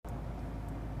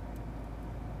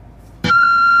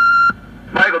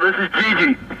this is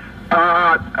Gigi.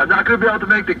 I'm not going to be able to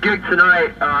make the gig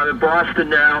tonight. I'm in Boston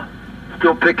now,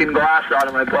 still picking glass out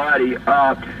of my body.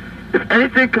 If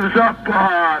anything comes up,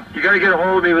 you got to get a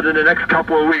hold of me within the next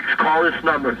couple of weeks. Call this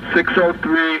number,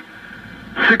 603-623...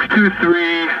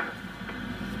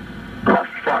 Oh,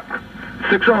 fuck.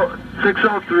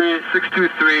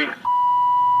 603-623...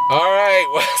 All right,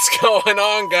 what's going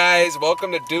on, guys?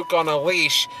 Welcome to Duke on a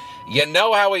Leash. You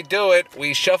know how we do it.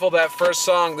 We shuffle that first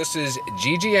song. This is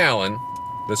Gigi Allen.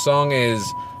 The song is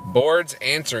Board's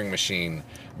Answering Machine.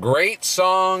 Great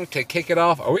song to kick it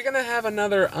off. Are we going to have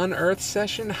another Unearthed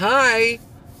session? Hi,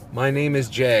 my name is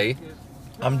Jay.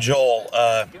 I'm Joel.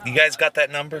 You guys got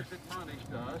that number?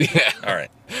 Yeah. All right.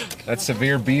 That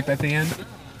severe beep at the end?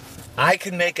 I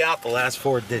can make out the last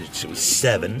 4 digits. It was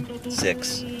 7,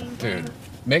 6. Dude,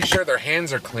 make sure their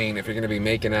hands are clean if you're going to be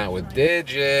making out with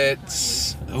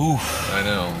digits. Oof. I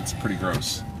know, it's pretty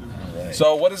gross. All right.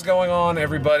 So what is going on,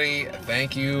 everybody?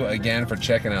 Thank you again for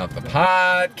checking out the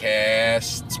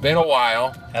podcast. It's been a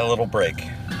while. Had a little break.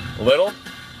 Little?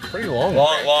 Pretty long.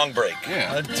 Long break.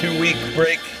 Yeah. A 2-week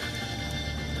break.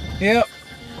 Yep.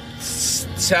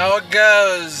 That's how it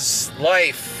goes.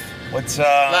 Life. What's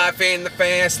Life in the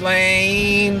fast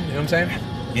lane. You know what I'm saying?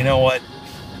 You know what?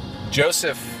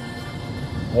 Joseph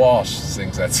Walsh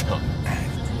sings that song.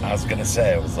 I was gonna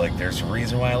say, I was like, there's a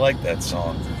reason why I like that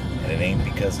song. And it ain't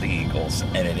because of the Eagles.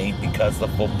 And it ain't because of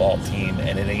the football team.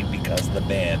 And it ain't because of the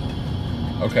band.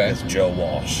 Okay. It's Joe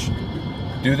Walsh.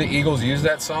 Do the Eagles use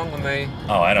that song when they...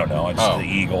 Oh, I don't know. It's Oh. the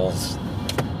Eagles.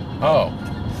 Oh.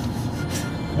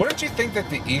 Wouldn't you think that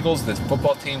the Eagles, the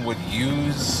football team, would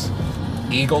use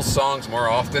Eagles songs more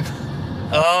often?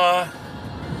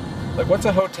 Like, what's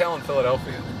a hotel in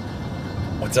Philadelphia?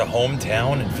 What's a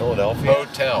hometown in Philadelphia?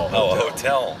 Hotel. Oh, a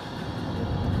hotel.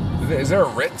 Is there a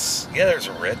Ritz? Yeah, there's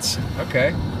a Ritz.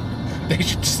 Okay. They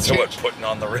should just So what, change- putting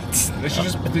on the Ritz? They should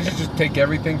just take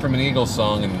everything from an Eagles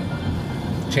song and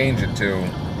change it to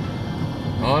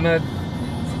on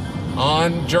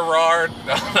Gerard on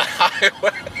the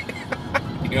highway.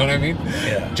 You know what I mean?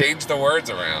 Yeah. Change the words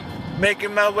around.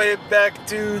 Making my way back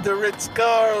to the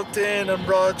Ritz-Carlton on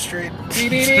Broad Street.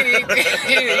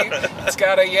 It's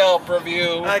got a Yelp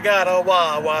review. I got a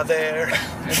Wawa there.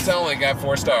 It's only got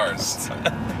 4 stars.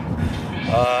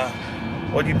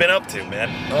 What you been up to, man?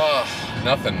 Oh,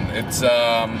 nothing. It's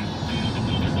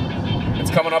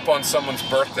coming up on someone's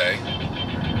birthday.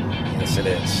 Yes, it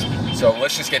is. So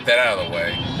let's just get that out of the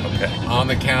way. Okay. On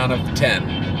the count of 10.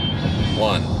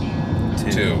 1,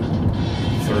 2,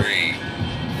 3,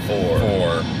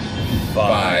 4,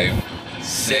 5,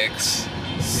 6,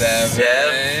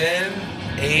 7,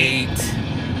 8,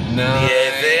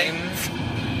 9,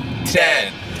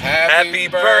 10. Happy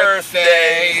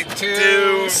birthday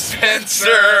to Spencer.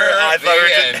 I At the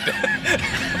end.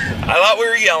 I thought we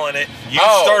were yelling it. You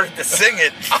Oh. started to sing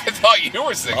it. I thought you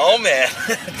were singing. Oh, man.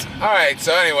 All right.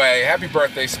 So anyway, happy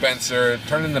birthday, Spencer.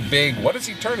 Turning the big. What is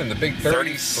he turning? The big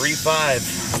 30. 35.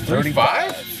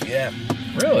 35? Yeah.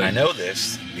 Really? I know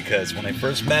this because when I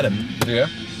first met him, Yeah.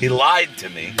 he lied to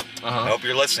me. I Uh-huh. hope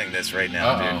you're listening to this right now,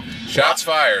 Uh-oh. dude. Shots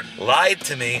fired. Lied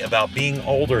to me about being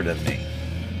older than me.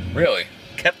 Really?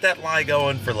 Kept that lie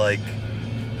going for like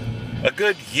a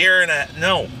good year and a...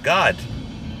 No, God.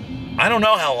 I don't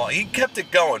know how long. He kept it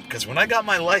going because when I got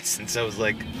my license, I was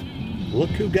like, look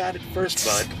who got it first,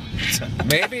 bud.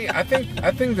 Maybe. I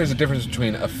think there's a difference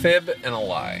between a fib and a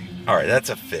lie. All right, that's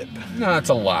a fib. No, it's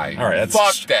a lie. All right, that's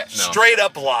Fuck that. No. Straight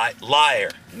up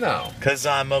liar. No. Because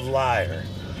I'm a liar.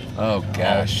 Oh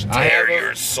gosh. Oh, tear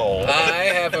your soul. I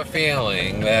have a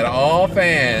feeling that all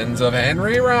fans of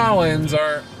Henry Rollins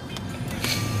are.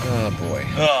 Oh boy.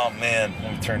 Oh, man.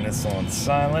 Let me turn this on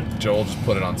silent. Joel just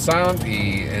put it on silent.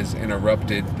 He has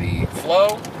interrupted the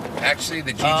flow. Actually,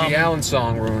 the Gigi Allen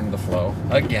song ruined the flow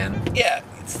again. Yeah,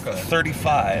 it's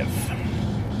 35.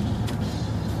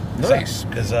 Nice.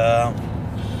 Because,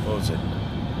 what was it?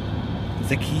 I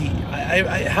think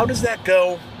how does that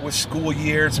go with school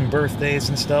years and birthdays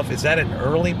and stuff? Is that an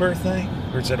early birthday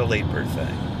or is that a late birthday?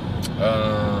 You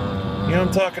know what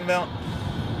I'm talking about?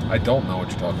 I don't know what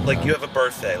you're talking Like about. you have a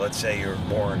birthday. Let's say you're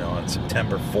born on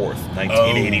September 4th,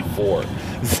 1984.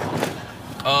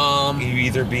 You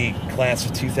either be class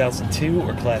of 2002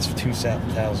 or class of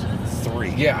 2003.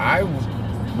 Yeah,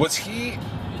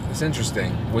 it's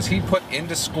interesting. Was he put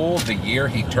into school the year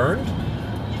he turned?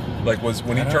 Like,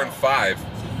 when he turned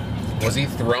 5, was he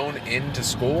thrown into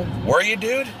school? Were you,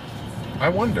 dude? I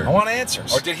wonder. I want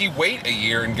answers. Or did he wait a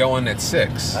year and go in at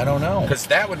 6? I don't know. Because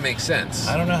that would make sense.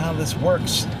 I don't know how this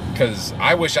works. Because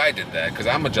I wish I did that, because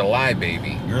I'm a July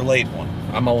baby. You're a late one.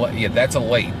 Yeah, that's a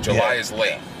late. July Yeah, is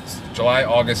late. yeah. July,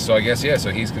 August. So I guess yeah. So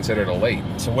he's considered a late.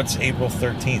 So what's April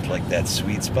 13th? Like that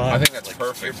sweet spot? I think that's like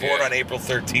perfect. If you're born yeah. on April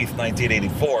 13th,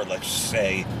 1984. Let's just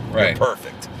say Right. you're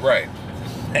perfect. Right.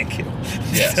 Thank you.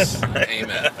 Yes.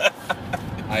 Amen.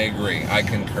 I agree. I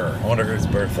concur. I wonder whose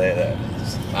birthday that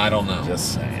is. I don't know.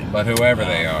 Just saying. But whoever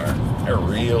they are, A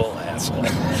real asshole.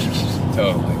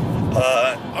 totally.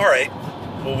 All right.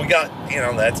 Well, we got,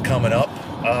 that's coming up.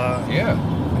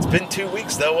 Yeah. It's been 2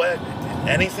 weeks, though.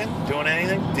 Anything? Doing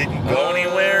anything? Did you go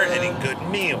anywhere? Any good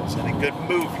meals? Any good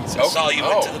movies? I saw you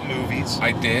into the movies.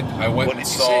 I did. I went What and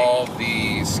did you saw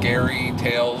the Scary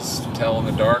Tales to Tell in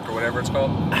the Dark or whatever it's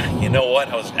called. You know what?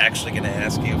 I was actually going to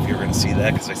ask you if you were going to see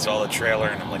that because I saw the trailer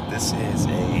and I'm like, this is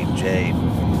a J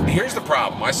movie. Here's the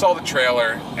problem. I saw the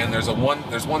trailer and there's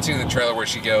one scene in the trailer where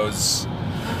she goes,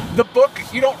 "The book,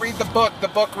 you don't read the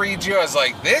book reads you." I was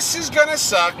like, this is going to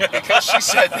suck because she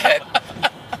said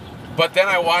that. But then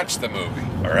I watched the movie.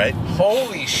 All right.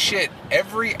 Holy shit.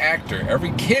 Every actor,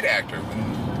 every kid actor,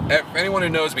 anyone who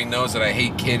knows me knows that I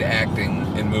hate kid acting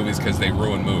in movies because they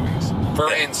ruin movies.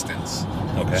 For instance,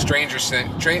 Okay. Stranger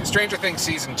Things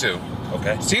Season 2.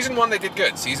 Okay. Season 1 they did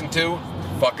good. Season 2,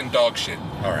 fucking dog shit.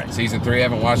 All right. Season 3, I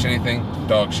haven't watched anything,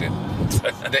 dog shit.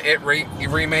 The It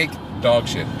remake, dog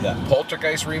shit. Yeah.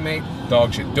 Poltergeist remake,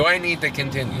 dog shit. Do I need to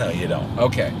continue? No, you don't.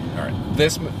 Okay. All right.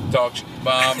 This dog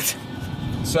shit.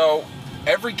 So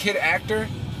every kid actor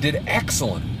did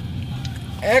excellent.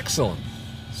 Excellent.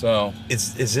 So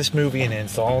Is this movie an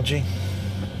anthology?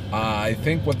 I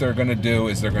think what they're gonna do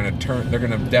is they're gonna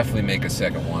definitely make a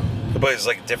second one. But it's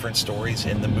like different stories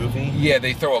in the movie? Yeah,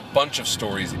 they throw a bunch of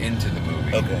stories into the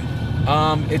movie. Okay.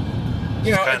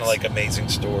 It's kind of like Amazing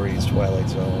Stories, Twilight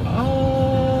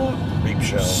Zone, Creep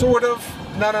Show. sort of.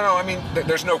 No. I mean,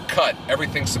 there's no cut.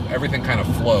 Everything kind of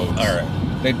flows. All right.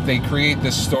 They create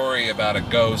this story about a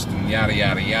ghost and yada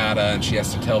yada yada, and she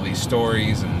has to tell these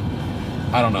stories,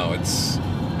 and I don't know.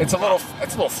 It's a little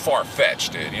far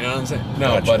fetched, dude. You know what I'm saying?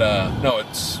 No, Gotcha. but no, it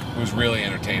was really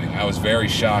entertaining. I was very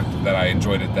shocked that I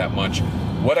enjoyed it that much.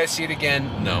 Would I see it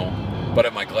again? No. But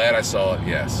am I glad I saw it?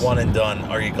 Yes. One and done.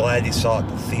 Are you glad you saw it in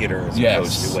the theater as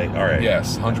opposed to wait? All right.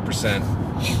 Yes,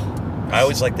 100%. I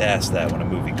always like to ask that when a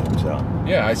movie comes out.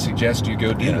 Yeah, I suggest you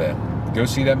go do Yeah. that. Go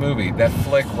see that movie. That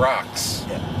flick rocks.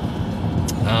 Yeah.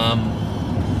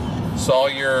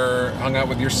 Hung out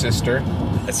with your sister.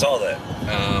 I saw that.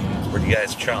 Where you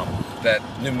guys chum? That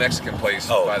New Mexican place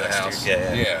Oh, by the next to house. you.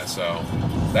 Yeah. Yeah, so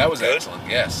that was Good? excellent.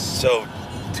 Yes. So,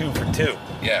 2 for 2.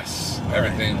 Yes. All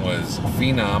Everything was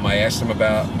phenom. I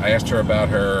asked her about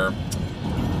her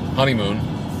honeymoon.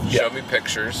 She Yeah. showed me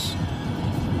pictures.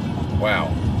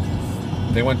 Wow.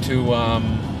 They went to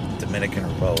Dominican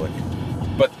Republic.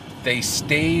 but they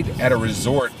stayed at a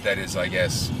resort that is, I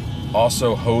guess,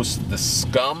 also hosts the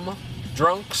Scum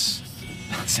Drunks.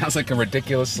 Sounds like a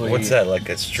ridiculously. What's that? Like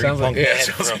a street Sounds punk like, yeah, band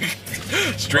sounds from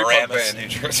like street punk Paramus, band, New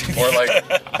Jersey.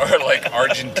 or like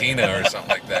Argentina or something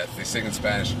like that. They sing in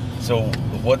Spanish. So,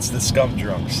 what's the Scum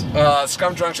Drunks?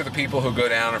 Scum Drunks are the people who go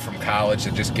down and from college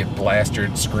that just get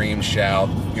blasted, scream, shout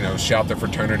their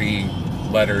fraternity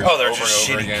letters. Oh, they're over just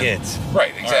and over shitty again. kids.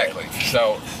 Right, exactly. All right.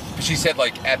 So she said,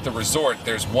 like, at the resort,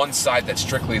 there's one side that's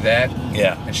strictly that,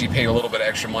 Yeah. and she paid a little bit of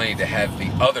extra money to have the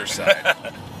other side.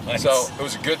 Nice. So it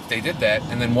was good they did that.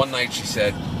 And then one night she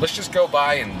said, let's just go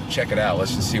by and check it out.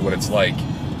 Let's just see what it's like.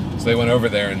 So they went over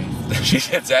there, and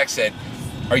Zach said,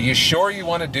 are you sure you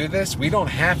want to do this? We don't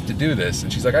have to do this.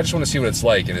 And she's like, I just want to see what it's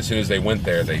like. And as soon as they went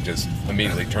there, they just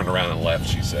immediately turned around and left,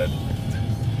 she said.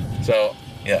 So,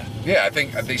 Yeah. yeah, I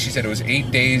think she said it was 8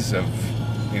 days of,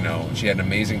 she had an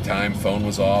amazing time. Phone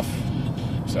was off.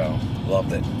 So,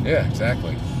 Loved it. yeah,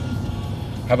 exactly.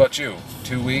 How about you?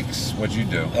 2 weeks? What'd you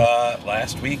do?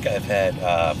 Last week I've had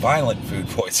violent food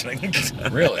poisoning.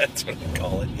 Really? That's what they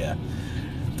call it, yeah.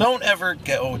 Don't ever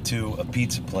go to a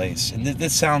pizza place, and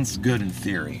this sounds good in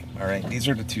theory, all right? These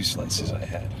are the 2 slices I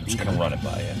had. I'm just going to run it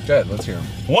by you. Good, let's hear them.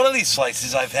 One of these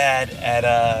slices I've had at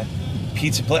a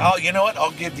pizza place. Oh, you know what?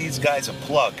 I'll give these guys a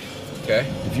plug. Okay.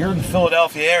 If you're in the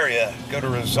Philadelphia area, go to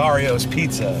Rosario's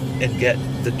Pizza and get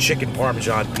the chicken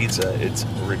parmesan pizza. It's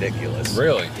ridiculous.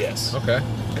 Really? Yes. Okay.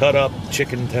 Cut up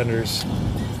chicken tenders,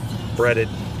 breaded,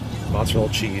 mozzarella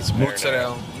cheese,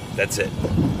 Mozzarella. marinara. That's it.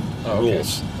 Oh, okay.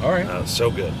 Rules. All right.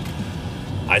 So good.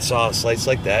 I saw a slice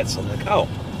like that, so I'm like, oh,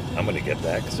 I'm going to get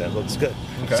that because that looks good.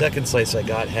 Okay. Second slice I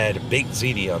got had baked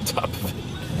ziti on top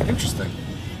of it. Interesting.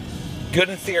 Good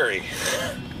in theory.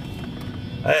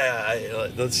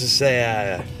 Let's just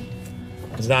say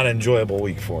it was not an enjoyable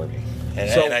week for me.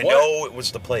 And I know it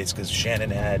was the place because Shannon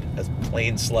had a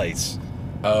plain slice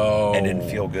Oh. and didn't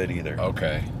feel good either.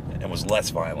 Okay. And was less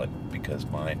violent because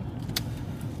mine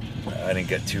I didn't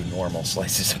get 2 normal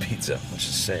slices of pizza. Let's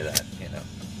just say that, you know.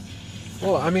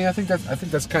 Well, I mean, I think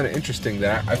that's kind of interesting.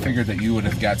 That I figured that you would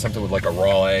have got something with like a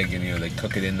raw egg, and they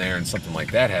cook it in there, and something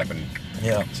like that happened.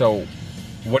 Yeah. So,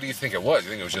 what do you think it was? You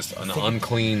think it was just an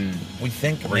unclean? We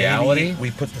think reality. We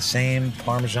put the same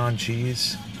Parmesan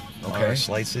cheese on our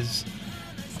slices.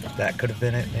 That could have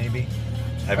been it, maybe.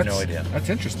 I have no idea. That's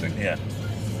interesting. Yeah.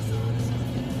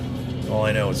 All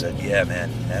I know is that, yeah,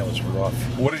 man, that was rough.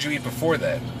 What did you eat before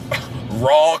that?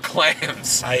 Raw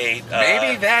clams. I ate...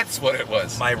 Maybe that's what it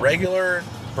was. My regular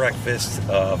breakfast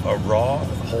of a raw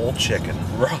whole chicken.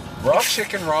 Raw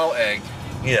chicken, raw egg.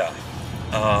 Yeah.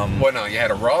 Well, no, you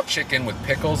had a raw chicken with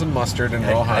pickles and mustard and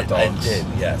raw hot dogs. I did,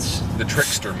 yes. The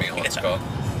trickster meal, it's called.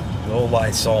 The old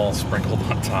Lysol sprinkled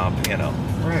on top, you know.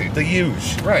 Right. The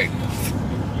huge. Right.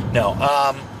 No,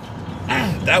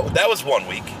 that was 1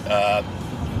 week.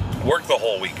 Worked the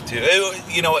whole week too.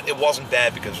 It wasn't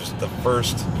bad because just the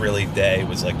first really day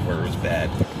was like where it was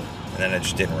bad, and then I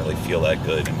just didn't really feel that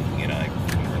good, and I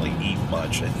couldn't really eat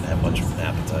much. I didn't have much of an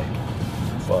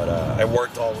appetite. But I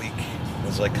worked all week. It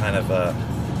was like kind of a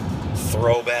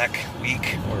throwback week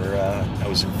where I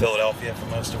was in Philadelphia for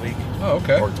most of the week. Oh,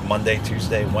 okay. Worked Monday,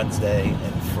 Tuesday, Wednesday,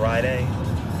 and Friday,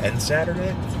 and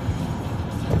Saturday.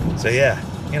 So yeah,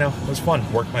 it was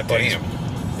fun. Worked my buddy's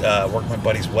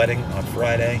wedding on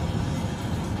Friday.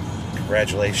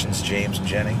 Congratulations, James and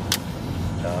Jenny.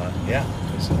 Yeah,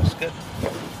 it was good.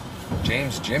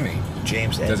 James Jimmy.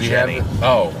 James and Does he Jenny. have it?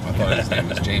 Oh, I thought his name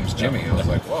was James Jimmy. I was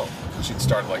like, whoa, she'd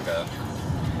start like a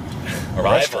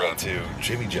rival restaurant. To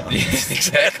Jimmy John's.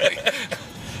 Exactly.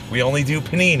 We only do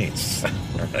paninis.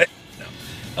 Right?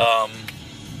 No.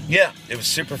 Yeah, it was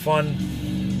super fun.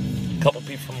 A couple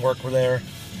people from work were there.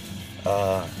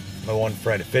 My one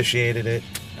friend officiated it.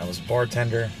 I was a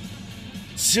bartender.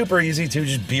 Super easy too,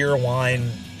 just beer,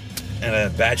 wine, and a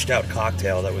batched out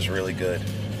cocktail that was really good.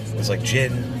 It was like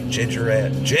ginger,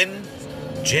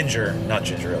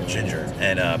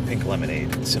 and pink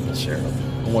lemonade and simple syrup.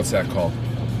 What's that called?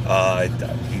 I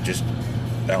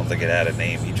don't think it had a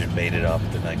name. He just made it up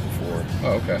the night before.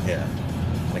 Oh, okay. Yeah.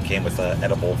 And it came with an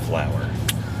edible flower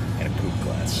and a coupe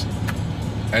glass.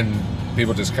 And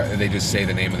people just say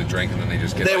the name of the drink, and then they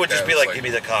just get. They like would just that. be like, "Give me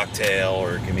the cocktail,"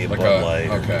 or "Give me a like Bud Light,"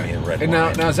 or okay. "Give me a red and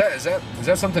wine." now is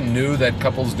that something new that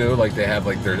couples do? Like they have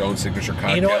like their own signature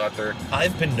cocktail You know what? out there.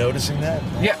 I've been noticing that.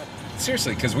 Yeah,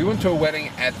 seriously, because we went to a wedding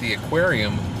at the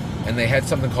aquarium, and they had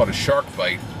something called a shark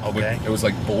bite. Okay. It was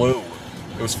like blue.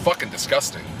 It was fucking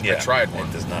disgusting. Yeah, I tried one.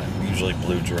 It does not usually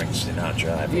blue drinks do not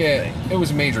drive. Yeah, it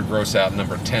was major gross out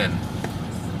number 10.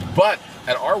 But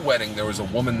at our wedding, there was a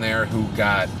woman there who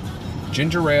got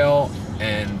ginger ale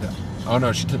and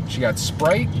she got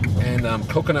Sprite and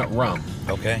coconut rum.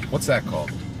 Okay. What's that called?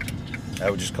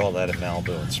 I would just call that a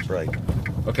Malibu and Sprite.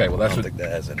 Okay, well that's I don't what think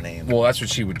that has a name. well that's what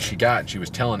she got. And she was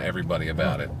telling everybody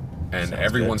about it, and Sounds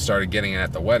everyone good. started getting it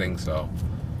at the wedding. So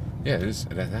yeah, it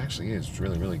actually is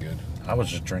really really good. I was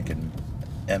just drinking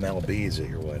MLBs at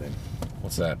your wedding.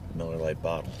 What's that? Miller Lite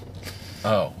bottle.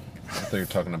 Oh, I thought you were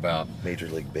talking about Major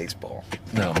League Baseball.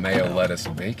 no mayo, lettuce,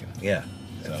 and bacon. Yeah,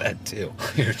 So- that too.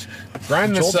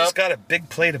 Grind Joel this just up. got a big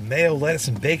plate of mayo, lettuce,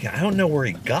 and bacon. I don't know where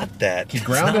he got that. He It's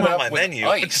ground not it on up my with menu.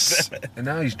 ice, and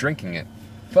now he's drinking it.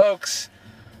 Folks,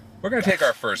 we're going to take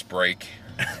our first break,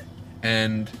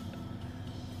 and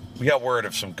We got word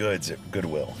of some goods at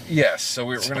Goodwill. yes, so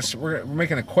we're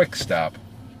making a quick stop.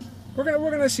 We're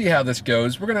gonna see how this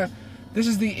goes. This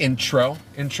is the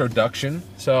introduction.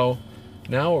 So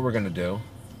now what we're gonna do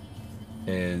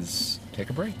is take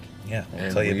a break. Yeah, I'll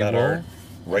And tell you we about will- our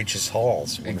righteous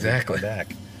hauls. when we Exactly. come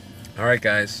back. All right,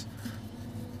 guys.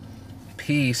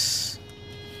 Peace.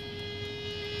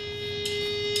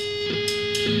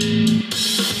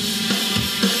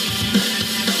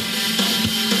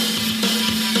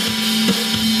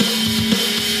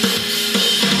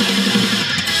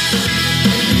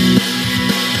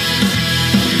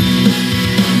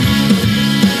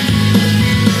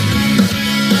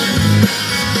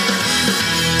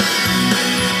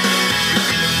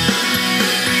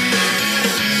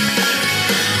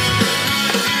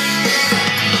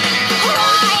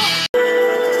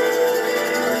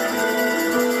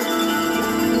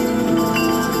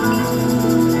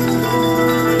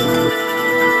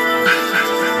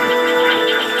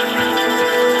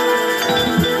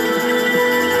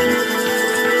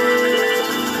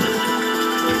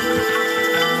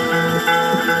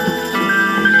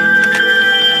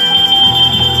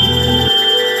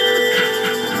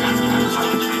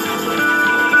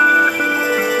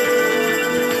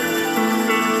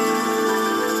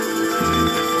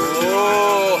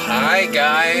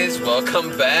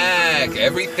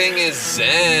 Everything is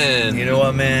zen. You know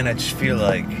what, man? I just feel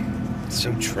like it's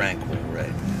so tranquil right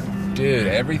now. Dude,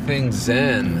 everything's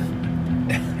zen.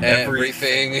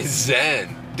 Everything is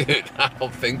zen. Dude, I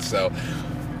don't think so.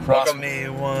 Cross me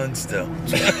once, though.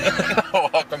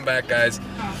 Welcome back, guys.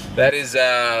 That is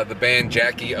the band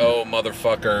Jackie O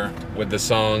Motherfucker with the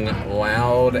song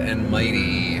Loud and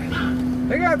Mighty.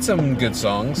 They got some good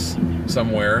songs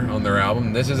somewhere on their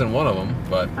album. This isn't one of them,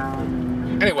 but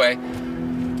anyway,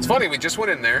 it's funny, we just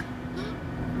went in there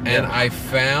and I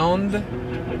found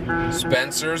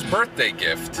Spencer's birthday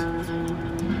gift.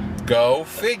 Go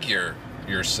figure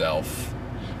yourself.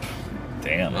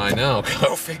 Damn. I know,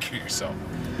 go figure yourself.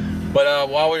 But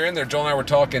while we were in there, Joel and I were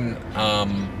talking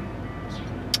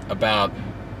about,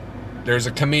 there's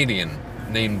a comedian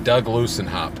named Doug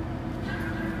Lucenhop.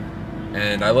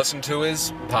 And I listened to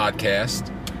his podcast,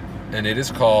 and it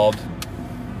is called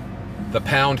The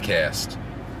Poundcast,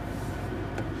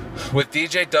 with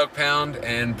DJ Doug Pound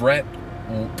and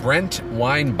Brent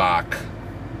Weinbach.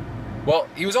 Well,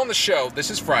 he was on the show. This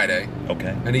is Friday.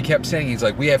 Okay. And he kept saying, he's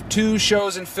like, we have 2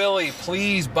 shows in Philly.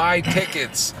 Please buy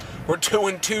tickets. We're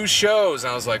doing 2 shows.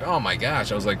 And I was like, oh my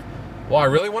gosh. I was like, well, I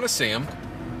really want to see him.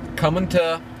 Coming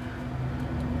to,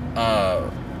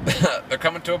 they're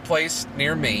coming to a place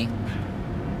near me.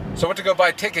 So I went to go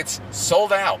buy tickets.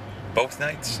 Sold out. Both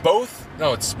nights? Both?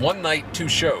 No, it's one night, 2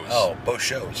 shows. Oh, both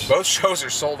shows. Both shows are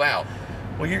sold out.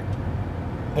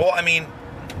 Well, I mean,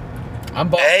 I'm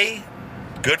bummed.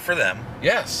 Good for them.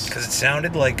 Yes. Because it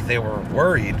sounded like they were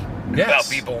worried Yes. about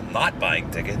people not buying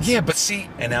tickets. Yeah, but see...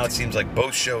 And now it seems like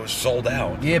both shows sold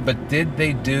out. Yeah, but did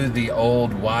they do the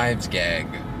old wives gag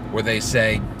where they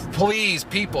say, please,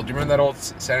 people... Do you remember that old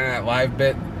Saturday Night Live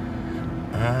bit?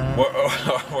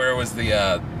 Where it was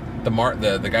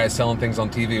the guy selling things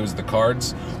on TV, it was the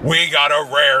cards. We got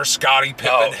a rare Scottie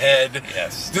Pippen head.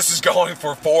 Yes. This is going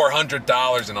for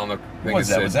 $400. And on the thing Was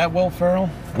that Will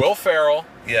Ferrell? Will Ferrell.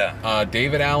 Yeah.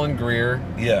 David Allen Greer.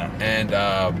 Yeah. And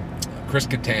Chris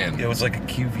Kattan. It was like a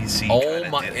QVC. Oh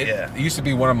my! It used to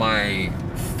be one of my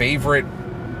favorite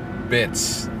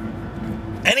bits.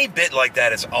 Any bit like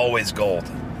that is always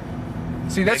gold.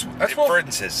 See, that's for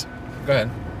instance. Go ahead.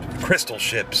 Crystal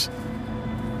ships.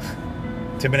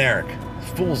 Tim and Eric.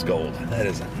 Fool's gold. That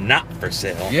is not for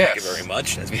sale. Yes. Thank you very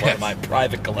much. That's part of my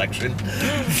private collection.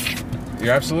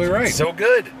 You're absolutely right. So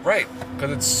good. Right,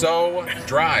 because it's so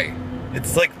dry.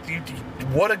 It's like,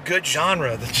 what a good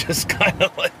genre that just kind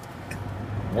of like,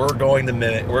 we're going to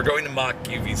mock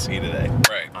QVC today.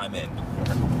 Right. I'm in.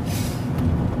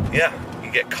 Yeah, you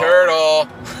get Turtle.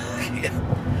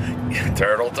 Yeah.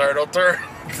 Turtle.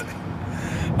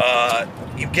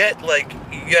 You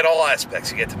get all aspects.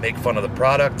 You get to make fun of the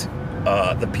product,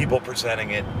 the people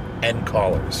presenting it, and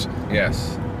callers.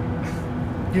 Yes.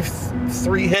 You have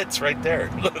 3 hits right there.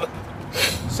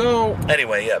 So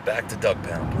anyway, yeah, back to Doug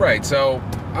Pound. Right. So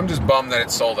I'm just bummed that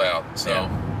it's sold out. So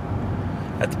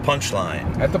at the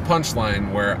Punchline. At the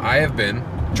Punchline, where I have been,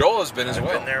 Joel has been as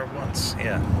well. I've been there once.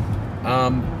 Yeah.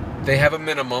 They have a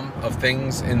minimum of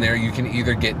things in there. You can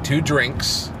either get 2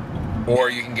 drinks, or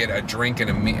you can get a drink and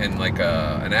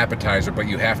an appetizer, but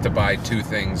you have to buy 2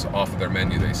 things off of their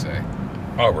menu. They say.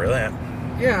 Oh, really?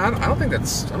 Yeah, I don't think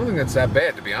that's that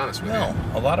bad, to be honest with you. No,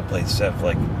 a lot of places have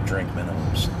drink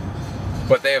minimums.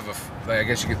 But they have I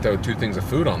guess you could throw 2 things of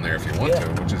food on there if you want to,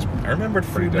 which is I remembered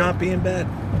food not being bad.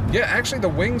 Yeah, actually the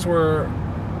wings were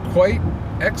quite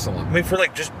excellent. I mean, for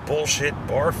just bullshit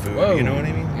bar food, Whoa. You know what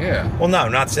I mean? Yeah. Well, no,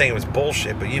 I'm not saying it was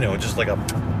bullshit, but just like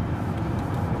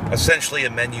essentially a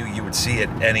menu you would see at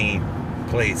any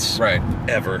place, right?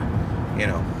 Ever,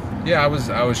 Yeah, I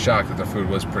was shocked that the food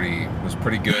was pretty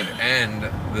good, and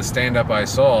the stand-up I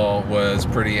saw was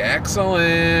pretty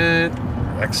excellent.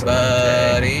 Excellent,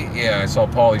 buddy. Yeah, I saw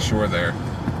Pauly Shore there,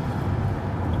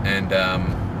 and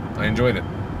I enjoyed it.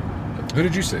 Who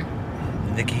did you see?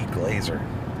 Nikki Glazer.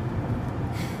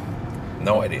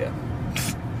 No idea.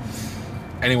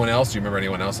 Anyone else? Do you remember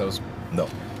anyone else that was? No.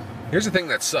 Here's the thing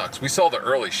that sucks. We saw the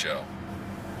early show.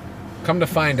 Come to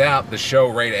find out, the show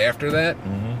right after that,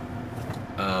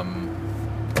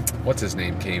 what's his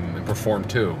name came and performed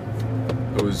too.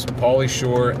 It was Pauly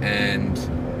Shore and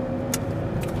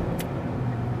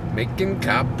Making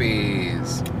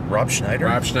Copies. Rob Schneider?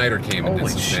 Rob Schneider came and did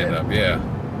some stand-up, yeah.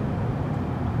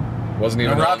 Wasn't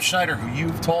even Rob Schneider, who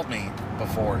you've told me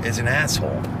before, is an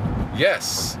asshole.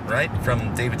 Yes. Right?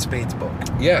 From David Spade's book.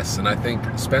 Yes, and I think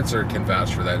Spencer can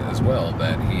vouch for that as well,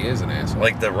 that he is an asshole.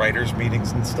 Like the writers'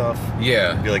 meetings and stuff?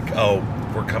 Yeah. Be like, oh,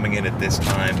 we're coming in at this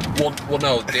time. Well,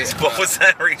 no. What was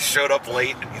that where he showed up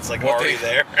late and he's like already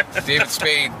there? David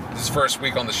Spade, his first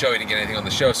week on the show, he didn't get anything on the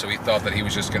show, so he thought that he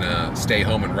was just going to stay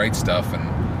home and write stuff,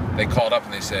 and they called up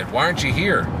and they said, "Why aren't you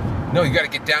here?" "No, you got to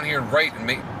get down here and write and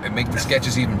make the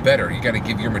sketches even better. You got to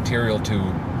give your material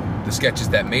to the sketches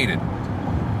that made it."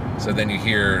 So then he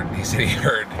said he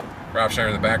heard Rob Schneider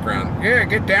in the background, "Yeah,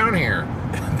 get down here."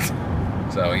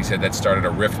 So he said that started a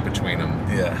rift between them.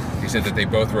 Yeah. He said that they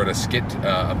both wrote a skit,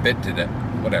 a bit to that,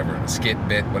 whatever, a skit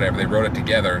bit, whatever. They wrote it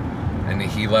together, and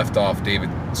he left off David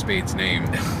Spade's name.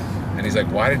 And he's like,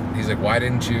 "Why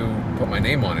didn't you put my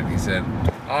name on it?" He said,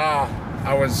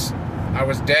 I was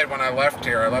dead when I left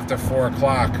here. I left at 4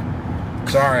 o'clock.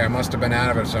 Sorry, I must have been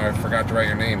out of it, so I forgot to write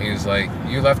your name." He was like,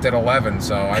 "You left at 11,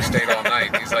 so I stayed all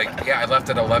night." He's like, "Yeah, I left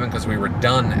at 11 because we were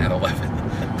done at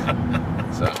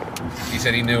 11. So he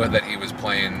said he knew that he was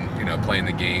playing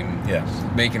the game,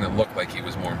 making it look like he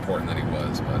was more important than he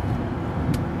was, but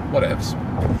whatevs.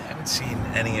 I haven't seen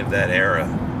any of that era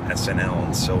SNL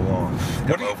in so long.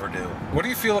 Overdue. What do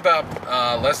you feel about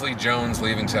Leslie Jones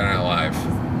leaving Saturday Night Live?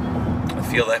 I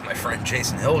feel that my friend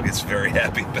Jason Hill gets very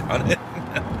happy about it.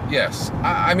 Yes.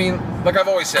 I mean, like I've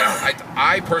always said,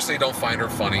 I personally don't find her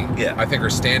funny. Yeah. I think her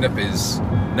stand-up is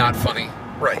not funny.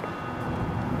 Right.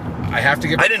 I have to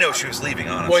give her... I didn't know she was leaving,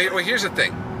 honestly. Well, here's the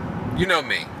thing. You know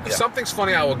me. If something's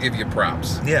funny, I will give you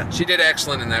props. Yeah. She did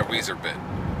excellent in that Weezer bit.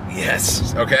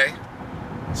 Yes. Okay?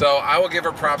 So I will give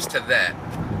her props to that.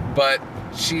 But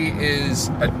she is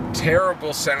a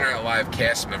terrible Saturday Night Live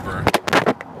cast member.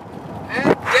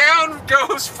 And down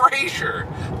goes Frasier.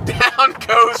 Down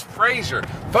goes Frasier.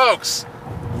 Folks,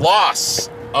 loss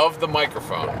of the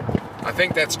microphone. I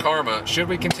think that's karma. Should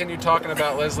we continue talking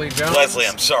about Leslie Jones? Leslie,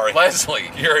 I'm sorry.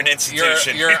 Leslie. You're an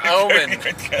institution. Your omen.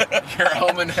 Your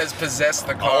omen has possessed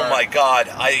the car. Oh my God.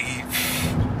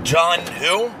 John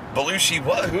who? Belushi,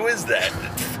 what? Who is that?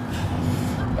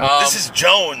 This is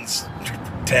Jones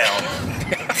Town.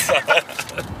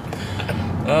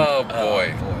 Oh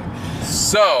boy.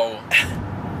 So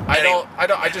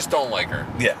I just don't like her.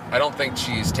 Yeah. I don't think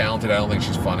she's talented. I don't think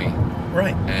she's funny.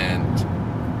 Right.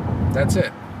 And that's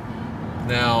it.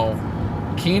 Now,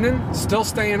 Keenan still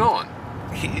staying on.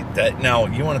 Now,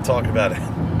 you want to talk about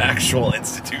an actual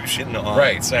institution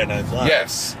on Saturday Night Live?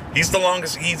 Yes. He's the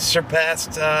longest. He's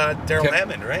surpassed Daryl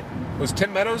Hammond, right? Was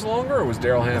Tim Meadows longer or was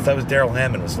Daryl Hammond? I thought it was Daryl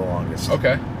Hammond was the longest.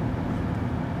 Okay.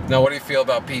 Now, what do you feel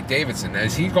about Pete Davidson?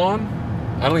 Has he gone?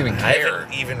 I don't even care. I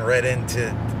haven't even read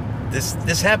into this.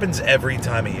 This happens every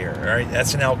time of year, all right?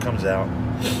 SNL comes out.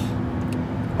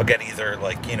 I'll get either,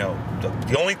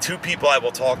 the only two people I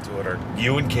will talk to it are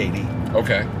you and Katie.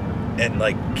 Okay. And,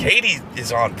 Katie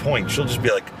is on point. She'll just be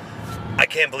like, "I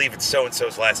can't believe it's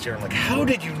so-and-so's last year." I'm like, "How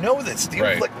did you know this? Do you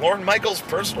have, Lorne Michaels'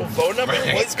 personal phone number?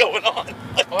 Right. What's going on?"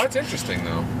 Oh, that's interesting,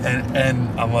 though. And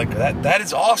I'm like, that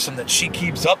is awesome that she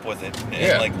keeps up with it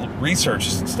and,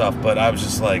 researches and stuff. But I was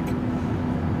just like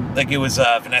it was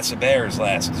Vanessa Bayer's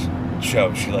last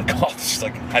show. She called. She's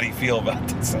like, "How do you feel about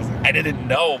this?" I was like, "I didn't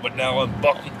know, but now I'm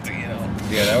bummed."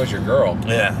 Yeah, that was your girl.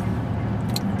 Yeah.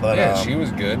 But yeah, she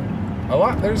was good.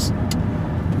 There's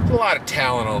a lot of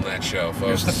talent on that show, folks.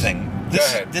 Here's the thing.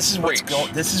 This is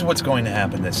what's going to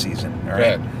happen this season. All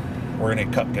right. We're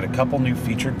gonna get a couple new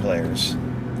featured players.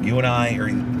 You and I are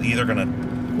either gonna.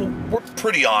 Well, we're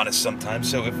pretty honest sometimes.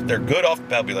 So if they're good off the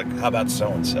bat, we'll be like, "How about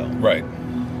so and so?" Right.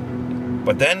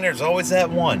 But then there's always that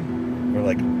one. We're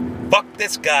like, "Fuck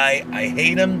this guy. I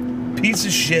hate him. Piece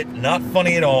of shit. Not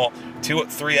funny at all."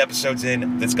 3 episodes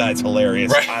in, this guy's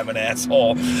hilarious. Right. I'm an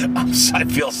asshole. I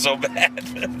feel so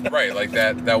bad. Right, like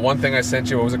that one thing I sent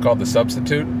you. What was it called? The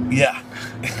Substitute. Yeah.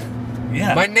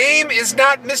 Yeah. My name is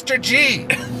not Mr. G.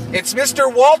 It's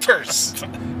Mr. Walters.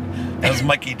 That was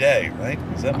Mikey Day, right?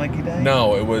 Was that Mikey Day?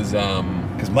 No, it was.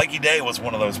 Because Mikey Day was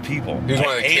one of those people. He was one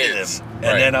of the hated kids. him,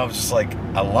 and then I was just like,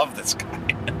 I love this guy.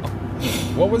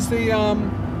 What was the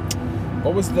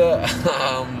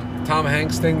Tom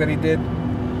Hanks thing that he did?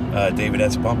 David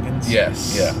S. Pumpkins?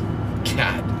 Yes. Yeah.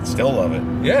 God. Still love it.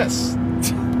 Yes.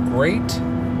 Great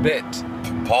bit.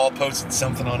 Paul posted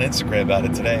something on Instagram about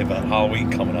it today, about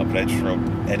Halloween coming up, and I just wrote,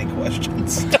 "Any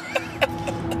questions?"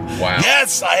 Wow.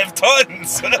 Yes, I have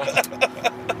tons.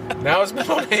 Now his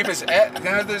middle name is Ed.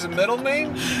 Now there's a middle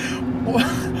name? What?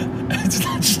 It's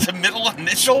not just a middle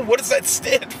initial? What does that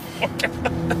stand for?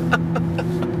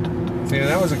 See,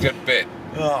 that was a good bit.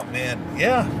 Oh, man.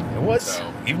 Yeah, it was.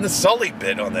 So. Even the Sully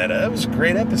bit on that was a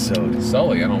great episode.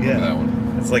 Sully, I don't remember that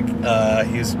one. It's like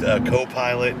he was a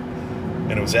co-pilot,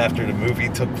 and it was after the movie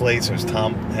took place. It was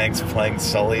Tom Hanks playing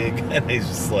Sully again. He's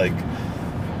just like,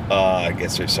 I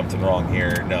guess there's something wrong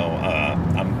here. No,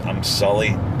 I'm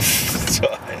Sully, so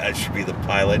I should be the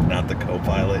pilot, not the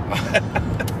co-pilot.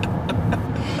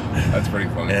 That's pretty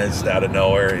funny. And it's out of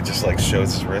nowhere. He just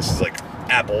shows his wrist. It's like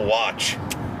Apple Watch.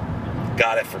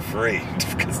 got it for free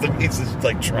because the music's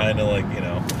like trying to like, you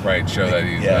know. Right, show that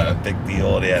he's... a big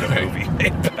deal. And he had a movie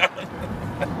made about it.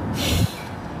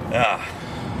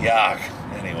 Yuck.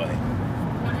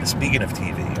 Anyway. Speaking of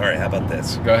TV. All right, how about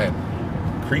this? Go ahead.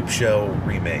 Creepshow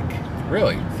remake.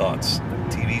 Really? Thoughts?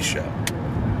 TV show.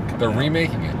 They're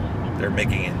remaking it. They're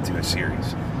making it into a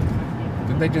series.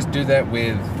 Didn't they just do that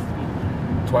with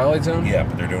Twilight Zone? Yeah,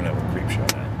 but they're doing it with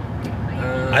Creepshow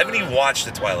now. I haven't even watched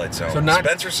the Twilight Zone. So not-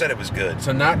 Spencer said it was good.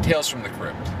 So not Tales from the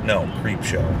Crypt. No,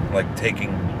 Creepshow. Like taking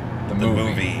The the movie.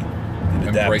 movie and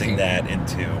adapting breaking- that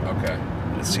into Okay.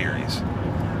 a series.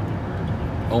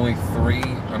 Only 3?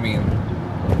 I mean,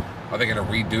 are they going to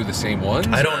redo the same ones?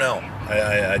 I don't know.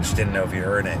 I just didn't know if you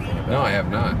heard anything about it. No, I have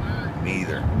not. Me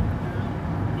either.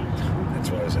 That's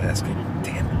what I was asking.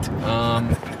 Damn it.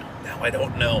 Now I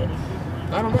don't know.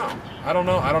 I don't know. I don't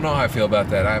know how I feel about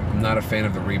that. I'm not a fan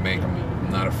of the remake. I'm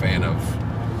not a fan of...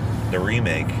 The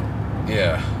remake.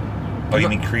 Yeah. Oh, you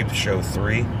mean Creepshow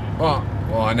 3? Well,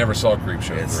 I never saw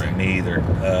Creepshow 3. Me either.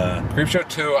 Creepshow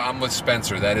 2, I'm with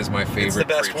Spencer. That is my favorite. It's the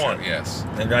best Creepshow. one. Yes.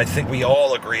 And I think we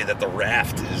all agree that The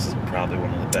Raft is probably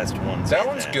one of the best ones. That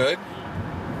one's good.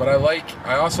 But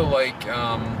I also like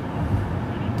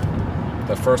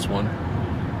the first one.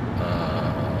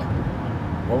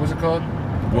 What was it called?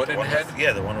 Woodenhead?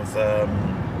 Yeah, the one with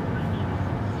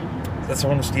that's the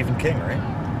one with Stephen King,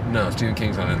 right? No, Stephen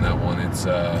King's not in that one. It's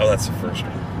Oh, that's the first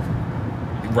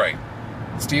one. right.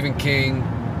 Stephen King.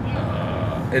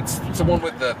 It's the one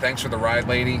with the Thanks for the Ride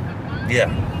lady. Yeah.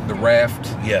 The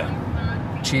Raft. Yeah.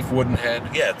 Chief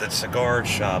Woodenhead. Yeah, the cigar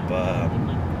shop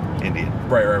Indian.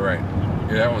 Right.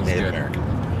 Yeah, that one's Native good. American.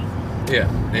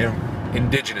 Yeah,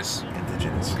 indigenous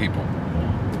people.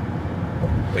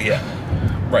 But yeah.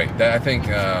 Right. I think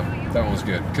that one was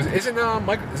good. Because isn't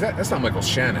Michael? That's not Michael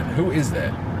Shannon. Who is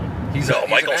that? He's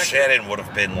Michael an actor. Shannon would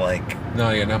have been like No,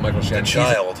 yeah, not Michael Shannon. the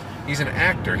child. He's an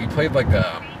actor. He played like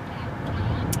a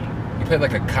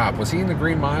cop. Was he in The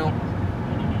Green Mile?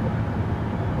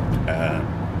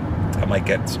 I might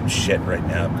get some shit right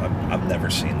now. I've never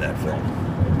seen that film.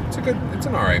 It's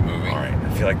an alright movie. All right. I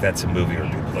feel like that's a movie where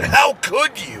people are like, how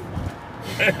could you?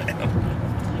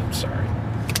 I'm sorry.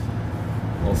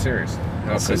 Well, seriously.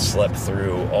 I also slept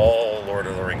through all Lord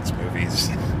of the Rings movies,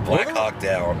 Black Hawk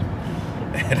Down,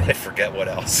 and I forget what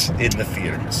else in the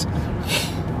theaters.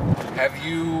 Have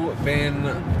you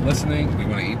been listening? Do you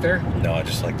want to eat there? No, I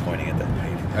just like pointing at that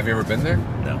painting. Have you ever been there?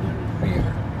 No. Me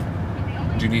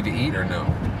either. Do you need to eat or no?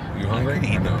 You hungry? I could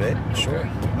eat or no? a bit, Okay. sure.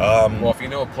 Well, if you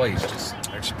know a place, just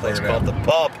There's a clear place it called out. The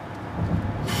Pub.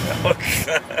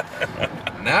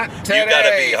 Not today, You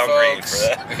gotta be hungry folks.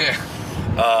 for that.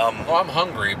 Well, I'm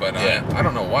hungry, but Yeah. I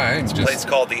don't know why. I'm It's a place just.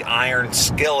 called The Iron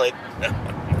Skillet.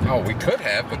 Oh, we could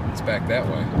have, but it's back that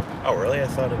way. Oh, really? I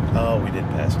thought we did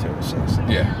pass 206.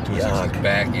 Yeah, 206 Yuck. is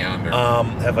back yonder.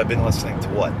 Have I been listening to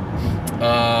what?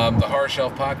 The Horror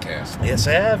Shelf podcast. Yes,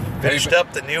 I have. Finished been-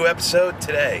 up the new episode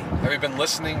today. Have you been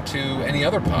listening to any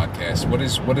other podcasts? What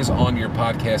is on your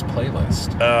podcast playlist?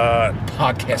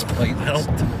 Podcast playlist.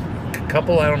 A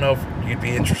couple, I don't know if you'd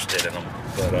be interested in them,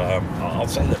 but I'll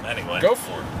say them anyway. Go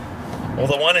for it. Well,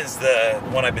 the one is the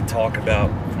one I've been talking about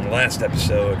from the last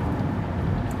episode.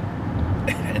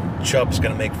 And Chubb's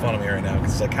going to make fun of me right now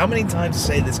because it's like, how many times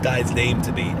say this guy's name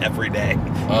to me every day?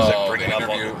 Oh, bringing the up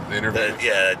interview. on The interview.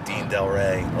 yeah, Dean Del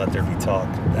Rey, Let There Be Talk.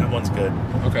 That one's good.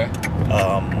 Okay.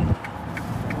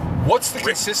 What's the Rick-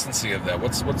 consistency of that?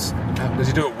 Does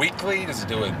he do it weekly? Does he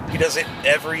do it? He does it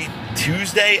every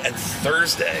Tuesday and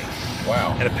Thursday.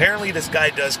 Wow. And apparently this guy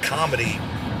does comedy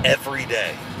every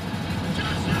day.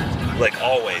 Like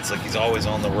always. Like he's always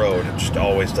on the road and just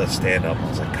always does stand-up. I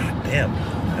was like, God damn,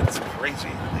 that's crazy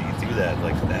that you do that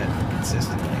like that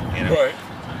consistently, you know? Right.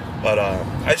 But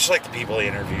I just like the people he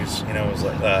interviews. You know, it was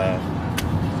like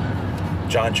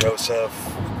John Joseph,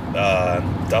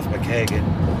 Duff McKagan,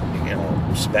 you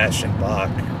know, Sebastian Bach.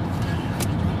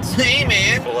 Hey,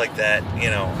 man. People like that, you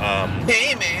know.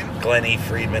 Hey, man. Glenn E.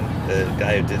 Friedman, the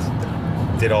guy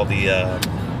who did all the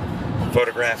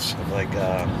photographs of like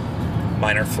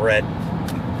Minor Threat.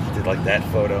 He did like that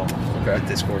photo, Okay. the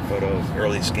Discord photo of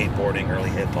early skateboarding, early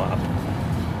hip hop.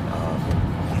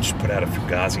 He just put out a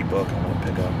Fugazi book I want to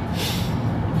pick up.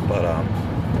 But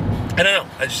I don't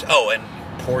know. And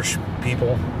Porsche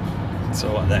people.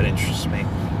 So that interests me.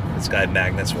 This guy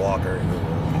Magnus Walker,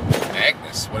 who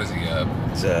Magnus. What is he?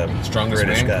 is a Strongest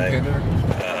British man guy.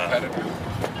 competitor?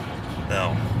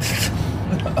 No.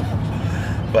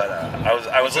 But I was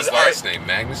What's his all last right, name?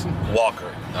 Magnuson?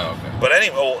 Walker. Oh, okay. But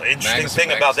anyway, interesting Magnuson,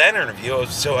 thing about that interview was,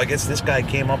 so I guess this guy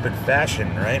came up in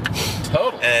fashion, right?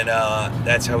 Totally. And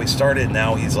that's how he started.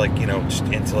 Now he's like, you know, just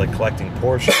into like collecting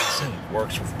Porsches.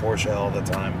 works with Porsche all the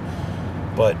time.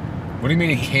 But What do you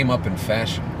mean he came up in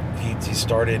fashion? he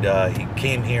started. He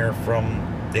came here from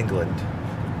England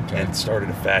and started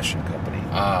a fashion company.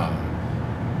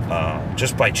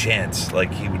 Just by chance,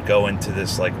 like he would go into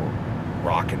this like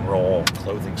rock and roll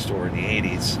clothing store in the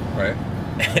 80s, Right.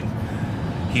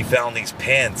 and he found these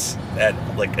pants at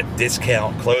like a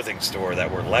discount clothing store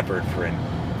that were leopard print.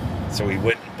 So he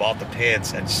went and bought the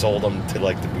pants and sold them to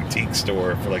like the boutique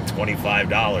store for like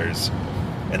 $25,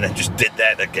 and then just did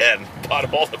that again.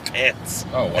 Bought all the pants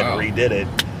Oh, wow. and redid it,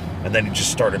 and then he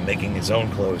just started making his own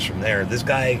clothes from there. This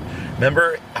guy,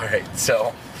 remember? All right,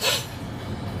 so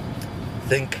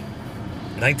think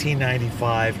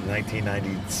 1995,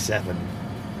 1997.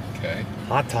 Okay.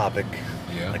 Hot Topic.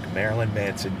 Yeah. Like Marilyn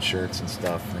Manson shirts and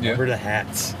stuff. Remember the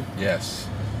hats? Yes.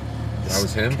 That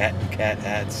was him? Cat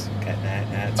hats. Cat and hat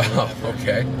hats. Or Oh, whatever.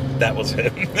 okay. That was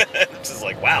him. It's just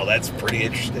like, wow, that's pretty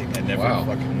interesting. I never Wow.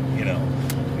 fucking,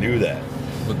 knew that.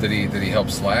 But did he help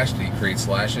Slash? Did he create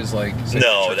Slash's like No,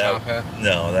 signature top hat?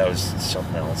 that was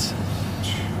something else.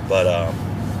 But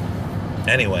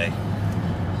anyway,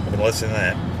 I've been listening to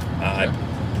that. I've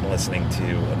been listening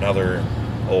to another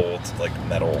old like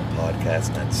metal podcast,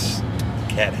 and that's the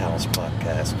Cat House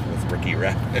podcast with Ricky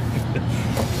Rappin.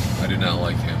 I do not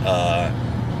like him.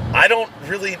 I don't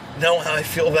really know how I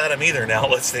feel about him either now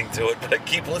listening to it, but I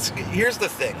keep listening. Here's the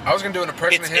thing. I was gonna do an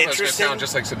impression It's of him. I was gonna interesting. sound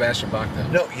just like Sebastian Bach though.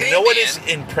 No, you Hey, know what man. his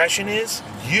impression is?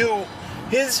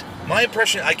 My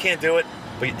impression, I can't do it,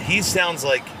 but he sounds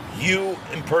like you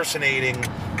impersonating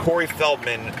Corey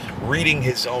Feldman reading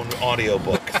his own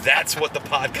audiobook. That's what the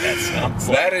podcast sounds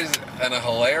like. That is a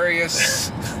hilarious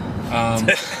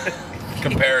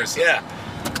comparison.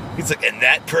 Yeah. He's like, and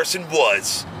that person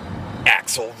was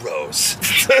Axl Rose.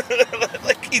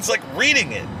 Like, he's like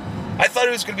reading it. I thought he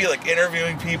was going to be like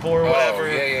interviewing people or whatever.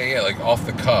 Oh, yeah, like off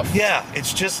the cuff. Yeah,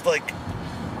 it's just like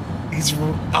he's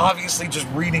obviously just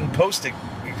reading posting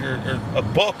or a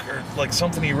book or like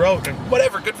something he wrote, and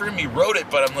whatever, good for him, he wrote it,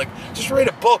 but I'm like, just write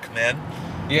a book, man.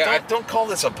 Yeah, Don't call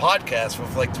this a podcast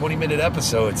with like 20-minute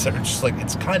episodes. They're just like,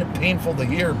 it's kind of painful to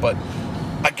hear, but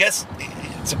I guess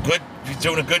he's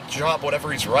doing a good job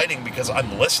whatever he's writing, because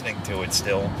I'm listening to it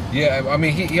still. Yeah, I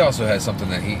mean, he also has something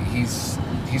that he's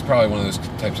probably one of those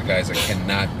types of guys that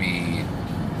cannot be,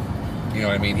 you know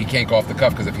what I mean? He can't go off the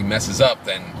cuff, because if he messes up,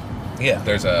 then Yeah.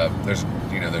 there's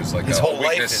like His a whole life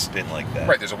weakness. has been like that.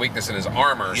 Right, there's a weakness in his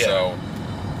armor, Yeah.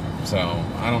 so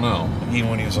I don't know. Even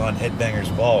when he was on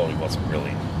Headbangers Ball, he wasn't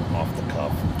really off the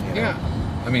cuff. Yeah,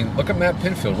 I mean, look at Matt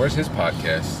Pinfield. Where's his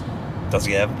podcast? Does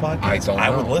he have a podcast? I don't I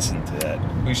know. would listen to that.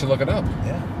 We should look it up.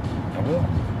 Yeah, I will.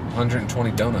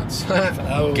 120 donuts.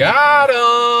 Oh. Got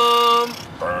him.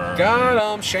 Burn.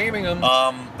 Got him. Shaming him.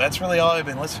 That's really all I've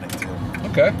been listening to.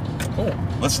 Okay, cool.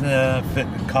 Listen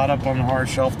to Caught Up on the Horror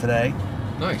Shelf today.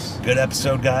 Nice. Good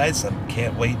episode, guys. I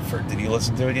can't wait for... Did you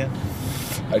listen to it yet?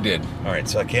 I did. All right,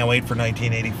 so I can't wait for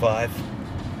 1985.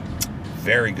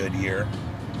 Very good year.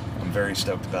 I'm very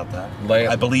stoked about that.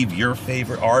 I believe our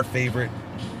favorite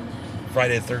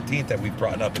Friday the 13th that we've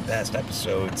brought up in past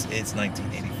episodes is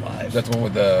 1985. That's the one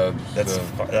with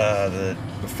the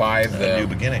five. The New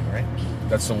Beginning, right?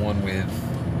 That's the one with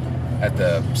at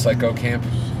the psycho camp.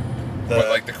 The, with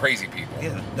like the crazy people.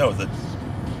 Yeah, no, the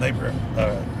Nightmare.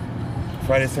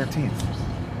 Friday the 13th.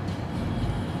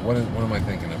 What am I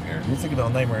thinking of here? You're thinking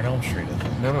about Nightmare on Elm Street, I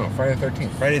think. No, Friday the 13th.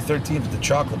 Friday the 13th at the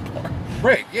chocolate bar.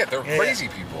 Right, yeah, they're crazy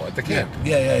people at the camp.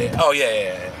 Yeah. Oh,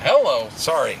 yeah. Hello.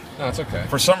 Sorry. No, it's okay.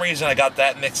 For some reason, I got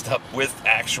that mixed up with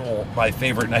my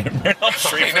favorite Nightmare on Elm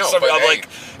Street. I know, For some reason, but I'm like,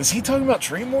 is he talking about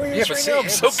Dream Warriors Yeah, but right see, now? I'm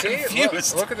so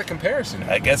confused. Look at the comparison.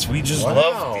 I guess we just Wow.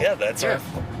 love... Yeah, that's our...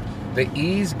 The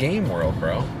Ease game world,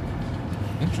 bro.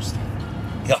 Interesting.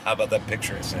 Yeah, how about that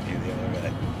picture I sent you the other day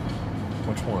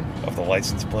Which one? of the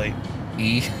license plate?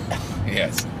 E.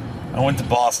 Yes. I went to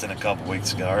Boston a couple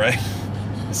weeks ago, right?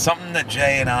 It's something that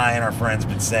Jay and I and our friends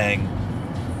been saying.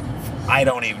 I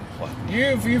don't even... What,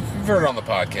 You've heard it on the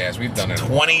podcast. We've done it.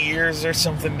 20 years or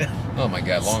something? Oh my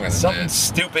God, longer than Something that.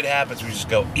 stupid happens, we just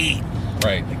go E.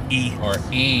 Right. Like E. Or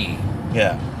E.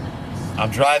 Yeah.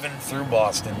 I'm driving through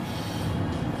Boston.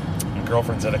 My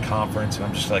girlfriend's at a conference, and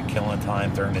I'm just like killing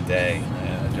time during the day.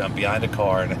 And I'm behind a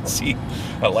car, and I see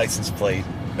a license plate,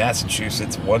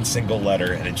 Massachusetts, one single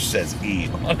letter, and it just says E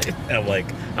on it. And I'm like,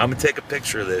 I'm going to take a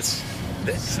picture of this.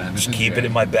 Send it Just to keep Jay. it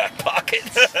in my back pocket.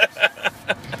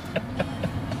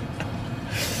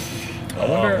 I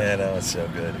wonder- Oh, man, that was so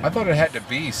good. I thought it had to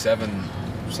be seven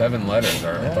letters,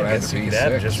 or I thought it had to you be could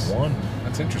have 6. just one.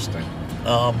 That's interesting.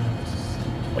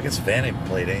 I guess Vanity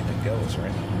played anything goes,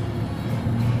 right?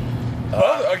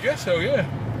 I guess so, yeah.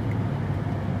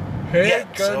 Yeah,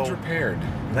 Guns so- repaired.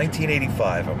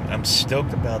 1985. I'm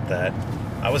stoked about that.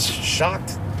 I was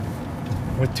shocked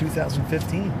with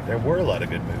 2015. There were a lot of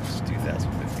good movies in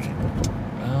 2015.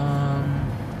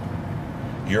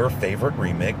 Your favorite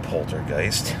remake,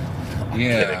 Poltergeist.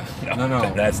 Yeah.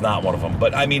 No. That's not one of them.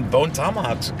 But, I mean, Bone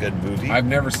Tomahawk's a good movie. I've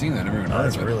never seen that. Never even heard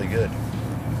That's of it. really good.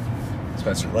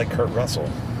 Especially I like Kurt Russell.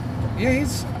 Yeah,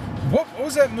 he's... What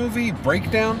was that movie?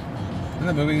 Breakdown? Isn't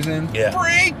that movie he was in? Yeah.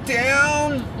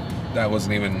 Breakdown! That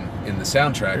wasn't even in the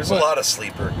soundtrack. There's a lot of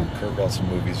sleeper Kurt Russell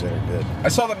movies that are good. I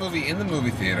saw that movie in the movie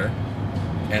theater,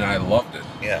 and I loved it.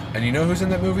 Yeah. And you know who's in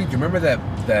that movie? Do you remember that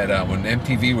when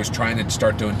MTV was trying to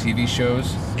start doing TV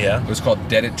shows? Yeah. It was called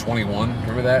Dead at 21.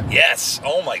 Remember that? Yes.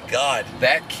 Oh, my God.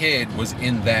 That kid was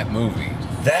in that movie.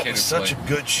 That was such a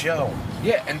good show.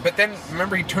 Yeah, but then,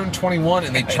 remember, he turned 21,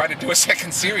 and they tried to do a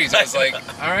second series. I was like,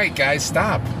 all right, guys,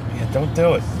 stop. Yeah, don't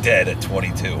do it. Dead at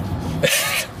 22.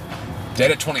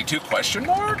 Dead at 22, question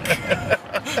mark?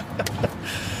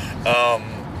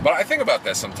 But I think about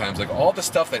that sometimes, like all the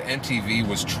stuff that MTV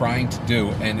was trying to do,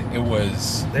 and it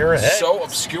was They were ahead. so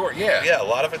obscure. Yeah. Yeah, a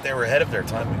lot of it, they were ahead of their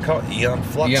time. We call it Eon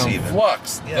Flux Eon even.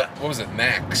 Flux. Yeah. What was it?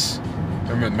 Max.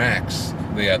 Remember Max?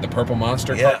 The Purple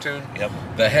Monster Yeah. cartoon? Yep.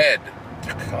 The Head.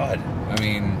 God. I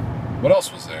mean, what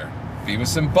else was there?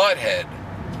 Beavis and Butthead.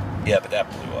 Yeah, but that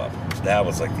blew up. That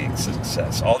was like the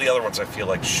success. All the other ones I feel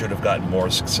like should have gotten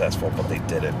more successful, but they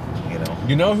didn't, you know?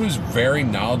 You know who's very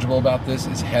knowledgeable about this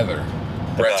is Heather,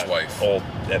 Brett's wife. Old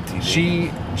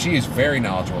MTV. She is very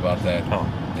knowledgeable about that. Oh.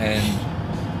 And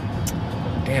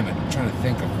damn it, I'm trying to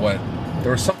think of what.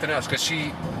 There was something else because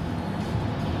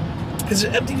Because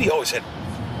MTV always had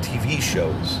TV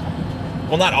shows.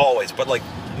 Well, not always, but like,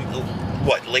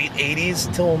 what, late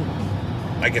 80s till,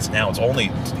 I guess now it's only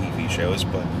TV shows,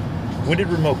 but when did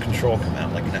Remote Control come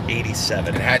out? Like in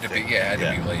 87? It had to be, yeah, it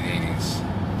had to be late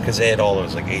 80s. Because they had all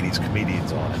those like 80s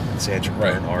comedians on it, and Sandra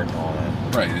Right. Bernhardt and all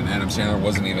that. Right, and Adam Sandler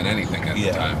wasn't even anything at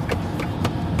the time.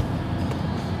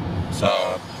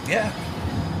 So, Yeah.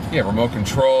 yeah, Remote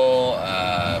Control,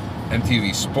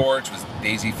 MTV Sports was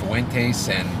Daisy Fuentes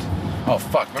and, oh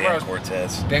fuck, remember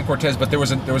Dan Cortez, but there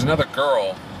was another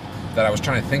girl that I was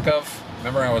trying to think of.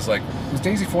 Remember I was like, it was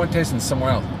Daisy Fuentes and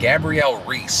somewhere else. Gabrielle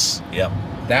Reese. Yep.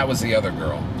 That was the other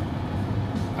girl.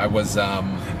 I was,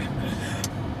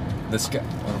 this guy, I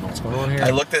don't know what's going on here. I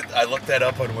looked that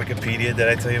up on Wikipedia. Did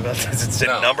I tell you about this? It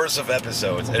said numbers of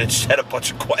episodes, and it just had a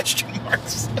bunch of question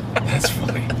marks. That's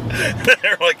funny.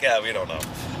 They're like, yeah, we don't know.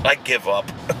 I give up.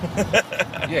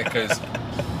 Yeah, because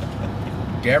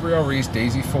Gabrielle Reese,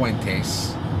 Daisy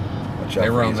Fuentes, they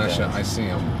were on that show. I see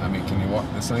them. I mean, can you walk?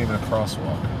 It's not even a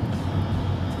crosswalk.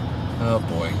 Oh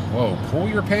boy. Whoa, pull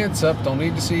your pants up. Don't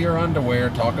need to see your underwear.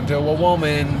 Talking to a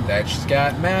woman that she's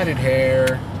got matted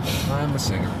hair. I'm a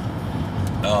singer.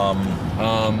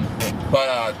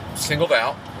 But Singled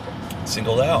Out.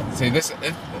 Singled Out. See, this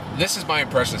is my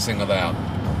impression of Singled Out.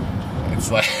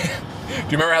 It's like, do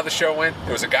you remember how the show went?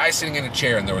 There was a guy sitting in a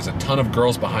chair, and there was a ton of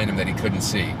girls behind him that he couldn't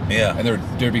see. Yeah. And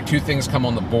there'd be two things come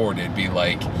on the board. It'd be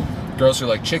like girls who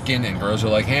like chicken and girls who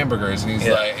like hamburgers. And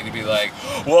he'd be like,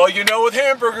 well, you know, with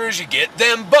hamburgers, you get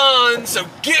them buns, so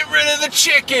get rid of the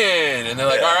chicken. And they're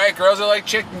like, all right, girls who like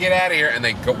chicken, get out of here. And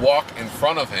they walk in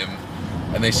front of him,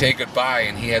 and they say goodbye,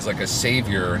 and he has like a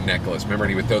savior necklace. Remember,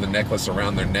 he would throw the necklace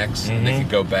around their necks, and they could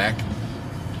go back.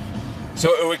 So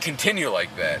it would continue like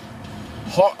that.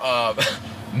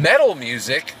 Metal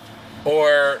music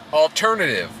or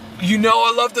alternative. You know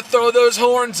I love to throw those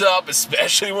horns up,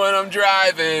 especially when I'm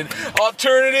driving.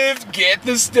 Alternative, get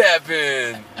the step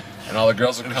in. And all the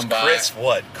girls would come by. Chris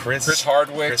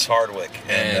Hardwick. Chris Hardwick.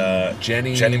 And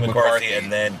Jenny McCarthy.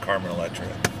 And then Carmen Electra.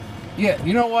 Yeah,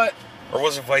 you know what? Or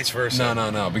was it vice versa?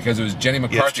 No, because it was Jenny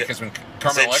McCarthy, because when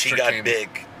Carmen Electra she got came,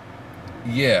 big.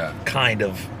 Yeah. Kind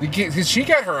of. Because she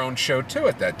got her own show, too,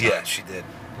 at that time. Yeah, she did.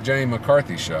 The Jenny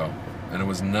McCarthy show. And it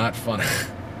was not funny.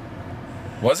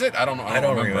 Was it? I don't know. I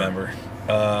don't remember.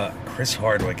 Chris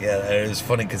Hardwick. Yeah, it was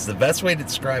funny because the best way to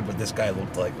describe what this guy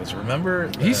looked like was, remember?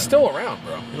 He's still around,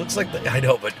 bro. He looks like I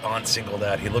know, but on Singled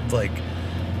Out, he looked like.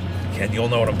 Ken, you'll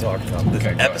know what I'm talking about.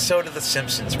 The episode of The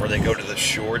Simpsons where they go to the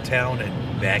shore town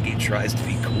and Maggie tries to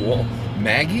be cool.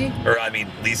 Maggie? Or I mean,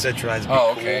 Lisa tries to be cool.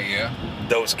 Oh, okay, yeah.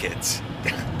 Those kids.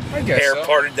 I guess Hair so.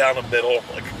 parted down the middle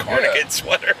like a cardigan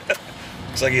sweater.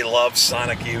 Looks like he loves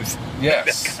Sonic Youth.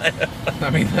 Yes. I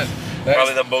mean, that's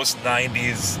probably the most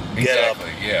 90s get-up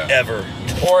ever.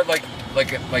 Or like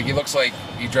he looks like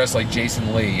he dressed like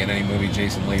Jason Lee in any movie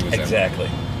Jason Lee was in. Exactly.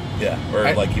 Yeah.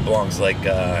 Or like he belongs like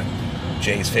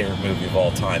Jay's favorite movie of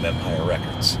all time, Empire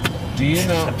Records. Do you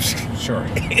know? Sure.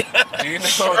 Do you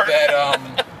know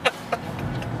that?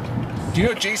 Do you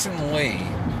know Jason Lee?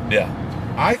 Yeah.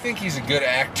 I think he's a good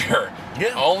actor.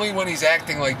 Yeah. Only when he's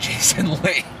acting like Jason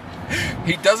Lee.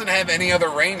 He doesn't have any other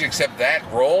range except that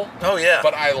role. Oh yeah.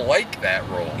 But I like that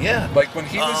role. Yeah. Like when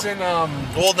he was in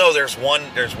Well, no, there's one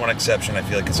exception. I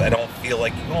feel like because I don't feel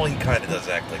like he kind of does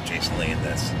act like Jason Lee in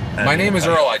this. My Name is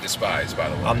Earl. I despise, by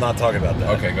the way. I'm not talking about that.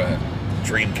 Okay, go ahead.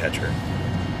 Dreamcatcher.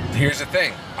 Here's the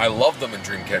thing. I loved him in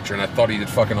Dreamcatcher, and I thought he did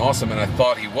fucking awesome, and I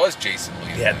thought he was Jason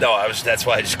Lee. Yeah, no, that's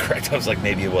why I just corrected. I was like,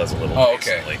 maybe it was a little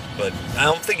Jason Lee, but I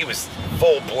don't think he was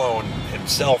full blown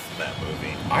himself in that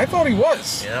movie. I thought he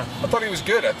was. Yeah. I thought he was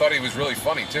good. I thought he was really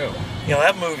funny too. You know,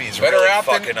 that movie's Better really out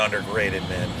than- fucking underrated,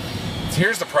 man.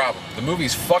 Here's the problem. The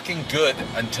movie's fucking good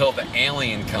until the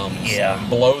alien comes Yeah. and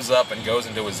blows up and goes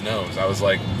into his nose. I was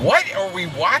like, what are we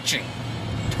watching?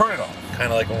 Turn it off.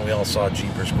 Kind of like when we all saw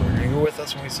Jeepers Creepers. You were with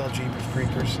us when we saw Jeepers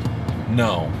Creepers?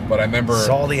 No, but I remember...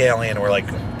 Saw the alien and we're like,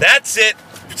 that's it!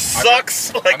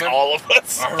 Sucks! All of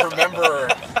us. I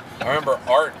remember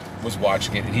Art was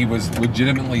watching it, and he was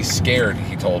legitimately scared,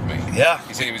 he told me. Yeah.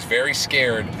 He said he was very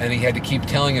scared, and he had to keep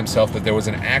telling himself that there was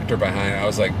an actor behind it. I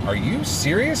was like, are you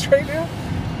serious right now?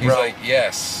 He's Bro. like,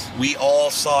 yes. We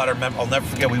all saw it. I'll never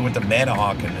forget, we went to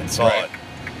Manahawkin and saw Right. it.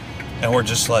 And we're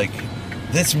just like,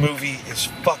 this movie is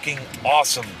fucking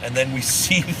awesome. And then we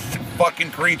see the fucking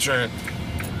creature,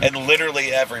 and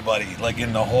literally everybody, like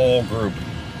in the whole group,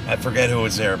 I forget who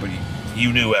was there, but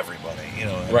you knew everybody, you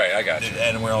know. Right, I got you.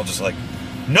 And we're all just like,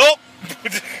 nope!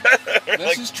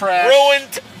 This is trash.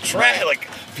 Ruined trash. Right. Like,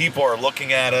 people are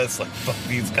looking at us like, fuck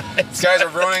these guys. These guys are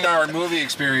ruining our movie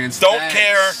experience. Don't Thanks.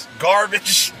 care.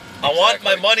 Garbage. I want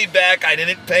my Exactly. money back. I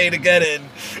didn't pay to get in.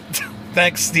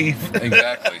 Thanks, Steve.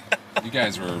 Exactly. You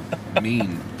guys were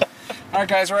mean. All right,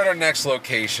 guys, we're at our next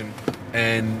location,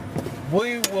 and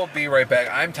we will be right back.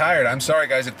 I'm tired. I'm sorry,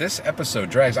 guys, if this episode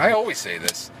drags. I always say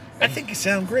this. I think you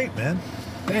sound great, man.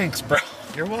 Thanks, bro.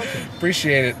 You're welcome.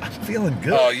 Appreciate it. I'm feeling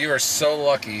good. Oh, you are so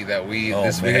lucky that we Oh, we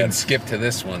man. didn't skip to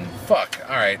this one. Fuck.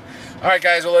 All right,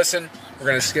 guys. Well, listen, we're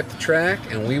gonna skip the track,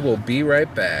 and we will be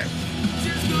right back.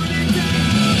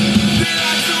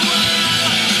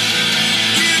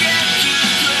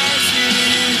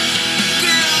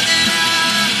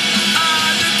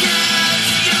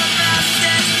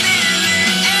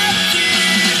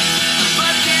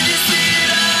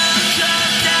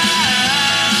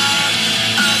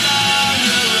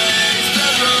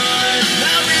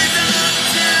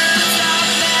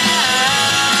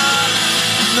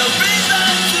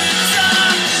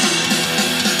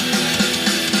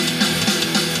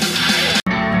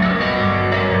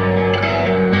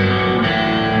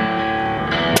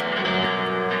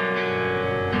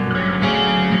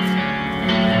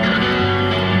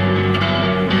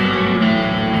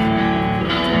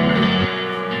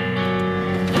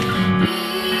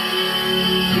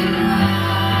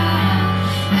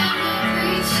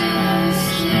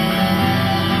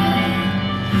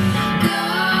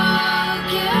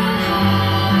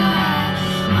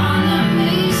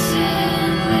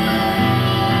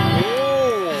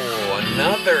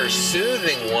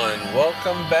 Soothing one.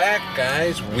 Welcome back,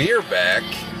 guys. We're back.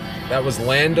 That was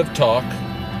Land of Talk.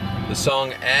 The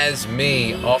song As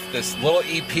Me off this little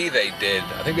EP they did.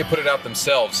 I think they put it out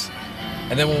themselves.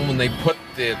 And then when they put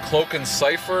the Cloak and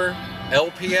Cipher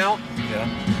LP out,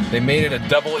 yeah, they made it a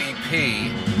double EP.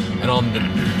 And on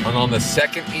the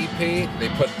second EP, they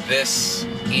put this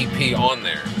EP on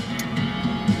there.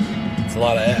 It's a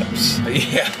lot of apps.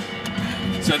 Yeah.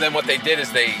 So then what they did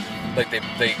is they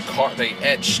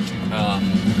etched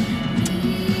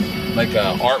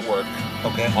artwork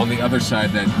on the other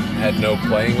side that had no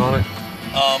playing on it.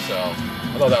 So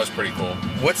I thought that was pretty cool.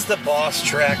 What's the boss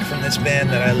track from this band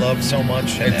that I love so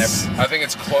much? I think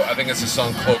it's the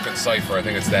song Cloak and Cipher. I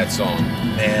think it's that song.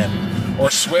 Man.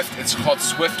 Or Swift. It's called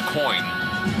Swift Coin.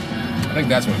 I think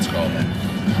that's what it's called.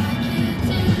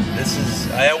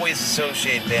 I always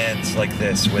associate bands like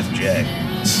this with Jay.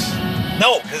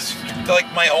 No, because like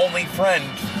my only friend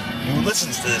who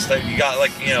listens to this, you got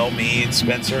me and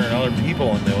Spencer and other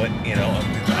people into it.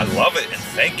 I love it and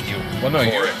thank you. Well, no,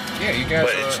 for it. Yeah, you guys.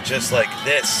 But it's just like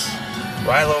this,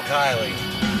 Rilo Kiley,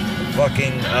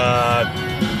 fucking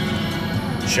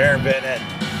Sharon Van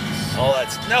Etten, all that.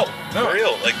 No, for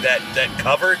real. Like that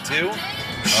cover too.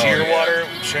 Shearwater,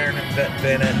 Sharon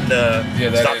Van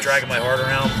Etten. Stop Dragging My Heart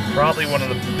Around. Probably one of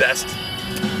the best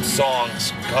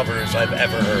songs covers I've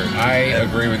ever heard. I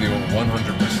agree with you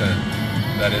 100%.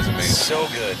 That is amazing. So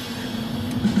good.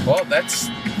 Well, that's,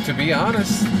 to be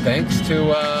honest, thanks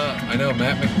to I know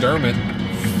Matt McDermott.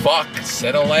 Fuck,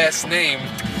 said a last name.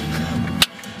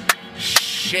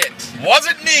 Shit.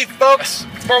 Wasn't me, folks.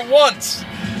 For once.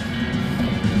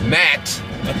 Matt.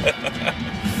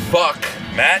 Fuck.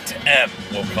 Matt M.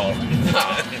 We'll call him.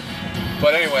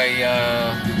 But anyway,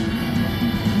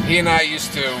 he and I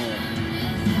used to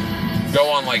go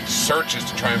on like searches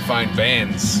to try and find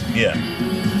bands. Yeah.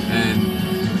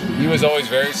 And he was always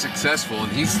very successful.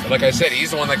 And he's, like I said,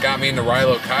 he's the one that got me into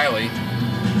Rilo Kiley.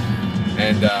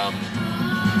 And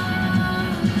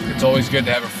it's always good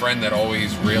to have a friend that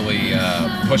always really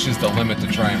pushes the limit to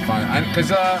try and find.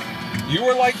 Because you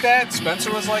were like that,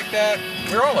 Spencer was like that.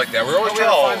 We were all like that. We were always trying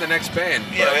to find the next band.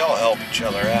 Yeah, we all help each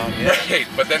other out. Yeah. Right,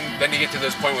 but then you get to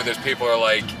this point where there's people who are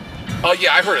like, oh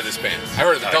yeah, I've heard of this band. I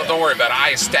heard of it. Don't worry about it.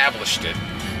 I established it.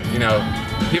 You know,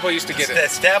 people used to get it.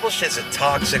 Established is a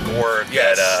toxic word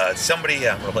that somebody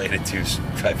related to,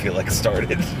 I feel like,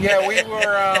 started. Yeah, we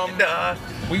were.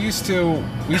 We used to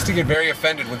get very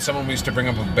offended when someone used to bring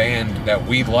up a band that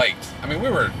we liked. I mean, we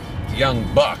were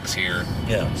young bucks here.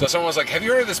 Yeah. So someone was like, have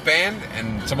you heard of this band?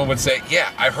 And someone would say,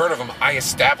 yeah, I've heard of them. I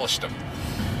established them.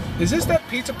 Is this that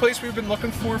pizza place we've been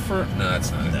looking for? No,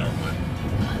 that's not it. No.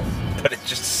 But it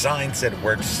just sign said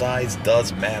where size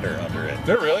does matter under it.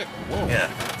 They're really? Whoa. Yeah.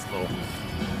 It's a little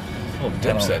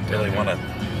dipset.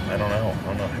 I don't know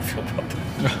how I feel about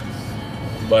that.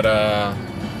 But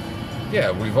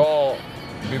yeah, we've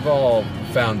all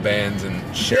found bands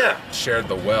and shared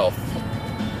the wealth.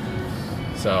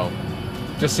 So,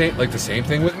 just like the same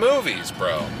thing with movies,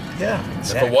 bro. Yeah,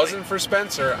 exactly. If it wasn't for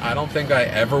Spencer, I don't think I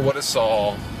ever would have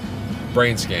saw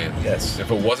Brain Scan. Yes. If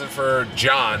it wasn't for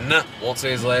John, won't say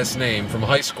his last name, from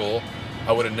high school,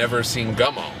 I would have never seen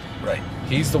Gummo. Right.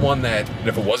 He's the one that,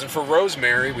 if it wasn't for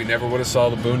Rosemary, we never would have saw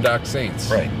the Boondock Saints.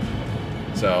 Right.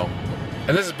 So,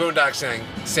 and this is Boondock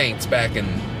Saints back in,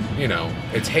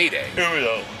 its heyday. Here we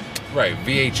go. Right,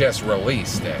 VHS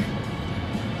release day.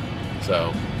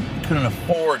 So. Couldn't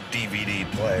afford DVD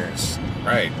players.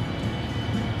 Right.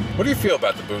 What do you feel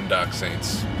about the Boondock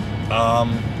Saints? I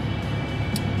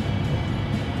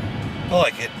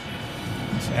like it.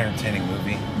 It's an entertaining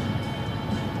movie.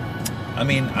 I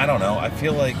mean, I don't know. I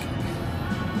feel like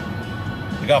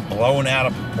it got blown out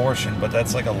of proportion, but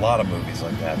that's like a lot of movies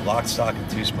like that. Lock, Stock, and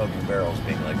Two Smoking Barrels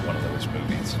being like one of those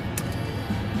movies.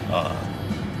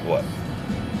 What?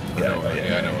 Yeah,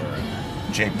 I know. Right.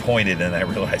 Jay pointed, and I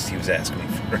realized he was asking me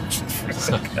for directions for a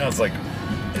second. I was like,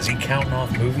 is he counting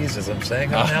off movies as I'm saying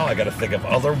them now? I got to think of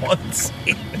other ones.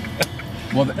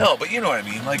 Well, no, but you know what I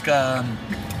mean. Like,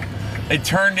 it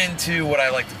turned into what I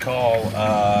like to call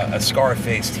a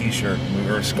Scarface T-shirt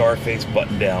or a Scarface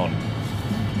button-down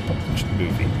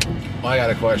movie. Well, I got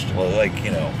a question. Well, like,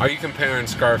 are you comparing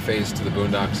Scarface to the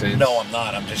Boondock Saints? No, I'm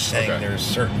not. I'm just saying there's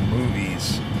certain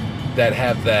movies that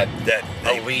have that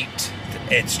elite.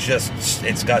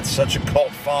 It's got such a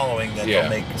cult following that they'll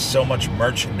make so much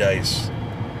merchandise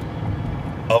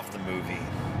of the movie.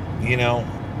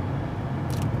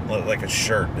 Like a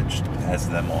shirt that just has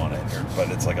them on it, but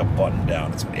it's like a button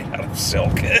down. It's made out of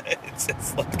silk.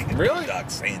 it's like really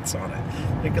Boondock Saints on it.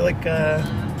 Like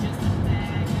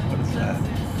what is that?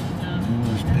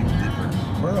 Who's Big Dipper?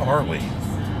 Where are we?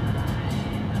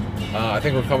 I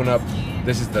think we're coming up.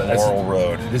 This is the Laurel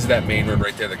Road. This is that main road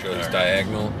right there that goes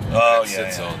diagonal. Oh,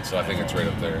 sits on. So I think it's right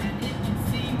up there.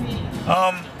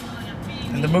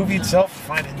 And the movie itself,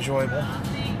 I find enjoyable.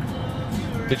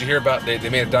 Did you hear about they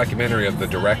made a documentary of the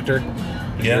director?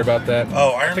 Did you hear about that?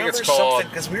 Oh, I remember it's called something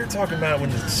because we were talking about it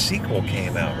when the sequel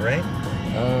came out, right?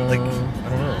 I don't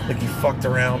know. Like he fucked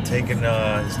around taking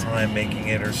his time making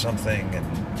it or something, and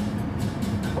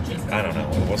I don't know.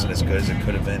 It wasn't as good as it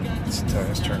could have been. Let's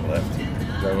turn left.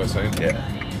 Is that what I was saying? Yeah.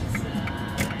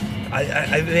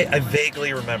 I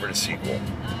vaguely remember the sequel.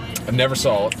 I never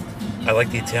saw it. I like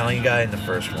the Italian guy in the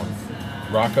first one.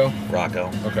 Rocco?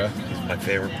 Okay. He's my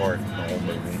favorite part in the whole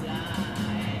movie.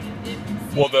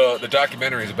 Well, the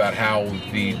documentary is about how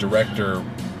the director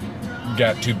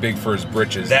got too big for his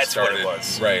britches. That's what it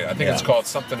was. Right. I think it's called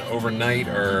something Overnight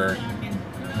or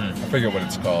I forget what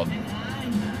it's called.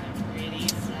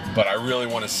 But I really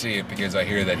want to see it because I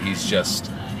hear that he's just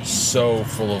so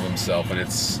full of himself and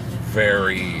it's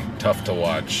very tough to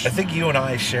watch. I think you and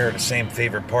I share the same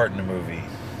favorite part in the movie.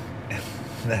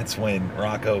 That's when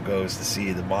Rocco goes to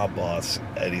see the mob boss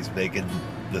and he's making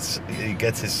this. He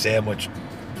gets his sandwich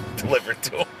delivered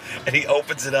to him and he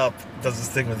opens it up, does this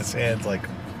thing with his hands like,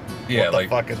 what the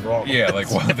fuck is wrong? Yeah, like,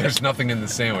 well, there's nothing in the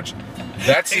sandwich.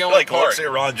 That's the only part. Looks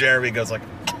at Ron Jeremy and goes like,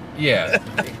 yeah.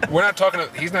 We're not talking.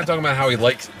 He's not talking about how he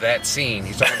likes that scene.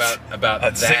 He's talking about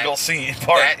that single scene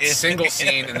part. That single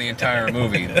scene in the entire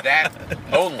movie. That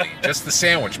only, just the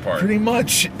sandwich part. Pretty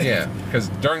much. Yeah, because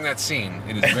during that scene,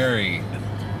 it is very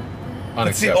unacceptable.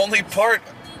 It's the only part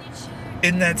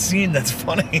in that scene that's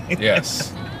funny.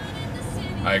 Yes.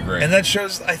 I agree. And that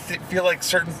shows, feel like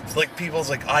certain people's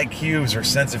IQs or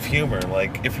sense of humor.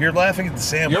 Like if you're laughing at the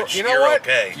sandwich, you're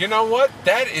okay. You know what?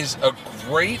 That is a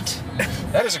great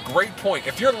point.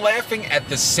 If you're laughing at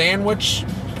the sandwich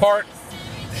part,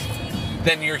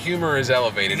 then your humor is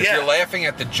elevated. Yeah. If you're laughing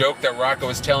at the joke that Rocco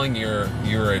was telling, you're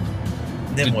a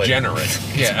Nimwit. degenerate.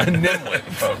 Yeah, a nimwit,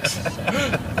 folks.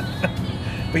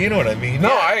 But you know what I mean. No,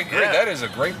 Yeah. I agree. Yeah. That is a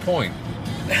great point.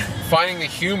 Finding the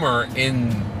humor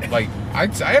in, I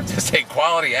have to say,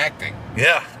 quality acting.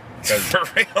 Yeah, for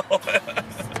real.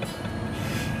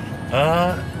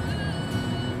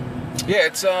 Yeah,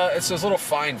 it's those little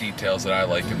fine details that I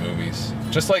like in movies.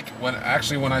 Just like when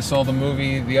I saw the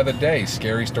movie the other day,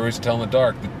 Scary Stories to Tell in the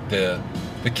Dark, the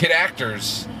kid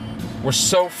actors were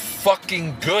so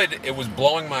fucking good. It was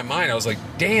blowing my mind. I was like,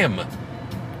 damn,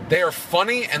 they are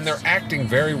funny and they're acting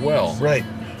very well. Right.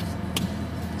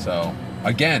 So,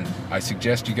 again, I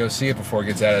suggest you go see it before it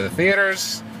gets out of the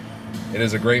theaters. It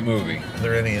is a great movie. Are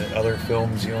there any other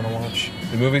films you want to watch?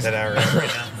 The movies that are right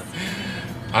now?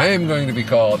 I am going to be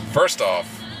called, first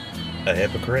off, a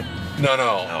hypocrite? No.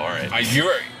 Oh, all right.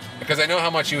 Because I know how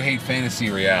much you hate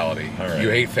fantasy reality. All right. You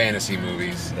hate fantasy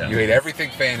movies. Yeah. You hate everything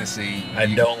fantasy. I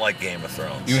don't like Game of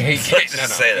Thrones. You hate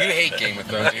say that. You hate Game of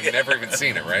Thrones. You've never even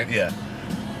seen it, right? Yeah.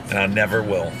 And I never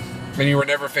will. And you were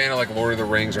never a fan of like Lord of the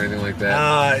Rings or anything like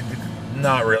that?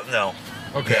 Not real. No.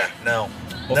 Okay. Yeah, no.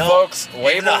 Well, no. folks,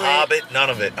 Even The Hobbit,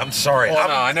 none of it. I'm sorry. Well,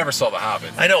 no, I never saw The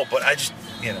Hobbit. I know, but I'm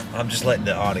just letting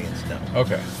the audience know.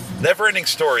 Okay. Neverending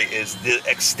Story is the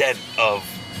extent of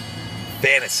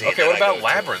fantasy. Okay, what about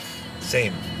Labyrinth?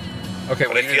 Same. Okay,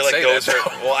 but I feel like those are.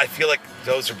 Well, I feel like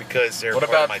those are because they're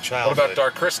part of my childhood. What about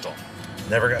Dark Crystal?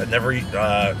 Never.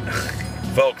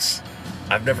 Folks,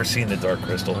 I've never seen the Dark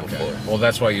Crystal before. Well,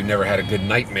 that's why you never had a good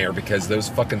nightmare, because those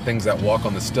fucking things that walk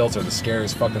on the stilts are the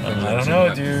scariest fucking things. I don't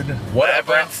know, dude. What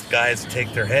Labyrinth guys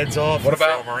take their heads off? What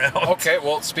about? Throw them around? Okay,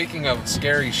 well, speaking of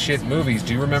scary shit movies,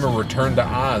 do you remember Return to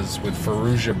Oz with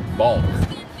Fairuza Balk?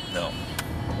 No.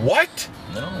 What?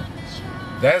 No.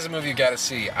 That is a movie you got to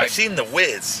see. I've seen The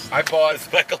Wiz. I bought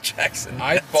with Michael Jackson.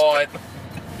 I bought.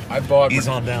 He's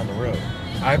on down the road.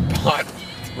 I bought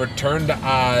Return to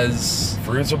Oz.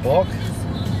 Fairuza Balk.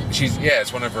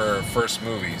 It's one of her first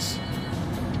movies,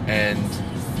 and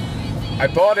I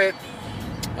bought it.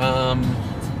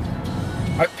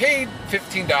 I paid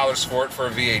 $15 for it for a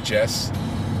VHS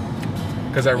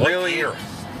because I really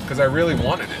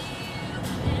wanted it.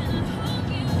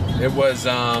 It was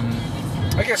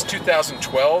I guess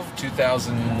 2012,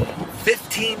 2000.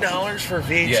 $15 for a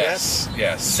VHS?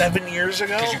 Yes. 7 years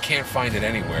ago? Because you can't find it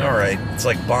anywhere. All right. It's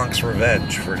like Bonk's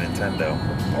Revenge for Nintendo.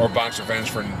 Or Bonk's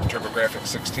Revenge for TurboGrafx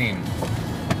 16.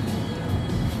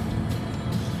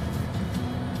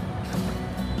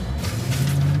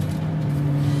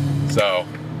 So.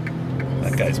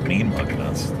 That guy's mean mugging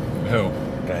us. Who?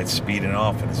 The guy's speeding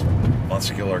off in his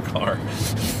muscular car.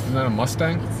 Isn't that a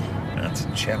Mustang? That's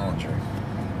a Challenger.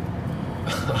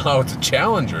 Oh, it's a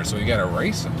Challenger, so you gotta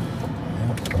race him.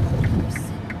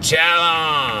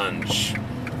 Challenge!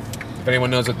 If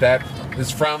anyone knows what that is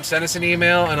from, send us an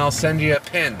email and I'll send you a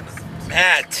pin.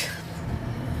 At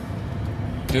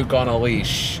Duke on a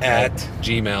Leash at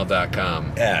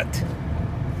gmail.com. At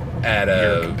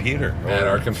your computer. At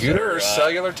our computer or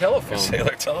cellular telephone.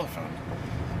 Cellular telephone.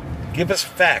 Give us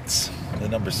facts. The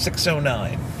number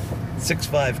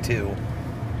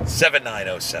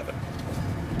 609-652-7907.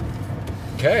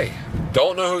 Okay.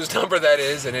 Don't know whose number that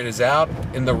is, and it is out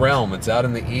in the realm. It's out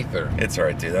in the ether. It's all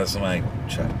right, dude. That's my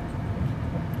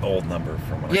old number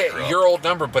from when I grew up. Your old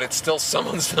number, but it's still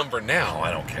someone's number now. No, I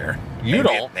don't care.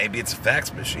 Maybe it's a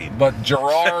fax machine. But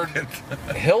Gerard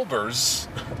Hilbers.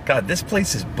 God, this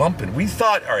place is bumping. We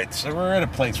thought, all right, so we're at a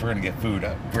place we're going to get food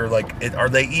up. We're like, are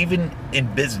they even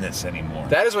in business anymore?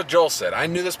 That is what Joel said. I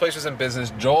knew this place was in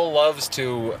business. Joel loves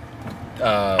to...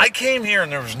 I came here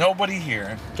and there was nobody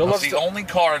here. I was the only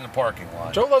car in the parking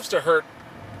lot. Joe loves to hurt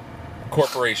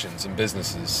corporations and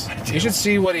businesses. You should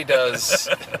see what he does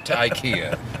to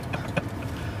IKEA.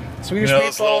 Swedish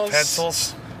those little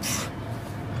pencils?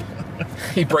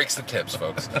 He breaks the tips,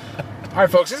 folks. All right,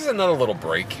 folks, this is another little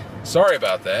break. Sorry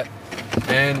about that.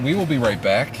 And we will be right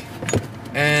back.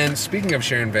 And speaking of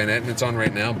Sharon Van Etten, it's on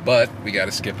right now, but we got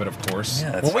to skip it, of course.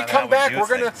 Yeah, when we come back, we're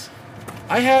going to...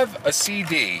 I have a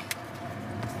CD...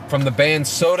 from the band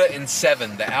Soda in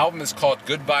 7. The album is called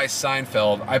Goodbye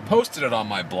Seinfeld. I posted it on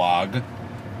my blog,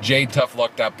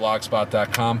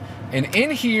 jtoughluck.blogspot.com. And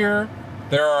in here,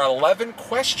 there are 11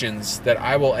 questions that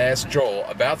I will ask Joel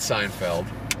about Seinfeld.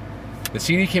 The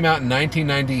CD came out in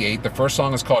 1998. The first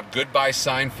song is called Goodbye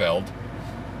Seinfeld.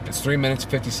 It's 3 minutes,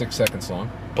 56 seconds long.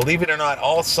 Believe it or not,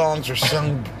 all songs are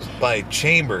sung by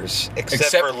Chambers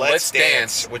except for Let's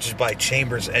Dance, which is by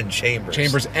Chambers and Chambers.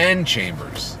 Chambers and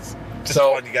Chambers. Just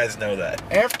So want you guys to know that.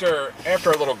 after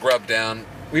our little grub down,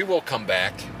 we will come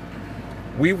back.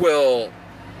 We'll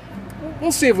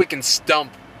see if we can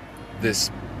stump this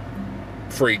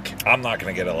freak. I'm not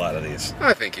going to get a lot of these.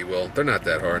 I think he will. They're not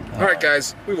that hard. All right,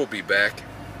 guys, we will be back.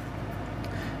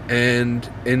 And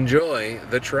enjoy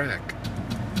the track.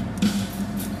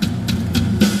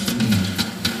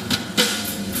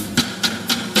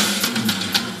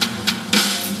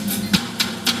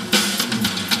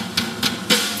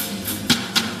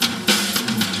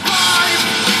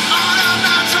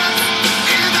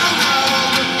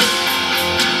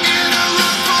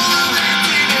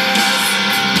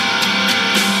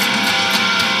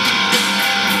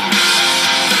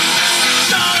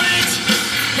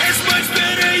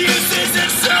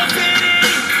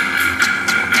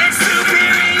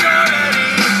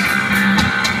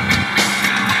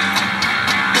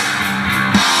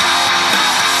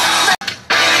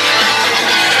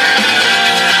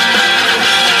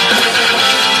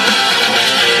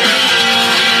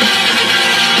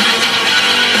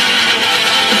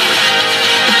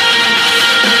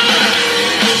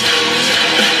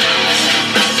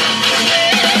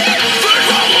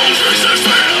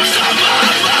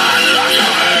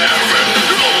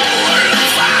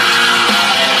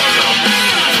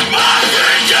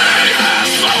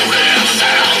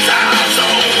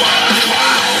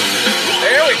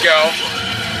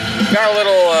 Got a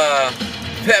little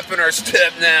pep in our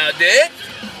step now, dude.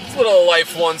 It's a little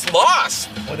life once lost.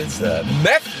 What is that?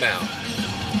 Meth Mount.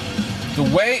 The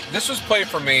way this was played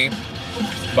for me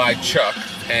by Chuck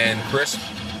and Chris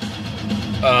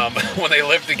when they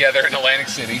lived together in Atlantic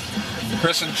City.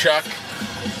 Chris and Chuck,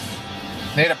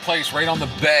 they had a place right on the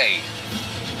bay.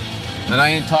 And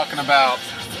I ain't talking about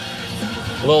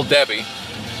Lil Debbie.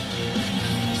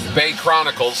 Bay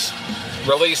Chronicles,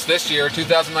 released this year,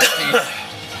 2019.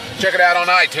 Check it out on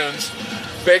iTunes.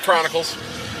 Bay Chronicles.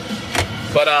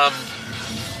 But,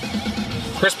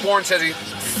 Chris Bourne says he...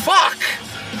 Fuck!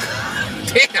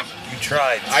 Damn! You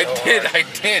tried so I did.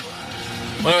 hard.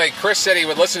 Well, anyway, Chris said he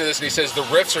would listen to this and he says the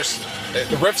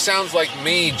riff sounds like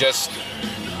me just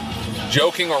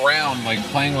joking around, like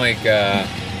playing like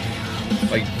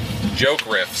joke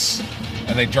riffs,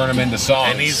 and they turn them into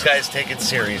songs. And these guys take it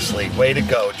seriously. Way to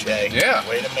go, Jay. Yeah.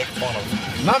 Way to make fun of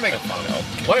them. Not making fun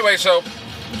of. Well, anyway, so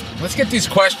let's get these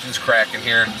questions cracking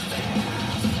here.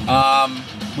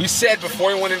 We said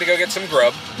before we went in to go get some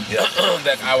grub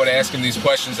that I would ask him these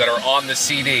questions that are on the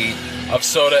CD of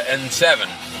Soda and Seven.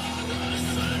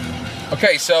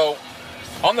 Okay, so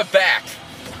on the back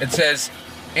it says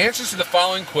answers to the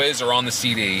following quiz are on the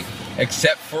CD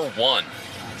except for one.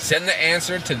 Send the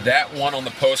answer to that one on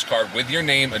the postcard with your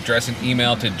name, address, and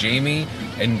email to Jamie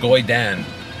and Goydan.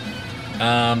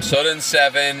 Soda and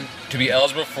Seven to be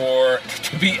eligible,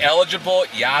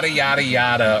 yada yada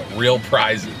yada, real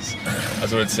prizes.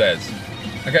 That's what it says.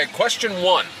 Okay, question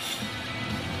one.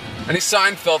 Any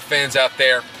Seinfeld fans out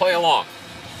there, play along.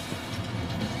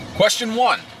 Question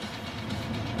one.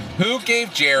 Who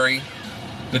gave Jerry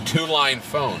the 2-line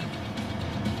phone?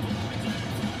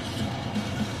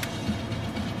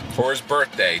 For his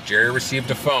birthday, Jerry received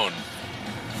a phone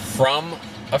from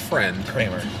a friend.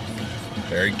 Kramer.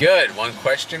 Very good. One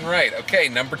question right. Okay,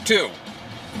 number two.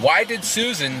 Why did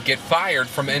Susan get fired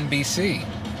from NBC?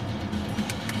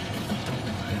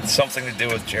 It's something to do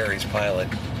with Jerry's pilot.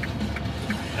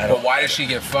 But why did she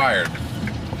get fired?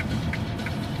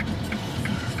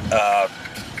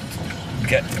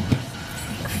 Get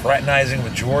fraternizing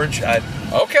with George.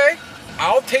 Okay.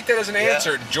 I'll take that as an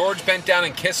answer. George bent down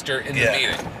and kissed her in the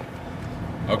meeting.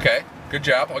 Okay. Good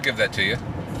job. I'll give that to you.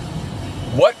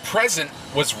 What present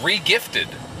was re-gifted?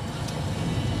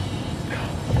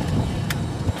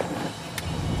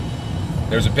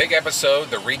 There's a big episode,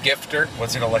 The Re-Gifter.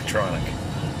 What's an electronic?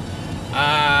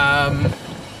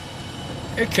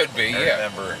 It could be, I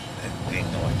remember it being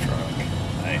electronic.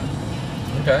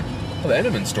 Okay. Well, the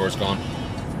Edelman store's gone.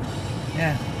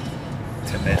 Yeah.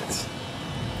 10 minutes.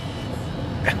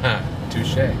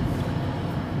 Touche.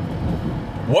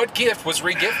 What gift was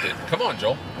re-gifted? Come on,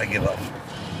 Joel. I give up.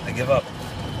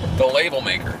 The Label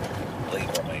Maker.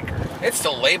 Label Maker. It's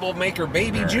the Label Maker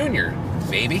Baby Junior,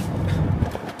 baby.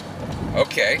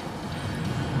 Okay.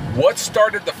 What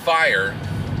started the fire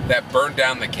that burned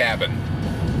down the cabin?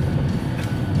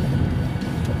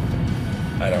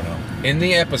 I don't know. In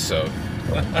the episode.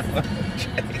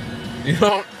 You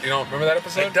don't remember that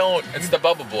episode? I don't. It's the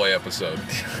Bubble Boy episode.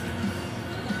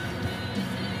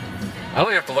 I don't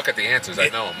even have to look at the answers. I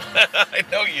know them. I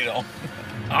know you don't.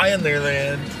 I am there,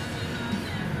 then.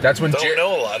 That's when Don't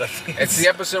know a lot of things. It's the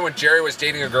episode when Jerry was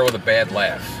dating a girl with a bad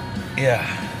laugh. Yeah.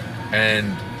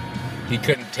 And he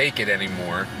couldn't take it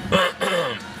anymore.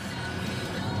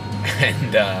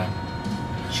 And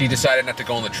she decided not to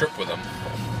go on the trip with him.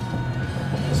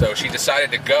 So she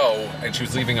decided to go, and she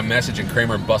was leaving a message, and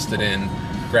Kramer busted in,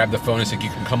 grabbed the phone, and said, "You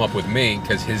can come up with me,"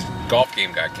 because his golf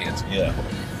game got canceled. Yeah.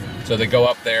 So they go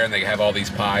up there, and they have all these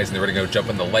pies, and they were going to go jump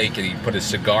in the lake, and he put his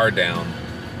cigar down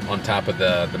on top of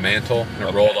the mantle, and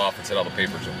it rolled off and set all the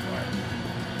papers on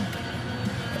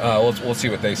fire. Let's see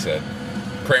what they said.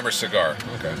 Kramer's cigar.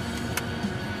 Okay.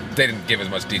 They didn't give as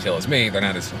much detail as me. They're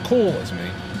not as cool as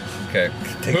me. Okay.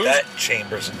 Take that,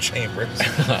 Chambers and Chambers.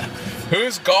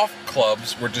 Whose golf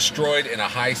clubs were destroyed in a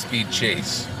high-speed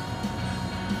chase?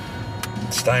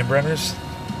 Steinbrenner's?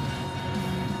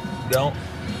 No.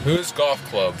 Whose golf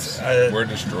clubs were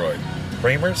destroyed?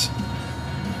 Kramer's?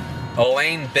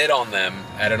 Elaine bid on them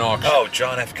at an auction. Oh,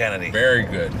 John F. Kennedy. Very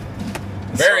good.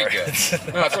 Very good.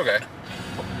 No, it's okay.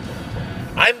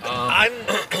 I'm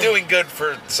doing good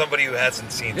for somebody who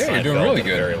hasn't seen Yeah, Seinfeld you're doing really in a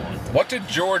very long good. time. What did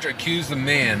George accuse the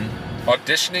man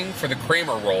auditioning for the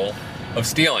Kramer role of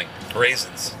stealing?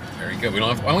 Raisins. Very good.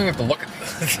 I don't even have to look at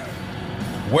these.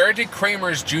 Where did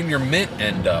Kramer's Junior Mint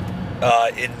end up?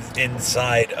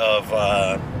 Inside of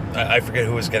I forget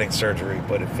who was getting surgery,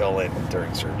 but it fell in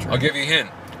during surgery. I'll give you a hint.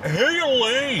 Hey,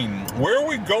 Elaine, where are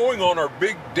we going on our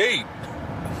big date?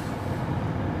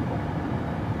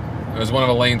 It was one of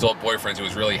Elaine's old boyfriends who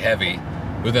was really heavy,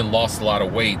 who then lost a lot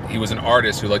of weight. He was an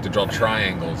artist who liked to draw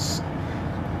triangles.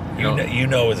 You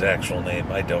know his actual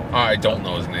name. I don't. I don't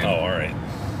know his name. Oh, all right.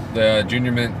 The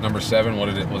Junior Mint number 7.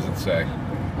 What does it say?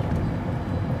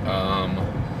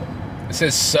 It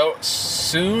says so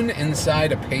soon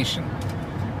inside a patient.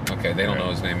 Okay, they don't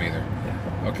know his name either.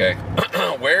 Okay,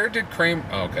 where did Kramer?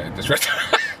 Oh, okay,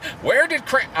 where did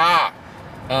Kramer?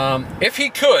 If he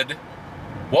could,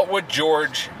 what would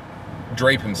George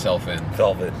drape himself in?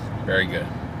 Velvet. Very good.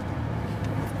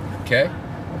 Okay.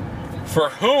 For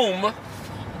whom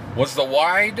was the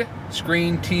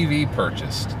wide-screen TV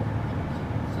purchased?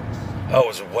 Oh, it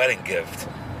was a wedding gift.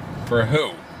 For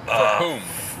who? For whom?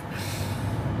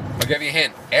 I'll give you a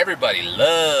hint. Everybody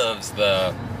loves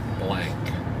the blank.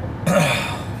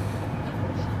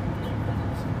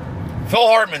 Phil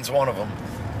Hartman's one of them.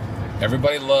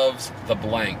 Everybody loves the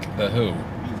blank. The who?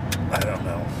 I don't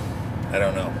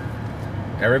know.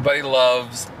 Everybody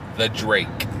loves the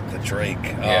Drake. The Drake.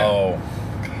 Yeah. Oh.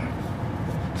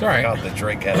 It's all right. God, the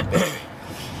Drake had a baby.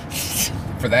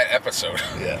 For that episode.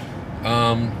 Yeah.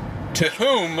 To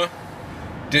whom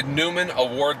did Newman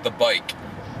award the bike?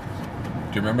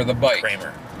 Do you remember the bike?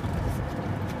 Kramer.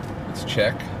 Let's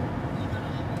check.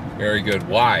 Very good.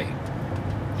 Why?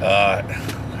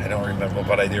 I don't remember,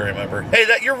 but I do remember. Hey,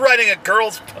 you're riding a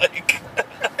girl's bike.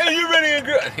 Hey, you're riding a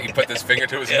girl. He put this finger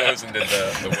to his nose and did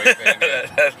the wave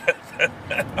thing.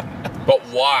 But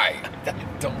why? I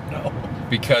don't know.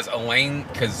 Because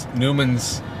Newman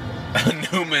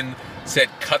said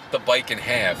cut the bike in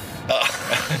half.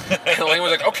 And Elaine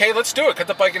was like, okay, let's do it. Cut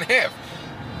the bike in half.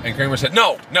 And Kramer said,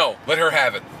 no, let her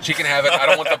have it. She can have it. I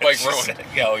don't want the bike ruined.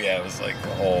 Oh, yeah, it was like the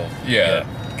whole... Yeah.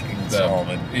 King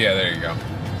Solomon. Yeah, there you go.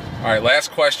 All right,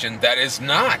 last question. That is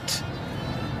not...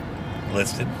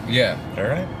 listed. Yeah. All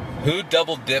right. Who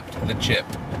double-dipped the chip?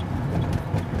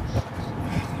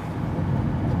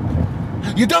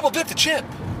 You double-dipped the chip.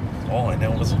 All I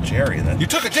know was Jerry then. You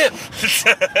took a dip.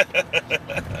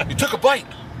 You took a bite.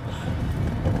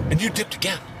 And you dipped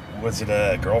again. Was it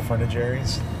a girlfriend of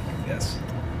Jerry's? Yes.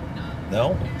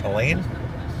 No? Elaine?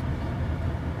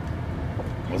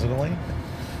 Was it Elaine?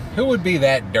 Who would be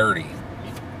that dirty?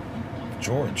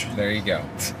 George. There you go.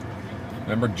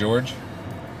 Remember George?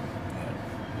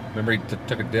 Remember he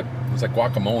took a dip? It was like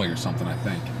guacamole or something, I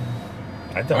think.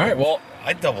 All right, well...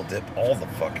 I double dip all the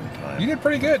fucking time. You did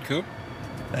pretty good, Coop.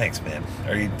 Thanks, man.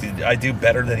 Did I do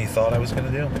better than you thought I was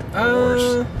going to do? Or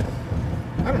worse?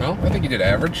 I don't know. I think you did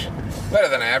average. Better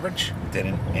than average.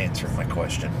 Didn't answer my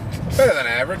question. Better than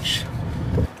average.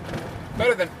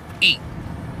 Better than eat.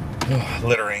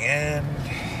 Littering end.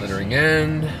 Littering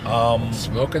end.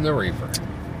 Smoking the reefer.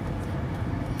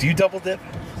 Do you double dip?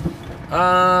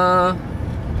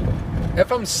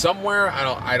 If I'm somewhere,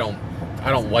 I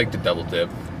don't like to double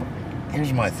dip.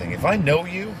 Here's my thing. If I know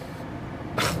you,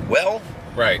 well,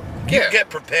 Right. you get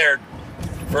prepared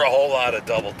for a whole lot of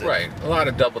double dip. Right. A lot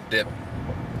of double dip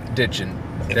ditching.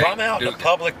 If I'm out in a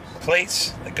public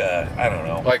place, like I don't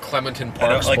know, like Clementon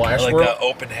Park, like Splash an World,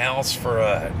 open house for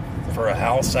a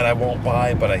house that I won't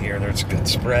buy, but I hear there's a good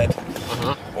spread,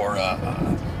 or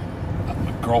a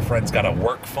girlfriend's got a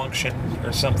work function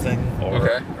or something, or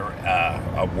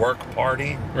a work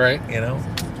party, right? You know,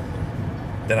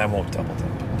 then I won't double dip.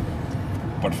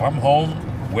 But if I'm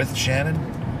home with Shannon,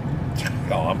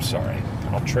 oh, I'm sorry,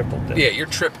 I'll triple dip. Yeah, you're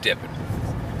trip dipping.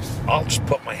 I'll just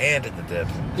put my hand in the dip.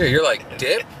 Yeah, you're like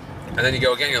dip, and then you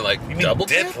go again. You're like You mean double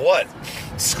dip? What?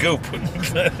 Scoop.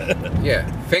 Yeah,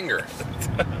 finger.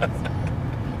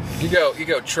 You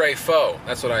go tray faux.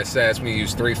 That's what I say. That's when you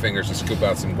use 3 fingers to scoop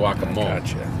out some guacamole.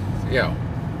 Gotcha. Yo,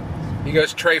 he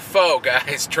goes tray faux,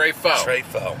 guys. Tray faux. Tray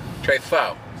faux. Tray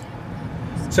faux.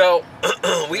 So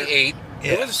we ate.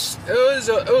 Yeah. It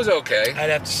was okay. I'd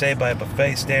have to say, by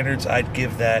buffet standards, I'd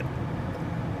give that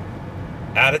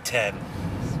out of 10,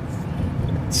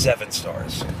 7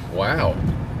 stars. Wow.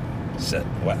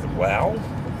 Wow.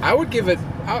 I would give it.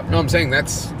 No, I'm saying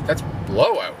that's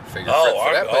low. I would figure.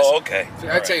 for that place. Okay.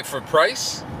 I'd say for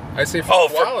price. I'd say for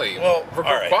quality. For all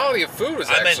right. quality of food was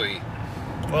actually.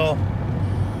 Well,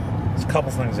 there's a couple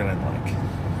things I didn't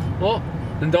like. Well,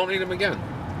 then don't eat them again.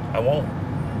 I won't.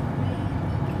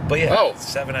 But yeah, Oh,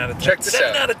 7 out of 10. check this 7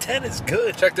 out. out of 10 is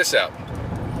good. Check this out.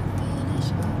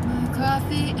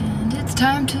 Coffee and it's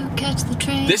time to catch the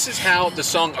train. This is how the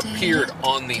song appeared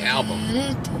on the album.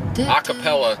 A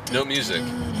cappella, no music.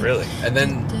 Really? And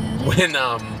then when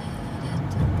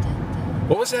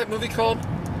what was that movie called?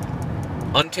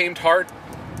 Untamed Heart.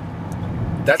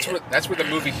 That's where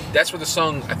the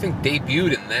song I think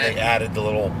debuted in They that. added the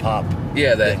little pop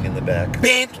Yeah, that. thing in the back.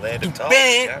 Band, Land of Talk.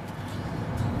 band. Yeah.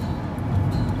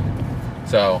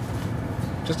 So,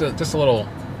 just a little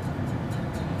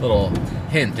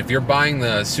hint. If you're buying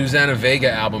the Susanna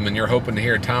Vega album and you're hoping to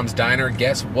hear Tom's Diner,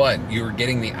 guess what? You're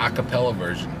getting the a cappella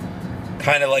version.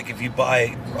 Kind of like if you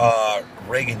buy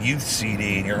Reagan Youth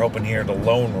CD and you're hoping to hear the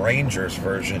Lone Rangers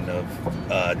version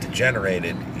of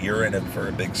Degenerated, you're in it for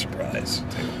a big surprise,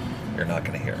 too. You're not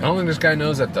going to hear I it. don't think this guy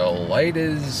knows that the light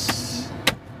is...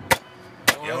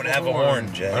 You don't have a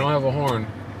horn, Jay. I don't have a horn.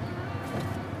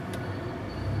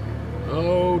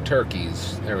 Oh,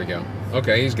 turkeys. There we go.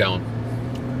 Okay, he's going.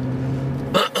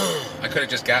 I could have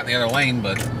just gotten the other lane,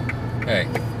 but hey,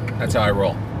 that's how I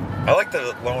roll. I like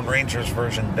the Lone Rangers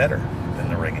version better than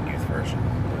the Reagan Youth version.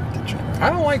 I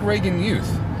don't like Reagan Youth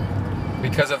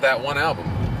because of that one album.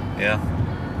 Yeah.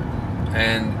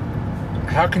 And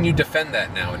how can you defend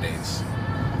that nowadays?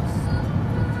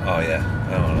 Oh, yeah.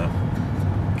 I don't know.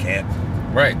 Can't.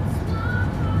 Right.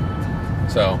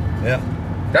 So, Yeah.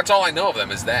 that's all I know of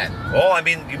them is that. Well, I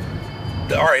mean,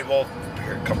 all right, well,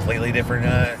 you're completely different.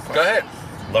 Go ahead.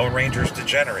 Lone Rangers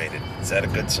Degenerated. Is that a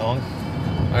good song?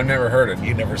 I've never heard it.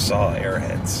 You never saw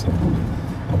Airheads.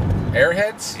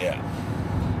 Airheads? Yeah.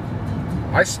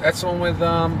 That's the one with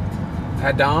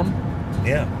Adam.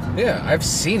 Yeah. Yeah, I've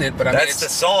seen it, but I mean, That's the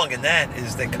song, and that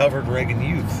is they covered Reagan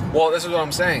Youth. well, this is what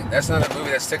I'm saying. That's not a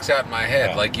movie that sticks out in my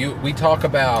head. Oh. Like we talk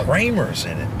about. Kramer's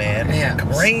in it, man. Yeah.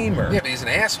 Kramer. Yeah, but he's an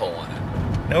asshole in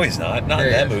it. No, he's not. Not in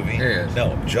He that is. movie. He is.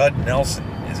 No, Judd Nelson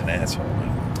is an asshole.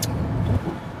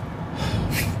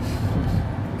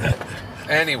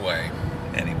 Anyway,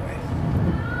 Anyway.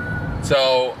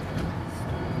 so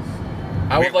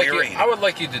I would We're eating. I would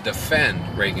like you to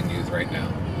defend Reagan Youth right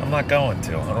now. I'm not going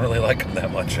to. I don't really like him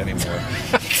that much anymore.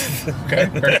 Okay,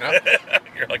 fair enough.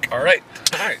 You're like, all right.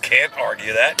 All right. Can't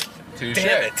argue that. Touche.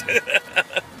 Damn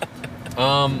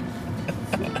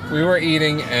it. We were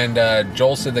eating, and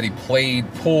Joel said that he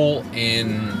played pool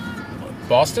in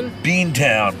Boston.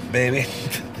 Beantown, baby.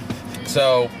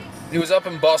 So he was up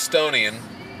in Bostonian.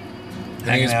 And he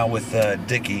Hanging was- out with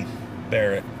Dickie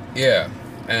Barrett. Yeah,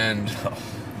 and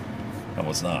I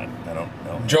was not. I don't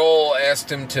know. Joel asked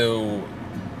him to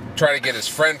try to get his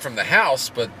friend from the house,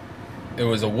 but it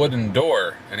was a wooden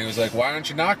door. And he was like, why don't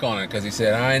you knock on it? Because he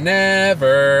said, I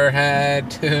never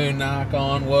had to knock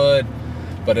on wood.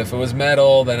 But if it was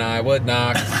metal, then I would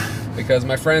knock. Because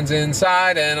my friend's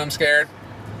inside and I'm scared.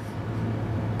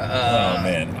 Oh,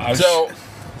 man. So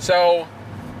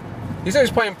he said he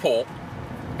was playing pool.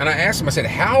 And I asked him, I said,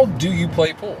 how do you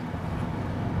play pool?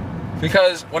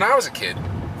 Because when I was a kid,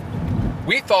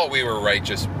 we thought we were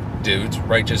righteous dudes,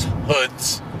 righteous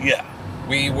hoods. Yeah.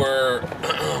 We were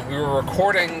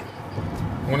recording.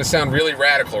 I'm going to sound really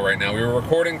radical right now. We were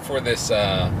recording for this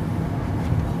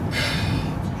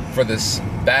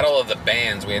Battle of the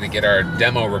Bands. We had to get our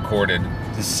demo recorded.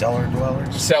 The Cellar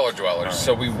Dwellers? Cellar Dwellers. All right.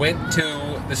 So we went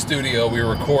to the studio. We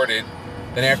recorded.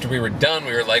 Then after we were done,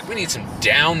 we were like, we need some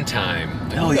downtime.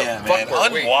 Like, Hell who the yeah, fuck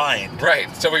man. were we? Unwind.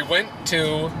 Right. So we went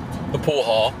to the pool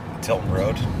hall. Tilton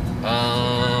Road.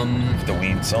 The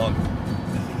Ween song.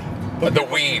 The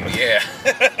Ween, yeah.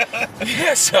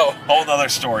 Yeah, so Whole nother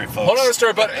story, folks. whole other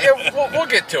story, but yeah, we'll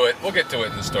get to it. We'll get to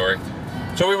it in the story.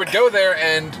 So we would go there,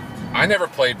 and I never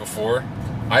played before.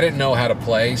 I didn't know how to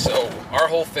play, so our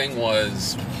whole thing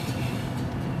was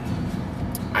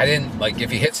I didn't like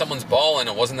if you hit someone's ball and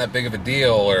it wasn't that big of a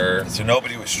deal, or So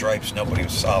nobody was stripes, nobody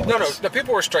was solids. no, the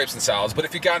people were stripes and solids. But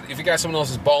if you got someone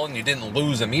else's ball and you didn't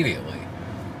lose immediately,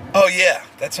 Oh yeah,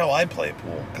 that's how I play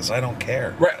pool because I don't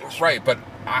care. right. But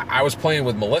I was playing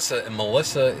with Melissa, and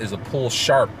Melissa is a pool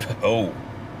sharp. Oh,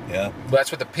 yeah.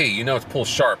 That's with the P. You know it's pool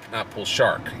sharp, not pool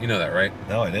shark. You know that, right?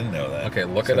 No, I didn't know that. Okay,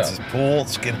 look So it up. It's pool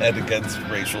skinhead against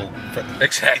racial.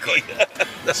 Exactly.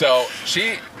 So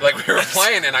she, like, we were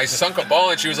playing, and I sunk a ball,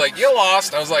 and she was like, "You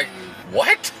lost." I was like,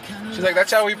 "What?" She's like,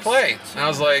 "That's how we play." And I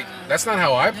was like, "That's not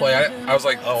how I play." I was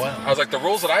like, Oh, wow. I was like, "The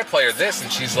rules that I play are this,"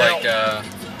 and she's like,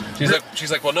 she's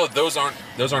like, "Well, no, those aren't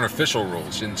official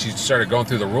rules." And she started going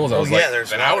through the rules. I was like, there's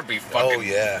 "Then one. I would be fucking." Oh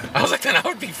yeah. I was like, "Then I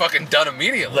would be fucking done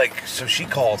immediately." Like, so she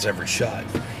calls every shot,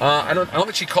 I don't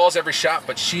think she calls every shot,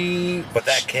 but she. but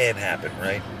that can happen,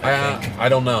 right? I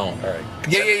don't know. All right.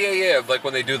 Yeah. Like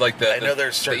when they do like the I know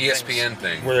there's certain the ESPN things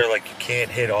thing. where they're like, you can't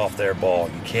hit off their ball,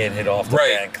 you can't hit off the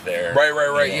bank there. Right. You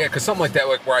know? Yeah, because something like that,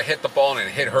 like where I hit the ball and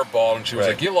it hit her ball, and she was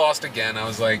Right. like, "You lost again." I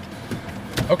was like,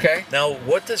 "Okay." Now,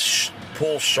 what does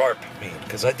pool sharp mean?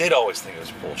 Because I did always think it was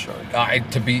pool sharp.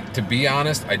 To be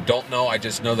honest, I don't know. I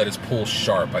just know that it's pool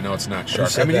sharp. I know it's not sharp.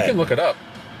 said I mean, that? you can look it up.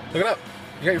 Look it up.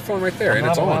 You got your phone right there, I'm and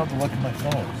not it's allowed on. to look at my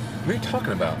phone. What are you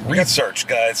talking about? Research,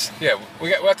 guys. Yeah, we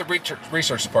got the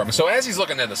research department. So as he's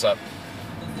looking at this up,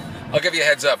 I'll give you a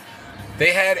heads up.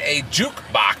 They had a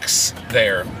jukebox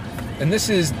there, and this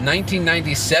is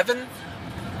 1997.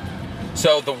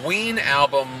 So the Ween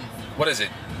album, what is it?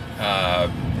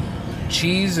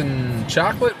 Cheese and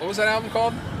Chocolate? What was that album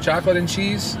called? Chocolate and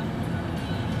Cheese?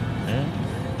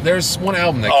 There's one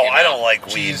album that Oh, came I out. don't like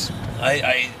Ween. Cheese.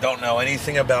 I don't know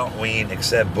anything about Ween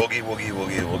except Boogie Woogie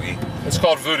Woogie Woogie. It's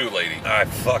called Voodoo Lady. I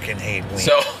fucking hate Ween.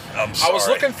 So I'm sorry. I was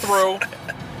looking through,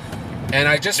 and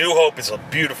I just New Hope is a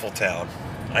beautiful town.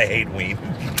 I hate Ween.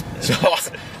 So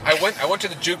I went to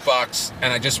the jukebox,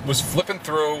 and I just was flipping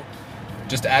through,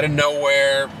 just out of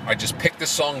nowhere. I just picked the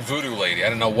song Voodoo Lady. I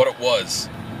don't know what it was,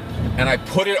 and I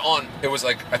put it on. It was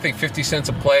like, I think 50 cents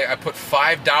a play. I put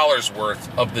 $5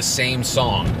 worth of the same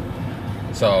song.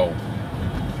 So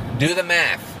do the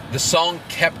math. The song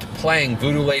kept playing,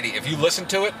 Voodoo Lady. If you listen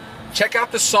to it, check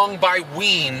out the song by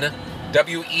Ween,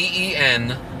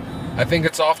 W-E-E-N. I think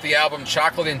it's off the album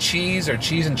Chocolate and Cheese, or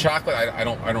Cheese and Chocolate. I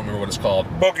don't remember what it's called.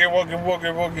 Boogie Woogie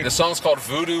Woogie Woogie. The song's called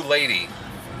Voodoo Lady.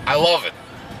 I love it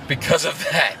because of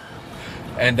that.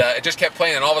 And it just kept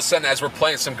playing, and all of a sudden, as we're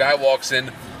playing, some guy walks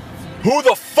in. Who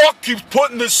the fuck keeps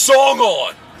putting this song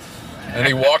on? And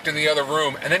he walked in the other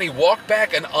room, and then he walked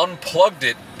back and unplugged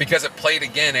it because it played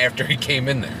again after he came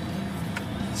in there.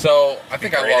 So I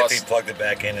think I Great lost. if he plugged it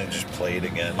back in and just played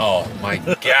again. Oh my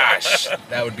gosh,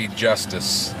 that would be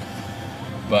justice.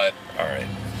 But All right.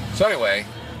 so anyway,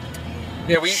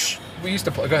 yeah, we used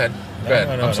to play. Go ahead. Go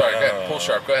ahead. no, I'm sorry. no, Go ahead. no, Pull no.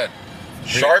 sharp. Go ahead.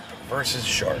 Sharp versus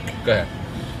shark. Go ahead.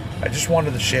 I just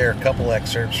wanted to share a couple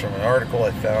excerpts from an article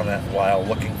I found that while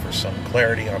looking for some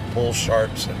clarity on pull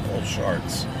sharps and pull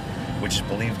sharks, which is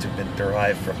believed to have been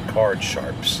derived from card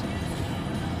sharps.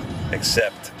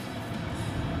 Except,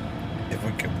 if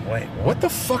we could wait, What the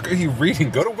fuck are you reading?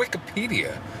 Go to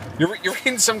Wikipedia. You're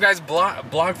reading some guy's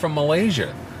blog from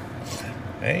Malaysia.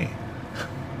 Hey,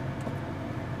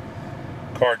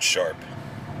 card sharp.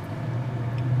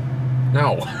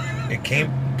 No. It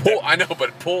came. Pool. I know,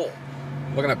 but pool.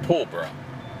 Looking at pool, bro.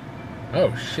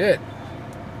 Oh shit.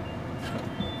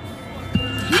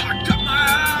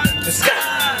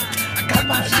 I got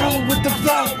my soul with the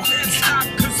flow.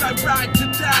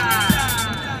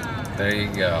 There you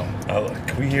go. Oh,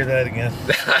 can we hear that again?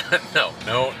 No.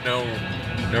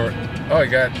 Oh, you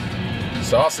got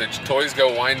sausage. Toys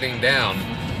go winding down.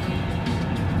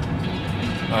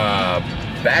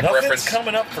 Back Nothing's reference.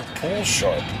 coming up for pool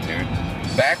sharp, dude.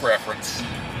 Back reference.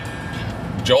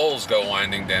 Joel's go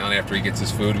winding down after he gets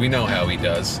his food. We know how he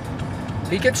does.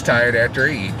 He gets tired after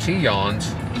he eats. He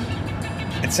yawns.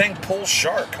 It's saying pull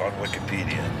shark on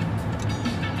Wikipedia.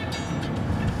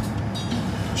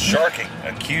 Sharking,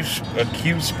 a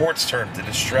cue sports term to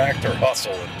distract or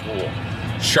hustle in pool.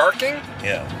 Sharking?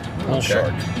 Yeah, pool Okay.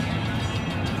 shark.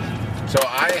 So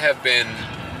I have been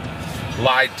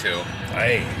lied to,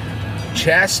 Hey,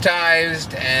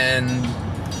 chastised, and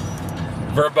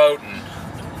verboten.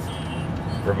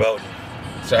 verboten.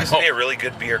 So There used to be a really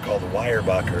good beer called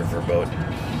Weyerbacher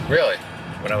Verboten. really,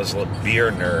 When I was a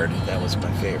beer nerd, that was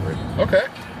my favorite. okay.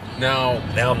 Now,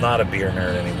 Now I'm not a beer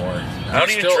nerd anymore. I don't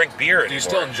even drink beer anymore. Do you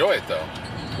still enjoy it though?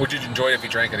 Would you enjoy it if you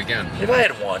drank it again? If I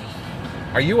had one.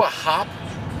 Are you a hop?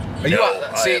 Are you No,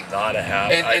 a, see, I am not a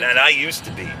hop. and- And I used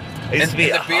to be. I used to be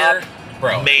and a the beer, hop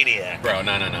Bro. Maniac. Bro,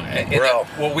 no. Bro.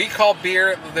 What we call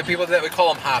beer, the people that we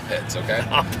call them hopheads, okay?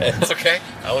 Hopheads. Okay?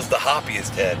 I was the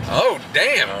hoppiest head. Oh,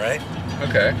 damn. All right?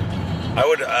 Okay. I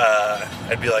would,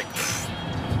 I'd be like,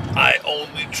 I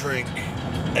only drink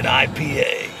an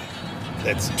IPA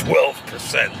that's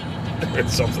 12% or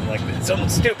something like that. Something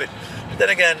stupid. But then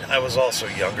again, I was also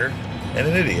younger and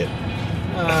an idiot.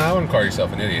 I wouldn't call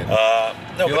yourself an idiot. No,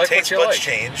 You but like taste what you buds like.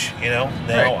 change, you know?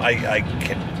 Now Right. I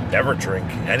can never drink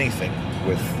anything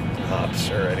with hops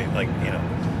or anything, like, you know.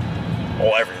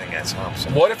 Oh, everything has hops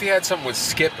in it. What if you had something with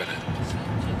skip in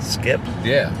it? Skip?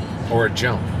 Yeah. Or a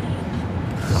jump.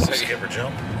 So Skip or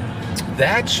jump?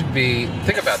 that should be.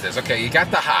 Think about this. Okay, you got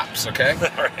the hops. Okay,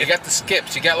 Right. you got the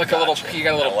skips. You got like Gotcha. a little. You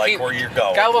got a little. I like where you're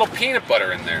going. Got a little peanut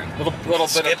butter in there. Little bit of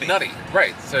Skippy. nutty.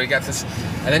 Right. So you got this,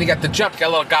 and then you got the jump. You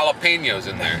got little jalapenos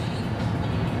in there.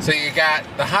 So you got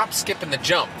the hop, skip, and the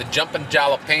jumping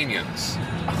jalapenos.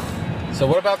 So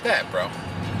what about that, bro?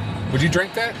 Would you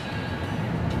drink that?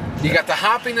 You got the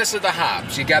hoppiness of the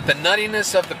hops. You got the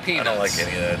nuttiness of the I peanuts. don't like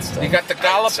any of that stuff. You got the So,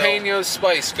 jalapeno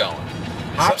spice going.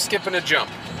 Hop, So- skip, and a jump.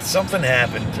 something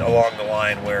happened along the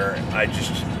line where I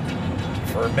just,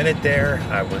 for a minute there,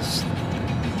 I was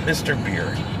Mr.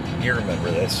 Beer. You remember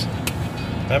this?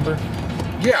 Remember?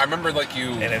 Yeah, I remember like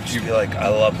you. And it'd just be like, I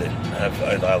loved it.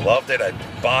 I loved it. I'd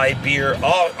buy beer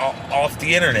off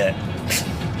the internet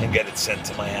and get it sent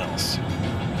to my house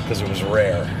because it was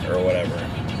rare or whatever.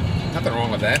 Nothing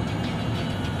wrong with that.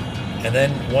 And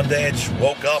then one day I just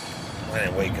woke up. I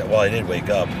didn't wake up. Well, I did wake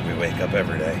up. We wake up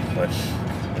every day. But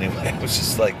anyway, it was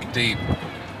just like, Deep.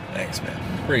 thanks, man.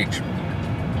 Preach.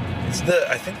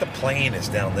 I think the plane is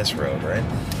down this road, right?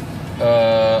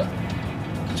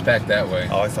 It's back that way.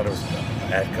 Oh, I thought it was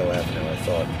Atco Avenue. I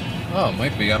thought. Oh, it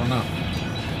might be. I don't know.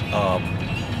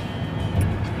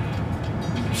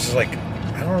 It's just like,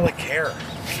 I don't really care.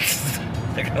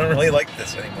 Like, I don't really like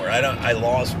this anymore. I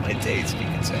lost my taste, you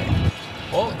can say.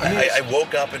 Well, I mean, I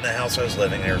woke up in the house I was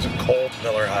living. There was a cold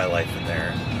Miller High Life in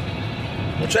there,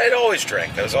 which I had always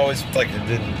drank. That was always like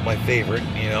my favorite,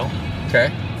 you know. okay.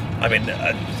 I mean,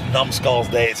 numbskulls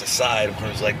days aside, when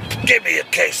it was like, give me a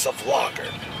case of lager.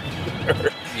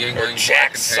 or Yingling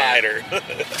Jack Black and cider.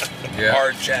 Yeah.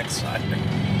 Hard Jack cider.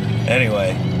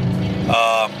 Anyway,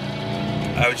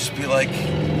 I would just be like,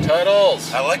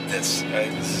 Tuttles. I like this.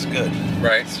 This is good.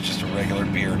 Right. It's just a regular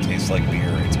beer. It tastes like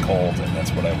beer. It's cold, and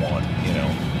that's what I want, you know.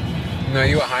 Now,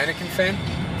 you a Heineken fan?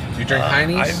 You drink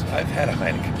Heinies? I've had a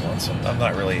Heineken once. I'm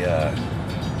not really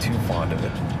too fond of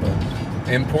it.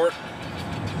 But Import?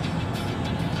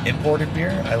 imported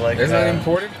beer, I like. Isn't that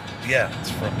imported? Yeah,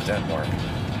 it's from Denmark.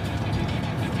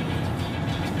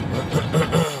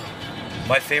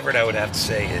 My favorite, I would have to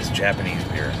say, is Japanese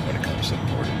beer when it comes to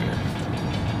imported beer.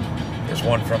 There's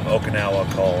one from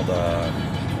Okinawa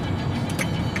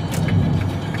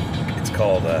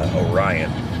called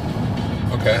Orion.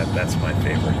 Okay. That's my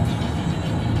favorite.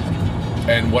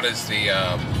 And what is the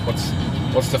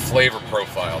what's the flavor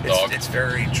profile, dog? It's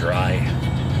very dry.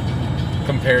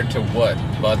 Compared to what?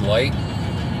 Bud Light?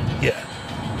 Yeah.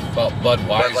 Well, Budweiser.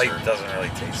 Bud Light doesn't really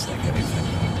taste like anything.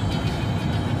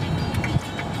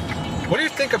 What do you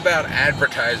think about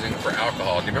advertising for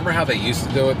alcohol? Do you remember how they used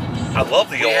to do it? I love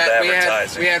the old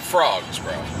advertising. We had frogs,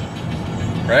 bro.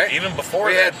 Right? Even before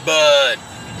we that. had Bud.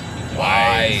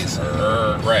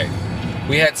 Weiser. Right.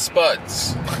 We had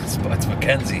Spuds. Spuds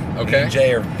McKenzie. Okay. Me and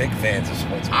Jay are big fans of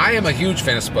Spuds. I am a huge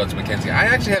fan of Spuds McKenzie. I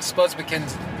actually have Spuds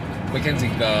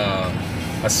McKenzie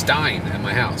a Stein at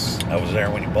my house. I was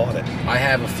there when you bought it. I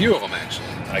have a few of them actually.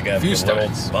 I got a few the little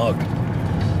Steins.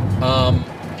 mug.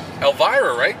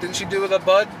 Elvira, right? Didn't she do the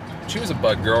Bud? She was a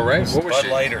Bud girl, right? What was Bud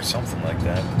she? Light or something like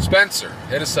that. Spencer,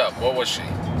 hit us up. What was she?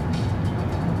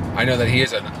 I know that he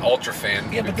is an ultra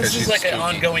fan. Yeah, but because this is she's like an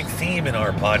spooky. ongoing theme in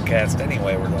our podcast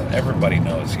anyway, where everybody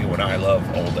knows you and I love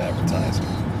old advertising.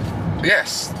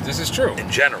 Yes, this is true. In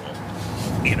general.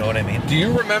 You know what I mean? Do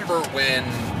you remember when,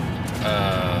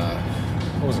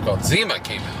 what was it called? Zima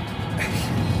came out.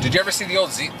 Did you ever see the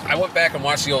old Zima? I went back and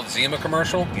watched the old Zima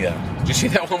commercial. Yeah. Did you see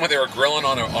that one where they were grilling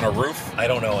on a roof? I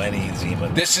don't know any Zima.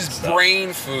 This is stuff.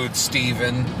 brain food,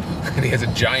 Steven. And he has a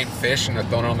giant fish and they're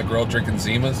throwing it on the grill drinking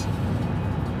Zimas.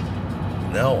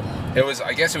 No. It was,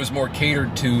 I guess it was more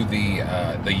catered to the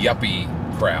yuppie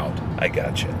crowd. I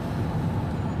gotcha.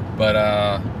 But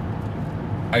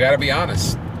I gotta be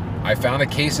honest. I found a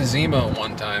case of Zima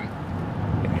one time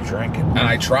And you drank it. and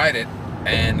I tried it,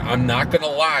 and I'm not gonna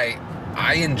lie,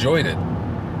 I enjoyed it.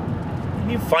 Didn't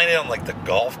you find it on like the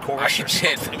golf course I or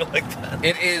did. something like that?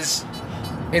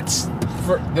 It's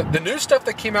for the new stuff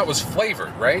that came out was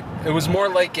flavored, right? It was more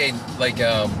like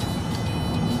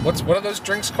what are those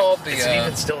drinks called? Is it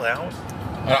even still out?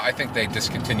 I think they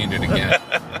discontinued it again.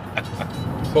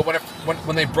 But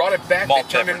when they brought it back, Malt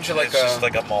they turned it beverage. into like It's just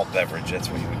like a malt beverage. That's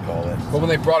what you would call it. But when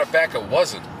they brought it back, it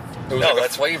wasn't. It was like a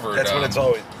that's flavored. That's what it's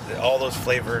always. All those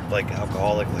flavored, like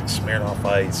alcoholic, like Smirnoff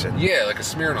Ice, and Yeah, like a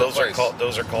Smirnoff those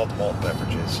Ice. are called malt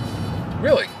beverages.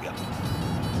 Really? Yeah.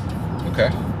 Okay.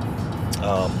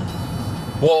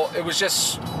 Well, it was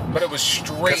just, but it was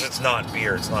straight. Because it's not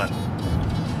beer. It's not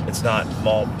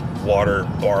malt, water,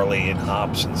 barley, and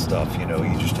hops and stuff. You know,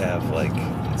 you just have like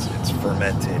it's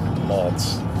fermented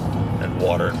malts and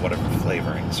water and whatever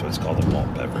flavoring. So it's called a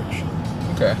malt beverage.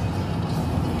 Okay.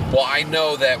 Well, I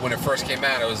know that when it first came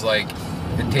out, it was like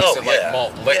it tasted like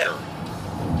malt liquor.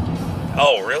 Yeah.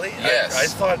 Oh, really? Yes. I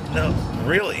thought no.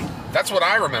 Really? That's what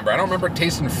I remember. I don't remember it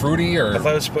tasting fruity or. I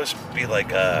thought it was supposed to be like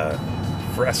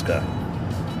Fresca.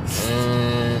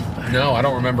 No, I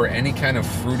don't remember any kind of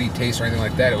fruity taste or anything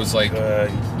like that. It was like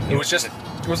it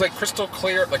was like crystal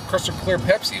clear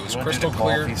Pepsi. It was crystal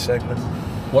clear. Coffee segment.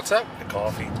 What's up? The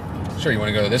coffee. Sure, you want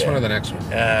to go to this one or the next one?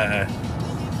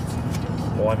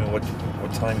 Well, I mean,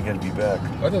 what time you gonna be back?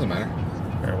 Oh, it doesn't matter.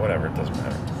 Or whatever, it doesn't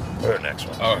matter. Or the next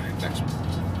one. Oh, okay, next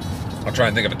one. I'll try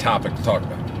and think of a topic to talk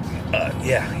about.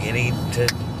 Yeah, you need to.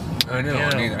 I know.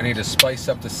 Yeah. I need to spice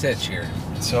up the sitch here.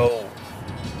 So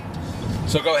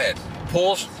go ahead.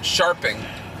 Pull sharping,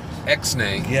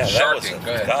 X-nay. yeah, Sharking.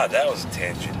 Go ahead. God, that was a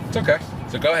tangent. It's okay.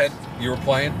 So go ahead. You were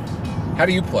playing. How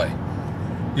do you play?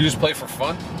 You just play for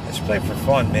fun? I just play for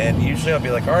fun, man. Usually I'll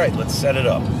be like, all right, let's set it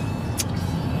up.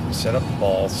 Set up the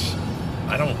balls.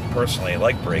 I don't personally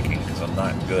like breaking because I'm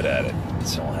not good at it.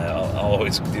 So I'll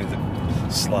always do the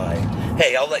slide.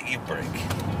 Hey, I'll let you break.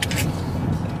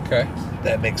 Okay.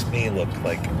 That makes me look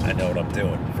like I know what I'm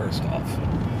doing, first off.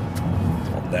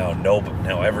 Well,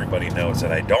 now everybody knows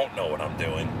that I don't know what I'm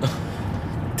doing.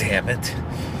 Damn it.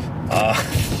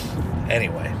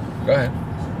 Anyway. Go ahead.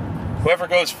 Whoever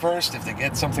goes first, if they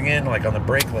get something in, like on the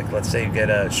break, like let's say you get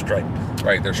a stripe.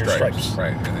 Right, they're Your stripes. stripes.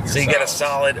 Right. And then So you get a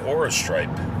solid or a stripe.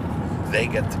 They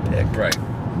get to pick. Right.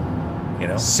 You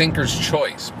know? Sinker's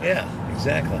choice. Yeah,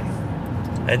 exactly.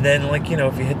 And then, like, you know,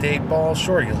 if you hit the 8 ball,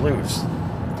 sure, you lose.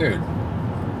 Dude,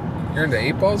 you're into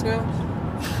 8 balls now?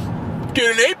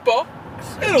 Get an 8 ball.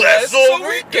 It'll Last last all the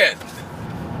weekend.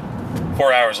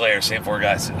 4 hours later, same 4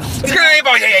 guys. Let's get an 8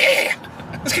 ball. Yeah.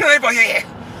 Let's get an 8 ball. Yeah.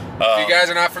 If you guys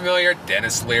are not familiar,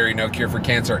 Dennis Leary, No Cure for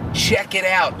Cancer. Check it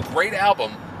out. Great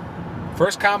album.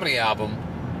 First comedy album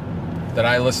that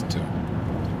I listened to.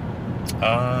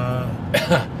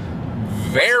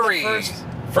 Very. First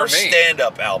for me.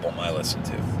 stand-up album I listened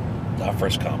to. Not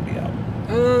first comedy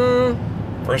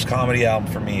album. First comedy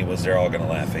album for me was They're All Gonna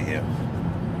Laugh at You.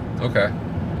 Okay.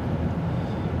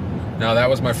 No, that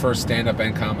was my first stand-up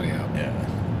and comedy album. Yeah.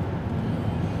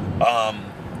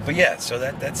 But yeah, so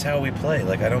that's how we play.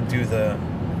 Like, I don't do the,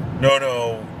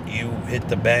 no, you hit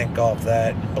the bank off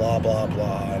that, blah, blah,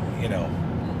 blah, you know.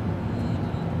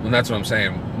 And that's what I'm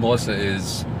saying. Melissa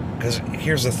is... Because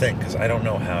here's the thing, because I don't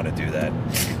know how to do that.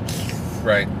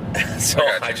 Right. So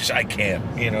I can't,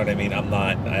 you know what I mean?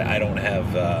 I don't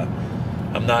have,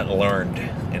 I'm not learned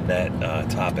in that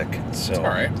topic, so. All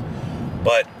right.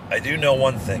 But I do know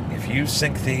one thing. If you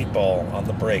sink the 8 ball on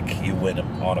the break, you win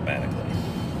automatically.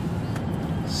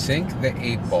 Sink the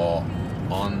 8 ball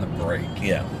on the break.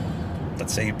 Yeah.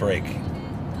 Let's say you break.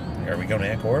 Are we going to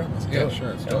Ancora? Yeah, sure.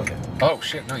 Let's do it. Oh,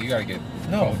 shit. No, you got to get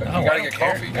coffee. No, You got to get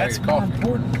coffee. You got to That's get more coffee.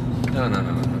 important.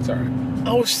 No. It's all right.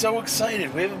 I was so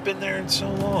excited. We haven't been there in so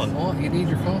long. Well, you need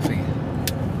your coffee.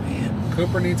 Man,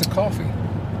 Cooper needs a coffee.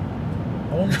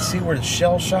 I wanted to see where the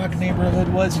Shell Shock neighborhood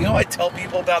was. You know, I tell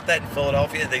people about that in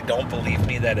Philadelphia. They don't believe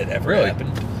me that it ever Really?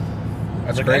 happened.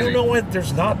 That's Like, crazy. I don't know what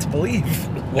there's not to believe.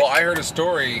 Well, I heard a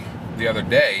story the other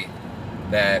day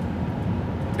that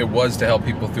it was to help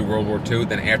people through World War II.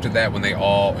 Then after that, when they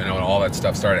all, when all that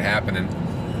stuff started happening,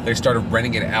 they started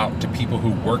renting it out to people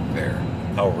who worked there.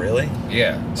 Oh, really?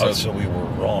 Yeah. So we were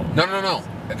wrong. No.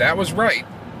 That was right.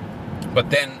 But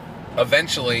then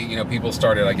eventually, people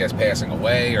started, I guess, passing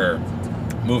away or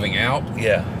moving out.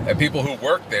 Yeah. And people who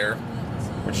worked there,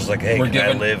 We're just like, hey, We're can I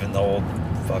given- live in the old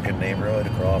fucking neighborhood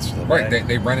across the right, way?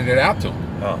 they rented it out to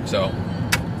them. Oh. So,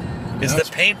 Is the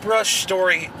paintbrush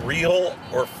story real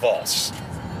or false?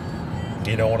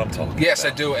 You know what I'm talking about? yes,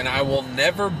 I do. And I will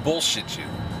never bullshit you.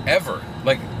 Ever.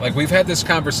 Like we've had this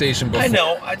conversation before. I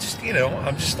know. I'm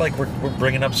just like, we're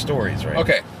bringing up stories, right?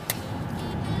 Okay.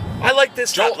 I like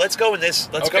this. Joel- Let's go in this.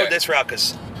 Let's go Okay. this route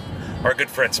because our good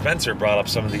friend Spencer brought up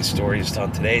some of these stories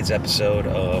on today's episode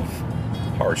of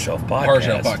Hard Shelf Podcast. Hard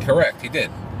Shell Pod. Correct. He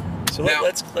did. So Now-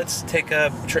 let's take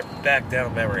a trip back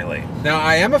down memory lane. Now,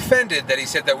 I am offended that he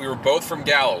said that we were both from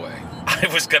Galloway.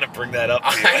 I was going to bring that up.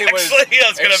 I was going to be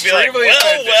like, extremely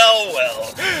offended.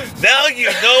 well. Now you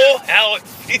know how it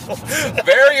feels.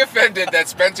 Very offended that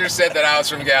Spencer said that I was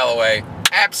from Galloway.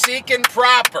 Absecon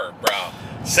proper, bro.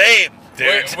 Same,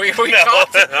 dude. We No,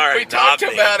 talked all right, about not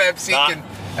me. Absecon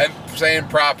and saying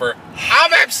proper.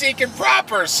 I'm Absecon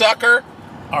proper, sucker.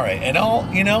 All right, and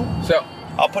So,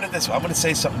 I'll put it this way. I'm going to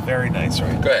say something very nice,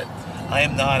 right? go ahead. I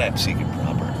am not Absecon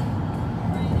proper.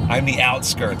 I'm the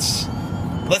outskirts.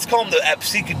 Let's call them the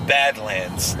Absecon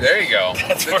Badlands. There you go.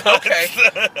 That's where Okay.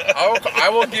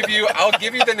 I'll give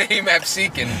you the name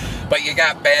Absecon, but you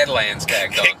got Badlands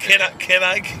tagged on. Can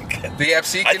I? The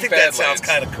Absecon I think Badlands. that sounds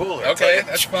kind of cooler. Okay,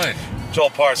 that's fine. Joel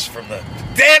Parsons from the.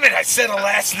 Damn it! I said a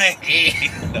last name.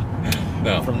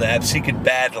 No. From the Absecon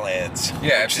Badlands.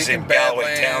 Yeah, which is in Absecon Galloway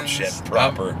Badlands. Township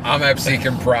proper. I'm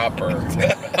Absecon proper.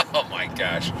 Oh my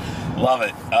gosh. Love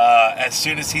it. As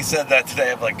soon as he said that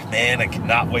today, I'm like, man, I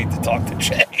cannot wait to talk to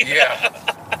Jay. Yeah,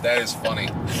 that is funny.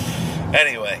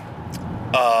 Anyway,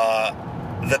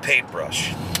 the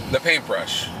paintbrush. The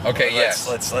paintbrush. Okay, yes.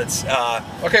 Let's.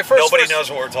 Okay, first. Nobody knows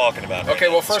what we're talking about. Okay,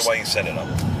 right well, now. first- That's why you set it up.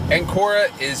 Ancora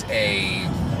is a.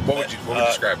 What would you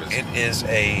describe it as? It is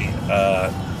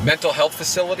a Mental health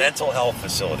facility. mental health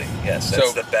facility. Yes,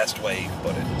 that's So- the best way you can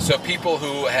put it. So people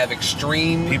who have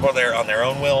extreme. People are there on their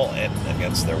own will and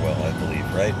against their will, I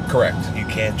believe, right? Correct. You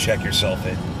can't check yourself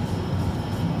in.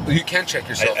 You can check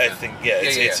yourself. I in. think,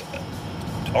 it's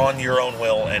on your own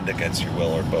will and against your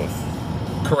will, or both.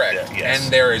 Correct. Yeah, yes.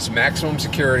 And there is maximum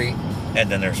security. And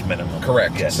then there's minimum.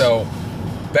 Correct. Yes. So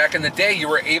back in the day, you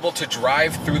were able to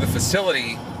drive through the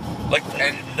facility. like,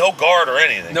 and- no guard or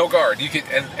anything. No guard. You could,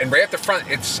 and right at the front,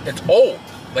 it's old.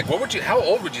 Like, how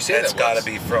old would you say It's that got was?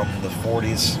 to be from the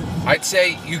 40s. I'd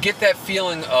say you get that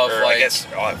feeling of Or like, I guess,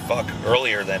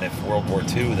 earlier than if World War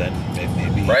II, then it may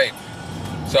be. right.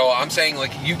 So I'm saying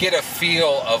like you get a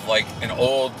feel of like an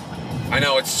old. I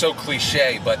know it's so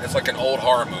cliche, but it's like an old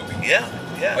horror movie. Yeah.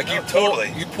 Like no, you pull,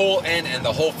 totally. you pull in, and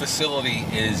the whole facility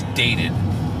is dated,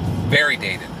 very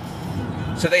dated.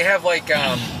 So they have like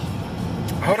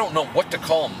I don't know what to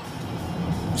call them.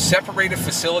 Separated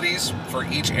facilities for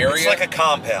each area. It's like a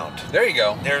compound. There you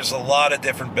go. There's a lot of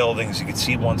different buildings. You can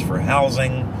see one's for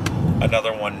housing.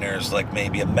 Another one, there's like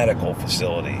maybe a medical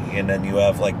facility, and then you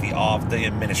have like the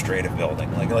administrative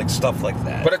building, like stuff like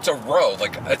that. But it's a row.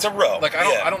 Like it's a row. Like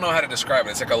I don't know how to describe it.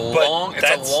 It's like a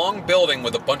But long building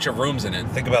with a bunch of rooms in it.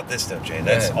 Think about this though, Jay.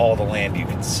 That's Yeah. all the land you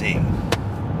can see.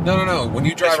 No. When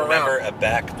you drive Just remember, around.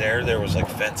 back there was like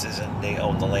fences, and they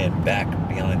own the land back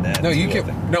behind that. No, too, you I think.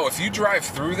 can. No, if you drive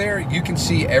through there, you can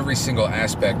see every single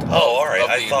aspect. Oh, all right. Of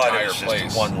the I thought entire it was place.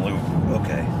 just one loop.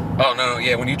 Okay. Oh no,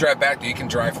 yeah. When you drive back, you can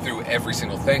drive through every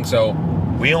single thing. So.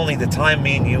 The time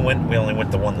me and you went, we only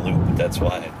went the one loop. That's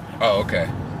why. Oh, okay.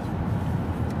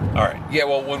 All right. Yeah,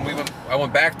 well, I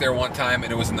went back there one time,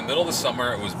 and it was in the middle of the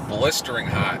summer. It was blistering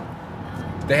hot.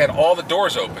 They had all the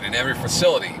doors open in every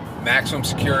facility, maximum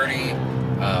security,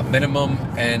 minimum,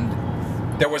 and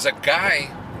there was a guy.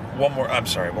 One more ahead.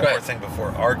 thing before.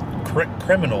 Our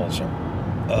criminals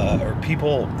or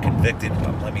people convicted.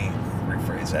 Let me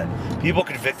rephrase that. People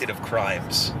convicted of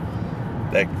crimes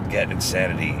that get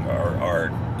insanity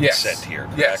are Yes. sent here.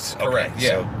 Correct? Yes, correct. Okay, Yeah.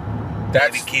 So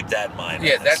That's maybe keep that in mind.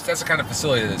 Yeah, on this. that's the kind of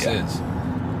facility this Yeah. is.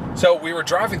 So we were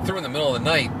driving through in the middle of the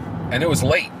night, and it was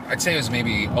late. I'd say it was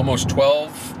maybe almost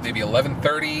 12, maybe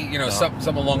 11:30,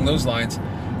 something along those lines.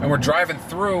 And we're driving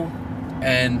through,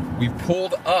 and we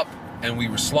pulled up, and we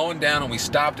were slowing down, and we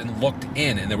stopped and looked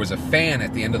in, and there was a fan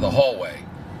at the end of the hallway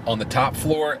on the top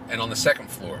floor and on the second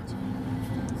floor.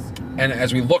 And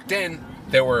as we looked in,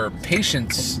 there were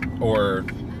patients, or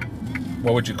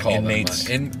what would you call Inmates.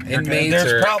 them? Inmates.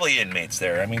 There's probably inmates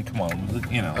there. I mean, come on.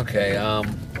 Okay, I'm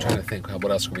trying to think.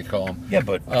 What else could we call them? Yeah,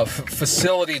 but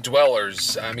Facility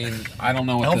dwellers. I mean, I don't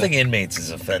know what I don't think inmates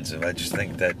is offensive. I just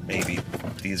think that maybe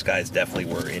these guys definitely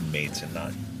were inmates and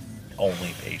not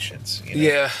only patients.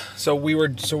 Yeah, so we were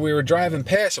driving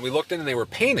past, and we looked in, and they were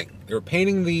painting. They were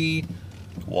painting the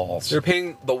Walls. They were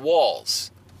painting the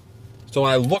walls. So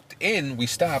when I looked in, we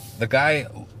stopped. The guy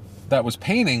that was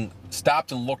painting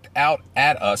stopped and looked out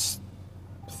at us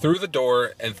through the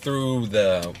door and through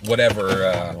the whatever.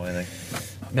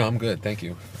 No, I'm good. Thank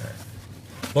you.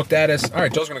 Looked at us. All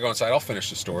right, Joe's going to go inside. I'll finish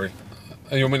the story.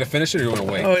 You want me to finish it, or you want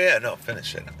to wait? Oh, yeah. No,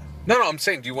 finish it. No, I'm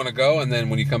saying, do you want to go, and then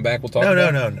when you come back, we'll talk No.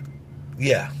 about it?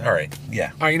 Yeah. All right.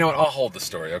 Yeah. All right, you know what? I'll hold the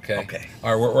story, okay? Okay.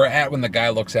 All right, we're at when the guy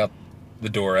looks out the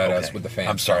door at us Okay. with the fan.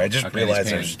 I'm sorry. I just Okay, he's realized I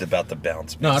painting. was just about to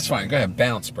bounce. No, that's fine. Go ahead.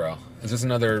 Bounce, bro. Is this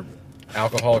another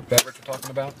alcoholic beverage we're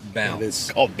talking about? Bounce.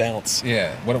 It's called bounce.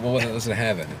 Yeah. What does it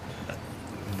have in it?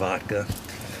 Vodka.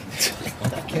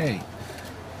 Okay.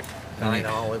 9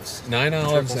 olives. 9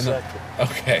 olives and Triple a,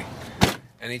 okay.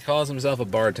 And he calls himself a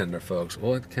bartender, folks.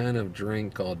 What kind of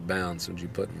drink called Bounce would you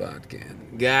put vodka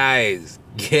in? Guys,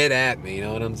 get at me, you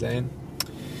know what I'm saying?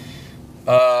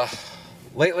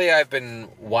 Lately I've been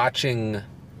watching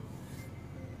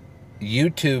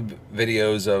YouTube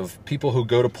videos of people who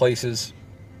go to places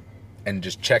and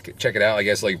just check it out, I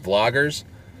guess, like vloggers.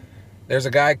 There's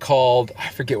a guy called, I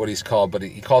forget what he's called, but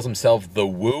he calls himself The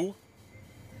Woo.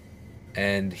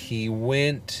 And he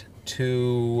went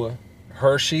to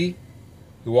Hershey.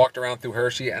 He walked around through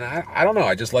Hershey, and I don't know.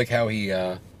 I just like how he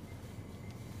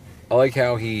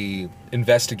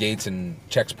investigates and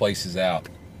checks places out.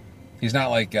 He's not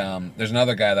like there's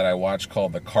another guy that I watch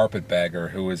called the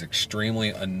Carpetbagger who is extremely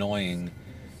annoying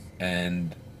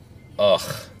and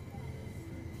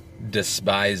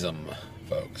despise him,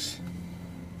 folks.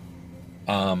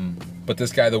 But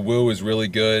this guy, The Woo, is really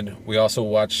good. We also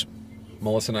watch.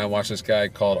 Melissa and I watch this guy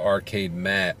called Arcade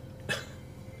Matt.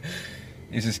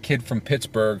 He's this kid from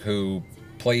Pittsburgh who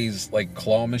plays like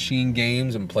claw machine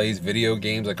games and plays video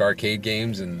games like arcade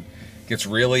games and gets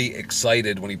really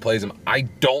excited when he plays them. I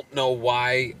don't know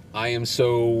why I am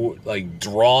so like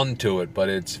drawn to it, but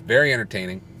it's very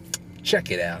entertaining.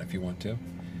 Check it out if you want to.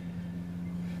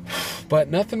 But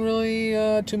nothing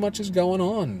really too much is going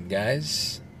on,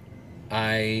 guys.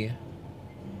 I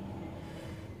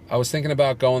was thinking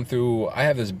about going through, I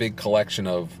have this big collection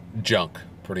of junk,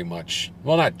 pretty much.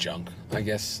 Well, not junk, I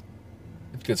guess.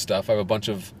 It's good stuff. I have a bunch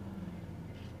of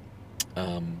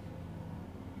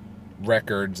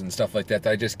records and stuff like that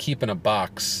I just keep in a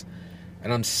box.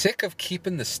 And I'm sick of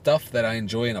keeping the stuff that I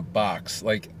enjoy in a box.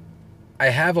 Like, I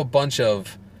have a bunch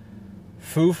of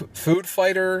Food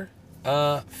Fighter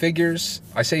figures.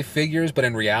 I say figures, but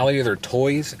in reality they're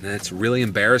toys, and it's really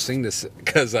embarrassing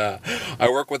because I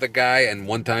work with a guy, and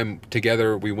one time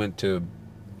together we went to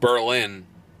Berlin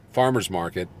Farmers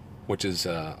Market, which is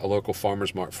a local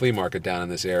flea market down in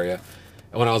this area.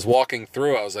 And when I was walking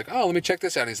through, I was like, "Oh, let me check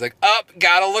this out." And he's like,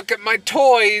 gotta look at my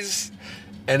toys."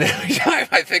 And every time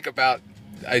I think about,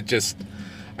 I just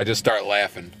start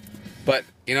laughing. But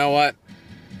you know what?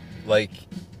 Like,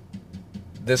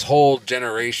 this whole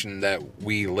generation that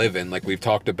we live in, like we've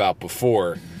talked about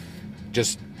before,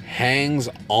 just hangs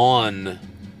on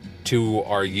to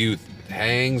our youth.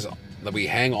 We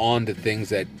hang on to things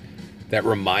that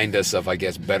remind us of, I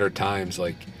guess, better times.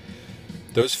 Like,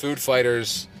 those Food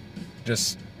Fighters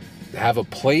just have a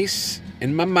place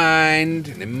in my mind,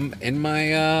 in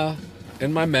my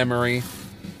memory.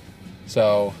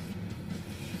 So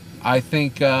I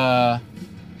think all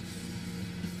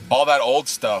that old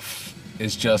stuff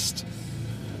is just,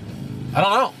 I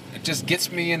don't know, it just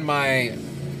gets me in my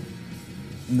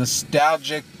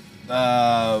nostalgic,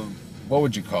 what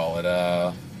would you call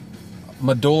it,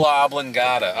 medulla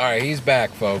oblongata. All right, he's back,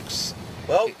 folks.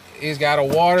 Well, he's got a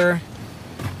water,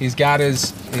 he's got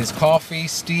his coffee,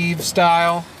 Steve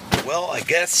style. Well, I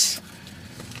guess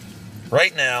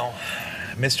right now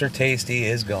Mr. Tasty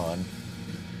is gone.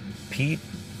 Pete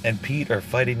are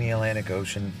fighting the Atlantic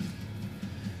Ocean,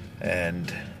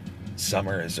 and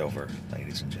summer is over,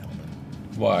 ladies and gentlemen.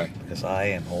 Why? Because I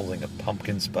am holding a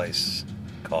pumpkin spice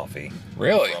coffee.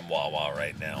 Really? From Wawa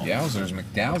right now. Yowzers,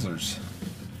 McDowsers.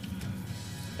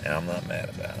 And I'm not mad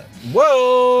about it.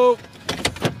 Whoa!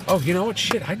 Oh, you know what?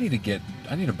 Shit, I need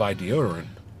to buy deodorant.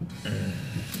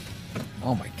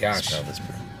 Oh my gosh. Smell this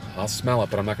brew. I'll smell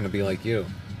it, but I'm not going to be like you.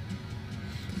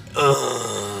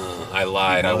 I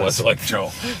lied. I was like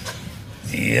Joe.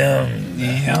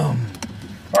 Yum.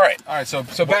 All right. So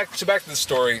back to the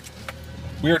story.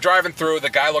 We were driving through. The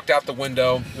guy looked out the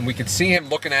window, and we could see him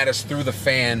looking at us through the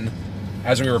fan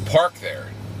as we were parked there.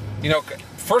 You know,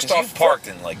 first off, parked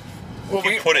in like. Well,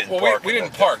 we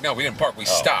didn't park. No, we didn't park. We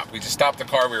stopped. We just stopped the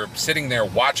car. We were sitting there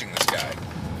watching this guy.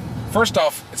 First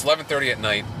off, it's 11:30 at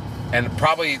night, and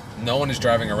probably no one is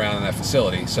driving around in that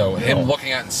facility. So him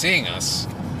looking out and seeing us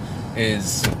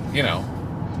is, you know,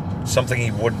 something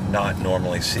he would not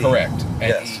normally see. Correct. And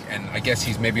yes. And I guess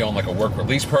he's maybe on like a work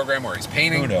release program where he's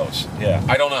painting. Who knows? Yeah.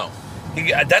 I don't know.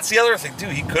 That's the other thing too.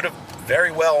 He could have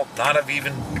very well not have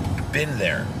even been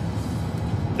there.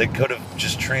 They could have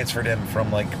just transferred him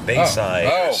from like Bayside.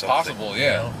 or something, possible, yeah.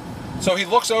 You know? So he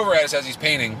looks over at us as he's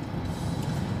painting,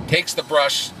 takes the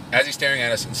brush as he's staring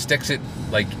at us and sticks it,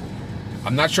 like,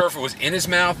 I'm not sure if it was in his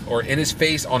mouth or in his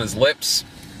face, on his lips,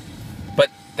 but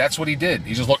that's what he did.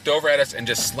 He just looked over at us and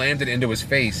just slammed it into his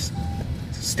face,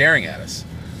 staring at us.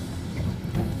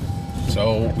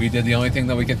 So we did the only thing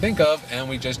that we could think of, and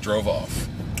we just drove off.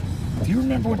 Do you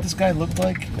remember what this guy looked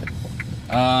like?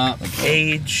 Like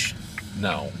age?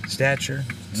 No. Stature?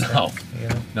 No. You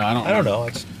know? No, I don't know.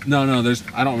 It's No, there's.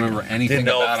 I don't remember anything Didn't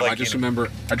know about if, him. like, I just you know-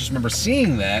 remember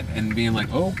seeing that and being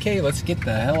like, okay, let's get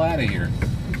the hell out of here.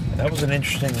 That was an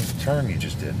interesting turn you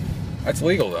just did. That's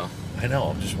legal though, I know.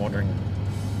 I'm just wondering.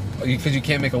 because you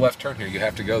can't make a left turn here. You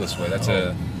have to go this way. That's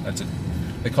a.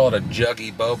 They call it a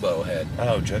juggy bobo head.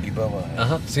 Oh, Juggy Boba. Uh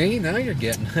huh. See, now you're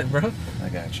getting it, bro. I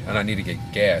got you. And I need to get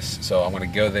gas, so I'm gonna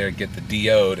go there, get the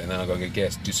deode, and then I'll go get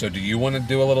gas. So do you want to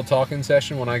do a little talking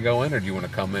session when I go in, or do you want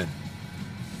to come in?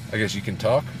 I guess you can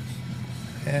talk.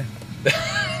 Yeah.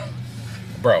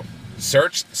 Bro,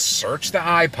 search the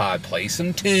iPod, play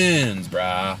some tunes,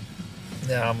 brah.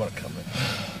 No, I'm gonna come in.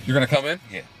 You're gonna come in?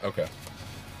 Yeah. Okay.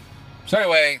 So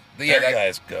anyway, There you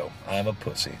guys go. I'm a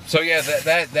pussy. So yeah,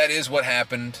 that is what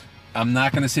happened. I'm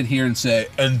not gonna sit here and say,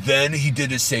 and then he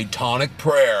did a satanic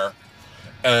prayer,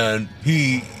 and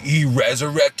he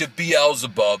resurrected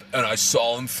Beelzebub, and I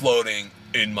saw him floating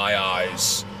in my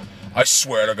eyes. I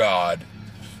swear to God,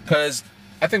 because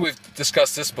I think we've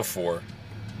discussed this before.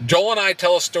 Joel and I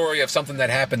tell a story of something that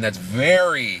happened that's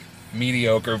very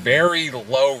mediocre, very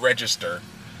low register,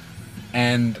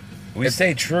 and We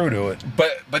stay true to it.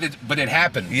 but it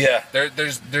happened. Yeah.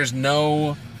 There's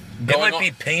no It going might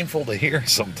be painful to hear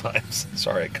sometimes.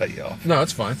 Sorry, I cut you off. No,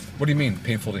 it's fine. What do you mean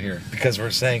painful to hear? Because we're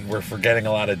saying we're forgetting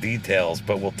a lot of details,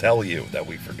 but we'll tell you that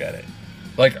we forget it.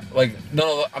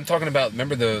 No, I'm talking about.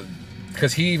 Remember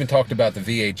because he even talked about the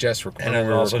VHS recording.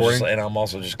 And I'm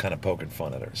also just kind of poking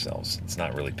fun at ourselves. It's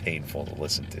not really painful to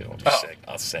listen to. I'm just saying,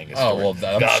 I was saying a story. Oh, well,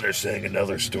 they're saying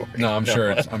another story. No, I'm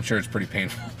sure it's pretty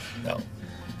painful. No.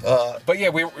 But yeah,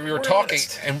 we were talking,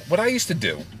 honest. and what I used to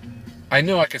do, I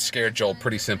knew I could scare Joel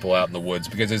pretty simple out in the woods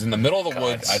because it's in the middle of the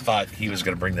woods. I thought he was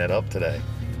going to bring that up today.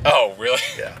 Oh, really?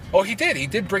 Yeah. Oh, he did. He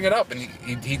did bring it up, and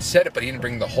he said it, but he didn't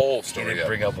bring the whole He story didn't up.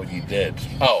 bring up what you did.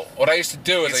 Oh, what I used to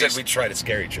do He is said we'd try to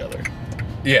scare each other.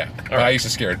 Yeah, I used to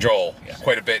scare Joel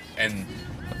quite a bit, and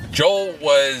Joel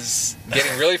was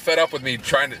getting really fed up with me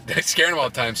trying to scare him all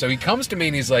the time. So he comes to me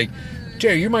and he's like,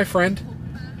 "Jay, you're my friend."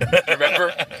 Remember?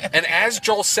 And as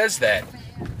Joel says that,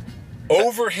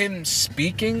 over him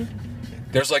speaking,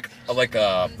 there's like a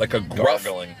gruff,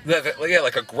 Gargling.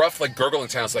 like a gruff, like gurgling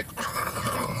sound. It's like,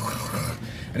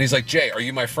 and he's like, "Jay, are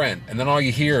you my friend?" And then all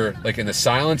you hear, like in the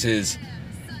silence, is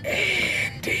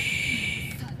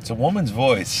Andy. It's a woman's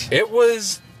voice. It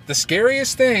was the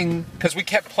scariest thing because we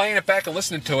kept playing it back and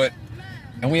listening to it,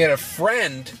 and we had a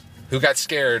friend who got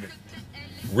scared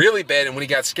really bad, and when he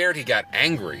got scared, he got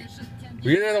angry. Were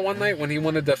you there the one night when he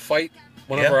wanted to fight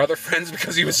one of our other friends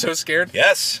because he was so scared?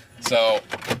 Yes. So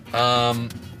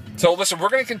listen, we're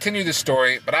gonna continue this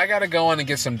story, but I gotta go on and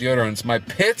get some deodorants. My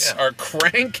pits are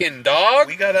cranking,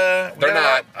 dog. They're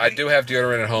not. I do have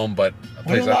deodorant at home, but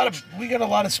we got a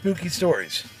lot of spooky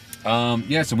stories.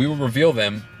 So we will reveal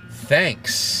them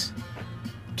thanks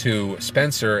to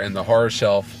Spencer and the Horror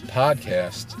Shelf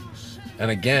podcast. And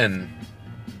again,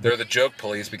 they're the joke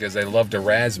police because they love to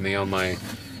razz me on my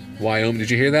Wyoming. Did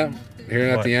you hear that? Hear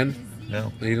it at the end?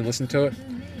 No. You didn't listen to it?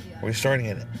 We're starting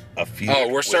a feud. Oh,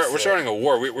 we're starting a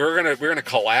war. We're gonna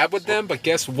collab with them, but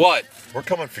guess what? We're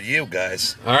coming for you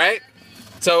guys. All right.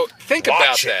 So think about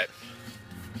Watch it. that.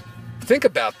 Think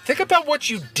about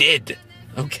what you did.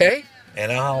 Okay.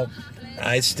 And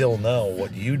I still know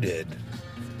what you did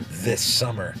this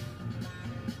summer.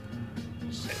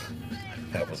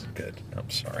 That wasn't good. I'm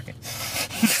sorry.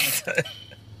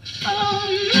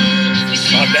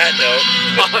 On that note,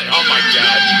 Oh my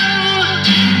God.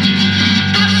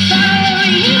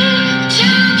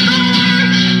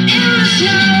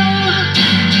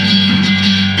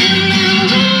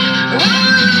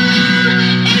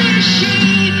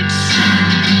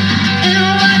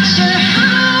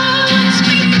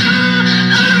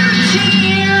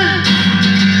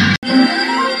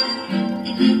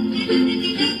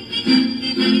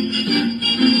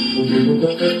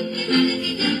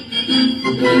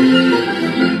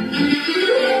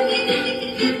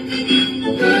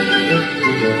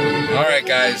 All right,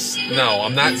 guys. No,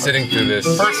 I'm not sitting through this.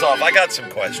 first off, I got some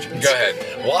questions. Go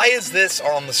ahead. Why is this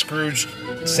on the Scrooge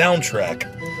soundtrack?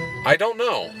 I don't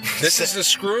know. This is the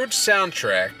Scrooge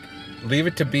soundtrack. Leave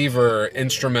It to Beaver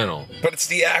instrumental. But it's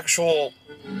the actual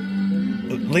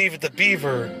Leave It to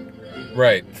Beaver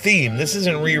Right. theme. This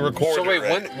isn't re-recorded. So wait,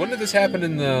 right? when did this happen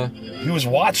in the... He was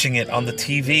watching it on the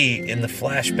TV in the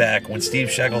flashback when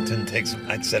Steve Shackleton takes him.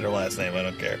 I said her last name, I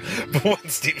don't care. But when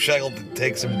Steve Shackleton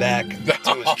takes him back to his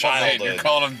Man, childhood. you're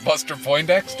calling him Buster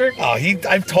Poindexter? Oh,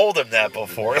 I've told him that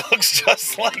before. It looks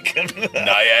just like him.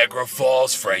 Niagara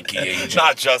Falls, Frankie Angel.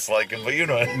 Not just like him, but you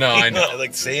know. No, I know.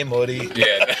 Like same hoodie.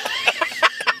 Yeah.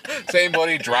 Same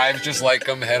buddy, drives just like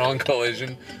him, head-on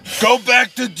collision. Go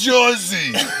back to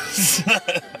Jersey.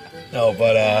 No,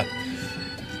 but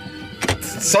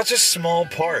Such a small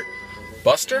part.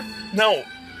 Buster? No,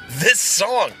 this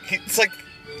song. It's like...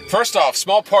 First off,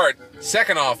 small part.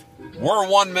 Second off, we're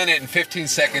 1 minute and 15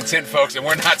 seconds in, folks, and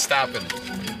we're not stopping.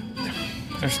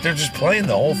 They're just playing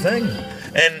the whole thing.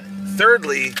 And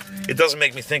thirdly, it doesn't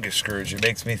make me think of Scrooge. It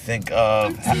makes me think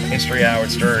of History Howard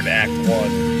Stern, Act 1,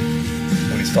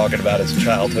 when he's talking about his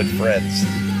childhood friends.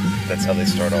 That's how they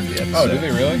start off the episode. Oh, do they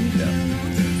really? Yeah.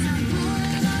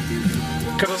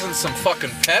 Could listen to some fucking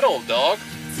pedal, dog.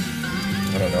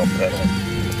 I don't know, pedal.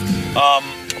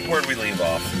 Where'd we leave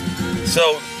off?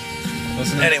 So,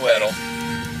 Listen anyway, to pedal.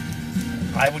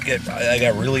 I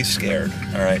got really scared,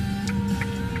 all right?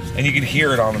 And you could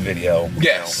hear it on the video.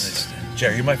 Yes.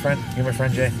 Jerry, you my friend? You my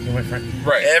friend, Jay? You my friend?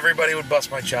 Right. Everybody would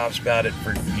bust my chops about it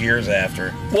for years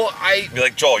after. Well, Be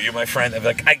like, Joel, you my friend? I'd be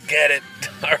like, I get it.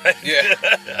 All right? Yeah.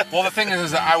 Well, the thing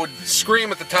is that I would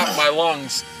scream at the top of my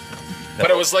lungs,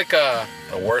 but it was like a...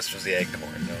 The worst was the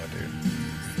eggcorn. No,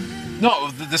 dude.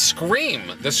 No, the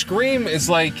scream. The scream is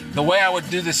like... The way I would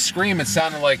do the scream, it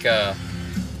sounded like a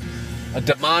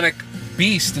demonic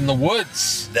beast in the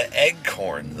woods. The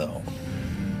eggcorn, though.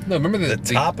 No, remember The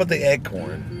top of the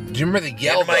eggcorn. Do you remember the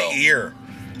yell, In my though? ear.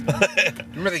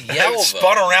 Remember the I yell,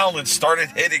 spun around and started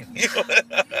hitting you.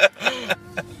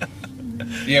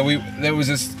 Yeah, there was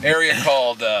this area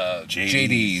called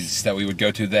JD's that we would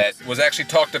go to that was actually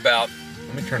talked about.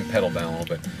 Let me turn the pedal down a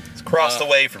little bit. It's across the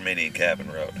way from Indian Cabin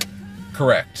Road.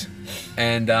 Correct.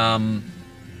 And,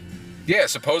 yeah,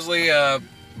 supposedly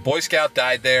Boy Scout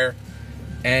died there.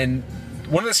 And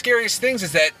one of the scariest things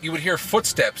is that you would hear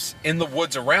footsteps in the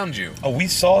woods around you. Oh, we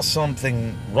saw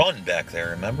something run back there,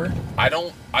 remember?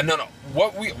 No.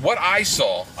 What I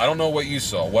saw, I don't know what you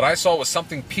saw. What I saw was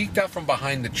something peeked out from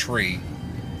behind the tree,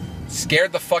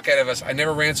 scared the fuck out of us. I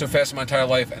never ran so fast in my entire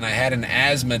life, and I had an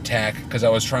asthma attack because I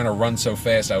was trying to run so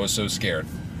fast. I was so scared.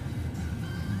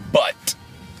 But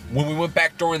when we went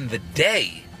back during the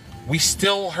day, we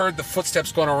still heard the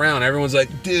footsteps going around. Everyone's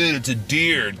like, dude, it's a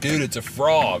deer. Dude, it's a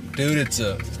frog. Dude, it's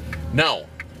a... No.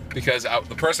 Because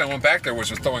the person I went back there was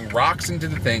just throwing rocks into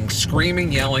the thing,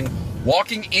 screaming, yelling,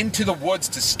 walking into the woods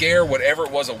to scare whatever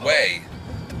it was away.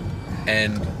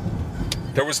 And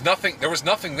there was nothing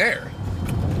there.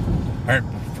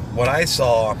 What I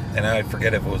saw, and I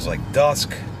forget if it was like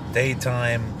dusk,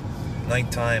 daytime,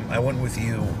 nighttime. I went with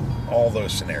you all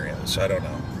those scenarios, so I don't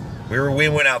know. We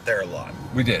went out there a lot.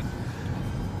 We did.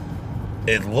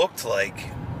 It looked like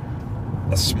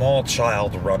a small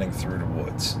child running through the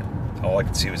woods. All I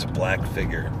could see was a black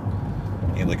figure,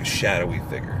 like a shadowy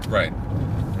figure. Right.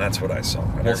 And that's what I saw.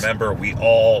 And I remember we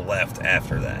all left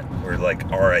after that. We're like,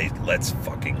 all right, let's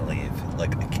fucking leave.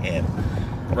 Like, I can't.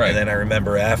 Right. And then I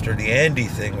remember after the Andy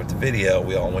thing with the video,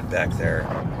 we all went back there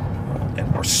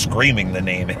and were screaming the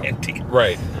name Andy.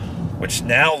 Right. Which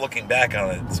now, looking back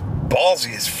on it, it's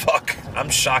ballsy as fuck. I'm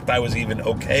shocked I was even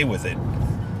okay with it.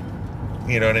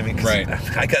 You know what I mean? 'Cause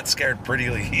right. I got scared pretty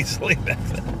easily back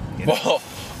then. You know?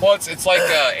 Well, it's like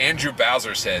Andrew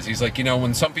Bowser says. He's like,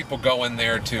 when some people go in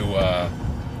there to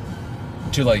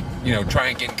like, try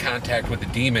and get in contact with the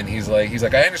demon, he's like,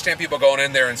 I understand people going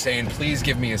in there and saying, please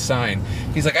give me a sign.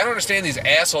 He's like, I don't understand these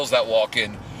assholes that walk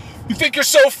in. You think you're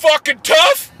so fucking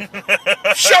tough?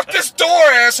 Shut this door,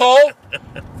 asshole!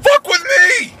 Fuck with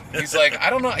me! He's like, I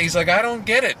don't know. He's like, I don't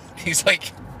get it. He's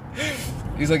like,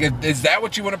 is that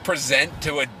what you want to present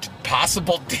to a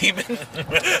possible demon?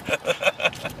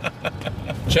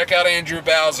 Check out Andrew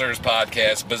Bowser's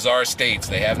podcast, Bizarre States.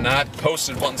 They have not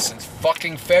posted one since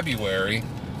fucking February,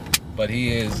 but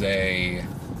he is a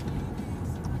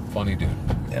funny dude.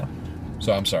 Yeah.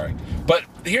 So I'm sorry. But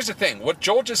here's the thing. What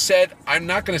Joel just said, I'm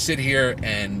not going to sit here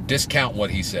and discount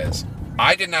what he says.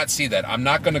 I did not see that. I'm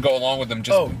not going to go along with him.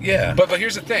 Oh, yeah. But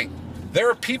here's the thing. There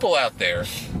are people out there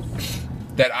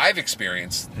that I've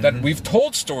experienced, that we've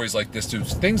told stories like this to,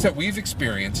 things that we've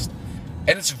experienced,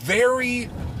 and it's very,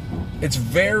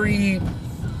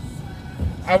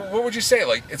 what would you say?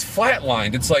 Like, it's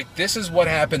flatlined. It's like, this is what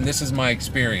happened, this is my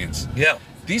experience. Yeah.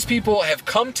 These people have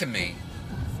come to me,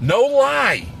 no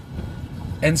lie,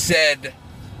 and said,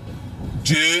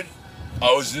 dude,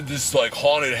 I was in this, like,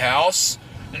 haunted house,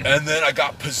 and then I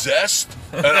got possessed,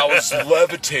 and I was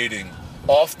levitating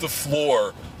off the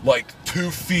floor, like, 2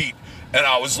 feet, and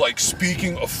I was, like,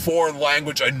 speaking a foreign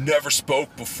language I never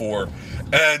spoke before,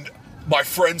 and my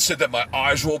friend said that my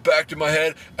eyes rolled back to my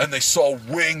head, and they saw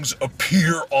wings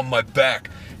appear on my back.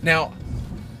 Now,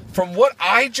 from what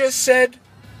I just said,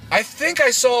 I think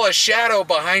I saw a shadow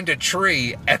behind a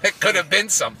tree, and it could have been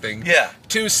something. Yeah.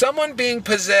 To someone being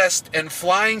possessed and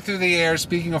flying through the air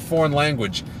speaking a foreign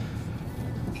language,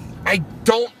 I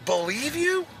don't believe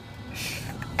you.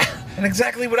 And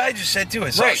exactly what I just said, too. I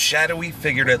saw a shadowy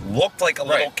figure that looked like a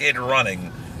little kid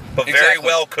running, but very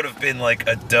well could have been like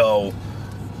a doe,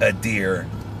 a deer,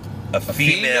 a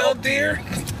female deer.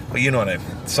 Well, you know what I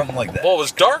mean. Something like that. Well, it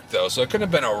was dark, though, so it couldn't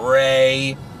have been a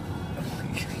Ray.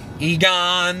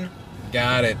 Egon.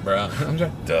 Got it, bro. I'm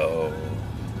sorry. Doe.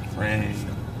 Ray.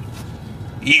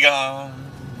 Egon.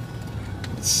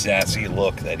 Sassy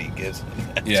look that he gives him.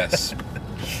 Yes.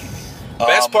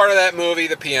 Best part of that movie,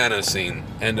 the piano scene.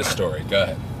 End of story. Go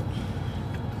ahead.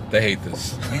 They hate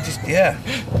this. You just, yeah.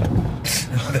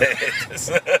 They hate this.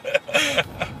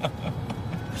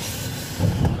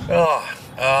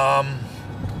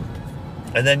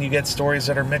 And then you get stories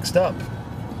that are mixed up.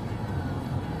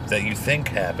 That you think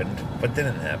happened, but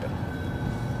didn't happen.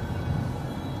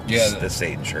 Yeah. The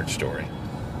Satan Church story.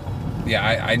 Yeah,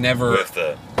 I never... With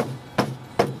the...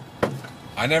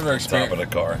 I never experienced... Top of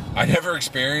the car. I never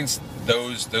experienced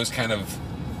those kind of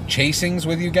chasings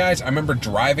with you guys. I remember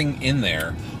driving in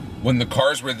there when the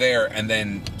cars were there and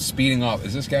then speeding off.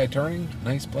 Is this guy turning?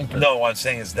 Nice blinker. No, what I'm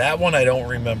saying is that one I don't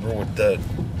remember with the...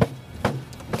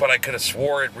 But I could have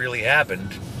swore it really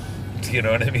happened. You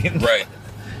know what I mean? Right.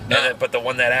 No. But the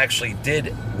one that actually did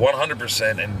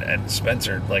 100%, and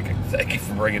Spencer, like, thank you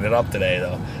for bringing it up today,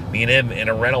 though. Me and him in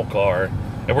a rental car,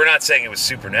 and we're not saying it was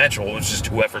supernatural, it was just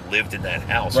whoever lived in that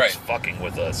house was fucking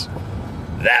with us.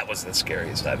 That was the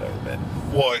scariest I've ever been.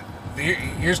 Well,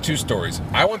 here's two stories.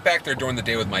 I went back there during the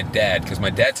day with my dad, because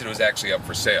my dad said it was actually up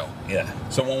for sale. Yeah.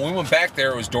 So when we went back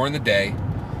there, it was during the day,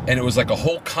 and it was like a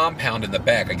whole compound in the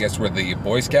back, I guess, where the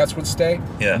Boy Scouts would stay.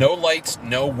 Yeah. No lights,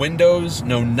 no windows,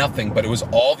 no nothing, but it was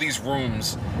all these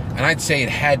rooms, and I'd say it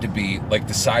had to be like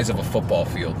the size of a football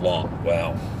field long.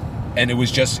 Wow. And it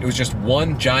was just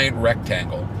one giant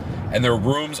rectangle, and there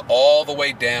were rooms all the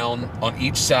way down on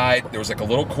each side. There was like a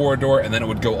little corridor, and then it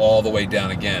would go all the way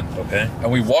down again. Okay.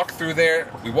 And we walked through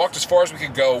there. We walked as far as we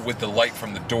could go with the light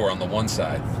from the door on the one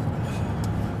side.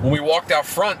 When we walked out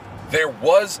front, there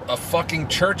was a fucking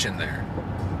church in there.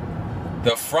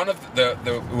 The front of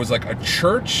it was like a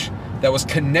church that was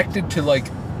connected to like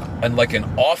an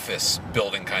office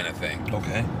building kind of thing.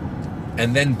 Okay.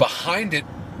 And then behind it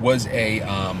was a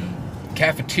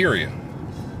cafeteria.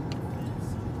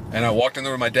 And I walked in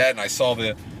there with my dad, and I saw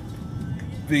the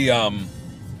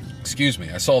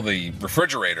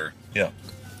refrigerator. Yeah.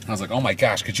 I was like, oh my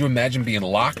gosh, could you imagine being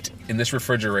locked in this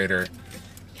refrigerator?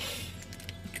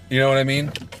 You know what I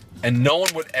mean? And no one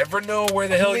would ever know where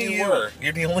the hell you were.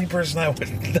 You're the only person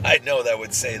I know that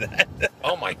would say that.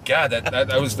 Oh my god, that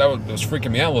was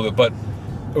freaking me out a little bit. But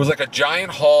it was like a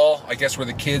giant hall, I guess, where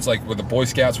the kids, like where the Boy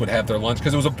Scouts would have their lunch,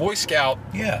 because it was a Boy Scout.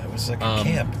 Yeah, it was like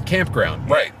a campground,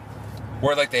 right?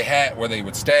 Where where they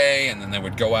would stay, and then they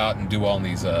would go out and do all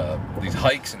these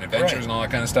hikes and adventures and all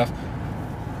that kind of stuff.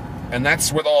 And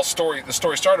that's where the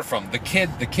story started from. The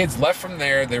kids left from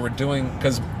there. They were doing,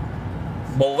 because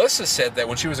Melissa said that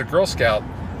when she was a Girl Scout,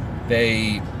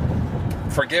 they,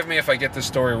 forgive me if I get this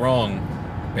story wrong,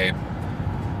 babe,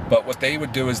 but what they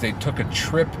would do is they took a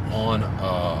trip on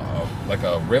like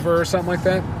a river or something like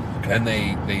that, and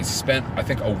they spent, I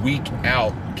think, a week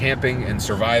out camping and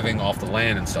surviving off the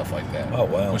land and stuff like that. Oh,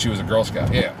 wow. When she was a Girl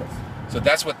Scout, yeah. So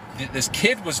that's what this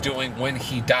kid was doing when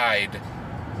he died,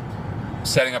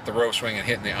 setting up the rope swing and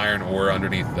hitting the iron ore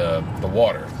underneath the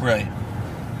water. Right.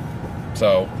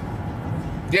 So...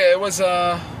 yeah, it was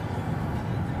a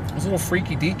little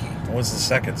freaky deaky. What was the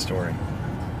second story?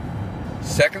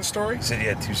 Second story? You said you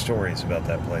had two stories about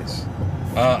that place.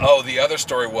 The other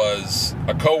story was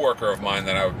a coworker of mine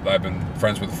that I've been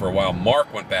friends with for a while.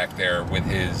 Mark went back there with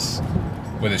his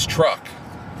truck,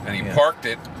 and he parked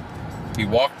it. He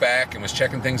walked back and was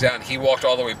checking things out, and he walked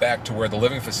all the way back to where the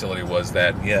living facility was,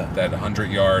 that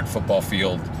 100-yard football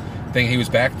field thing. He was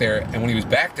back there, and when he was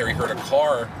back there, he heard a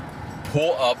car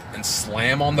pull up and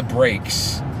slam on the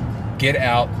brakes, get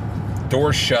out,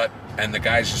 doors shut, and the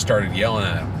guys just started yelling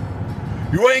at him.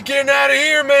 "You ain't getting out of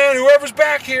here, man! Whoever's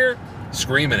back here!"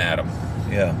 Screaming at him.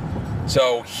 Yeah.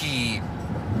 So he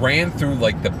ran through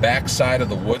like the back side of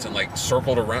the woods and like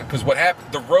circled around, because what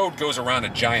happened, the road goes around a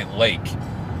giant lake.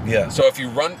 Yeah. So if you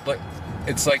run, like,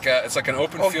 it's like an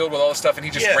open field with all this stuff, and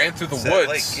he just ran through the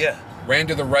woods. Lake, ran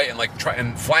to the right and like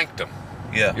flanked him.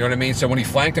 Yeah. You know what I mean? So when he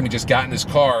flanked him, he just got in his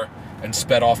car and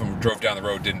sped off and drove down the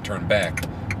road, didn't turn back.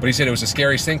 But he said it was the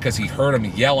scariest thing because he heard him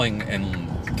yelling and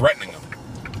threatening him,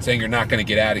 saying, "You're not going to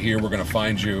get out of here. We're going to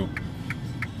find you."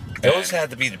 Those had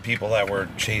to be the people that were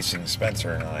chasing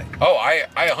Spencer and I. Oh, I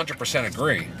 100%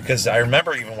 agree. Because I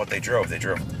remember even what they drove. They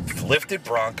drove a lifted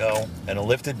Bronco and a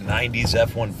lifted 90s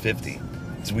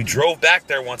F-150. So we drove back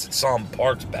there once and saw them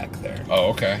parked back there.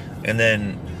 Oh, okay. And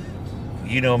then,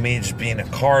 you know me, just being a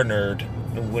car nerd,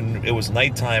 when it was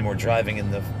nighttime, we're driving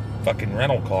in the fucking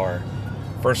rental car.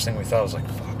 First thing we thought was like,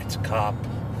 fuck, it's a cop.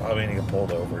 Probably gonna get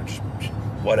pulled over. Just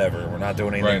whatever. We're not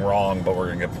doing anything wrong, but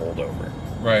we're gonna get pulled over.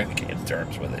 Right. We came to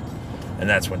terms with it. And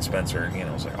that's when Spencer,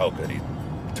 was like, oh, good, he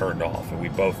turned off. And we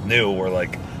both knew, we're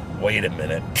like, wait a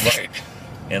minute. Right.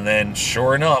 And then,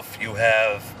 sure enough, you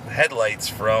have headlights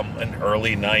from an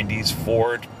early 90s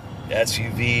Ford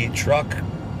SUV truck.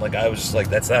 Like, I was just like,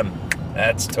 that's them.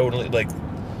 That's totally, like,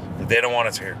 they don't want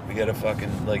us here. We gotta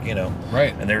fucking,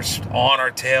 Right. And they're on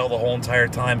our tail the whole entire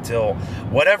time till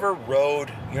whatever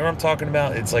road, you know what I'm talking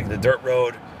about? It's like the dirt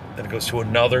road, then it goes to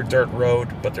another dirt road,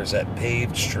 but there's that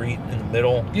paved street in the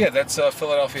middle. Yeah, that's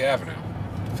Philadelphia Avenue.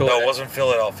 No, it wasn't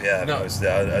Philadelphia Avenue. No. It was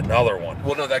another one.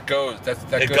 Well, no, that goes.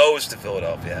 It goes to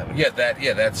Philadelphia Avenue.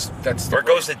 Yeah, that's. Or it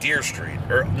goes to Deer Street.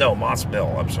 Or no, Moss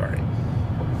Mill. I'm sorry.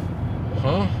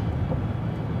 Huh?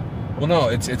 Well, no,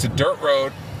 it's a dirt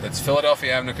road. That's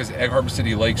Philadelphia Avenue because Egg Harbor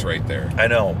City Lake's right there. I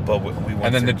know, but we went.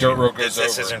 And then the dirt road goes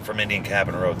This over. isn't from Indian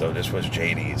Cabin Road though. This was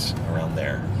JD's around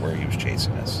there where he was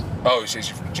chasing us. Oh, he chased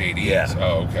you from JD's. Yeah.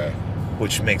 Oh, okay.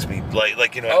 Which makes me like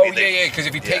Oh, yeah, because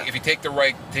if you take the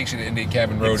right, it takes you to Indian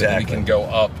Cabin Road, and then you can go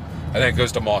up, and then it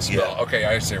goes to Moss Mill. Yeah. Okay, I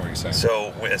understand what you're saying.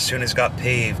 So as soon as it got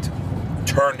paved,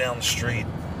 turn down the street,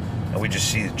 and we just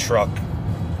see the truck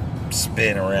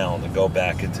spin around and go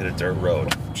back into the dirt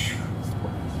road.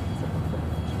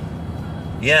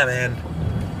 Yeah, man.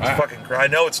 I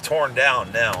know it's torn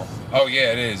down now. Oh,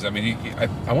 yeah, it is. I mean,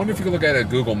 I wonder if you could look at it at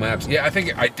Google Maps. Yeah, I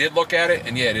think I did look at it,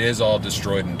 and yeah, it is all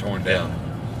destroyed and torn down. Yeah.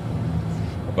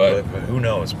 But who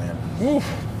knows, man? Woof.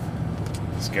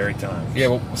 Scary times. Yeah,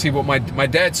 well, see, my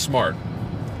dad's smart.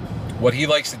 What he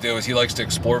likes to do is he likes to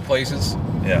explore places.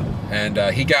 Yeah. And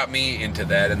he got me into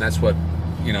that, and that's what,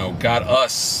 got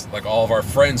us, like all of our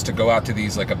friends, to go out to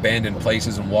these like abandoned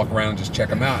places and walk around and just check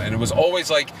them out. And it was always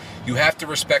like, you have to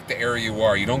respect the area you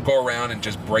are. You don't go around and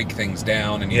just break things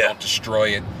down, and you don't destroy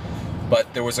it.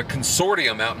 But there was a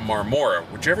consortium out in Marmora.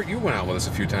 You went out with us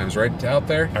a few times, right, out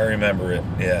there? I remember it,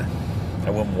 yeah. I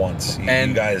went once. You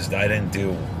guys, I didn't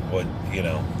do what.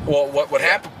 Well, what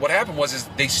happened was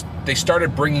they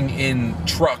started bringing in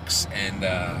trucks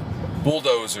and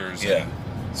bulldozers. Yeah.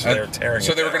 So they were tearing.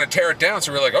 So they were going to tear it down.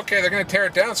 So we were like, okay, they're going to tear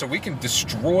it down, so we can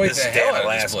destroy the hell out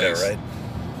of this place. Right?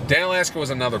 Dan, Alaska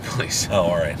was another place. Oh,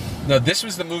 all right. No, this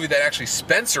was the movie that actually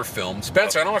Spencer filmed.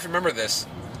 Spencer, I don't know if you remember this.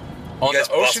 You guys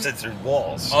busted through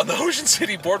walls. On the Ocean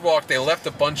City Boardwalk, they left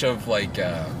a bunch of like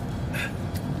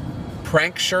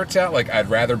prank shirts out, like I'd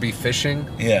rather be fishing.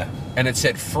 Yeah. And it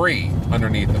said free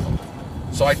underneath of them.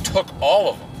 So I took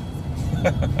all of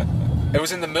them. It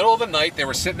was in the middle of the night. They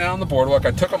were sitting out on the boardwalk.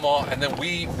 I took them all, and then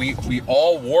we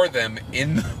all wore them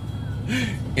in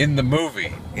the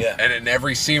movie. Yeah. And in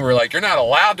every scene, we're like, you're not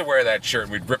allowed to wear that shirt.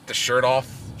 And we'd rip the shirt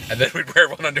off, and then we'd wear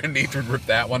one underneath. We'd rip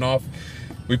that one off.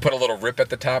 We put a little rip at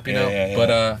the top, you know. Yeah.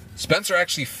 But Spencer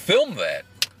actually filmed that,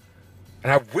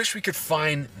 and I wish we could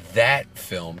find that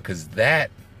film because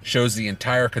that shows the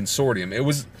entire consortium. It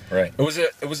was right.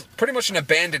 It was pretty much an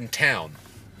abandoned town.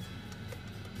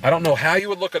 I don't know how you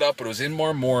would look it up, but it was in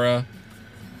Marmora.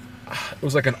 It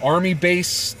was like an army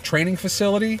base training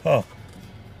facility. Oh.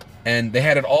 And they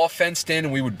had it all fenced in,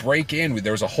 and we would break in.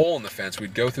 There was a hole in the fence.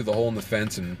 We'd go through the hole in the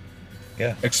fence and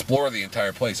explore the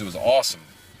entire place. It was awesome.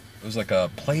 It was like a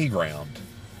playground.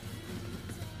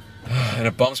 And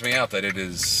it bums me out that it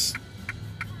is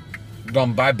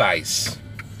gone bye-byes.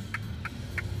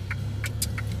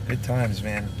 Good times,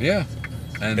 man. Yeah.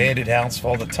 And abandoned house with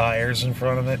all the tires in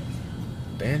front of it.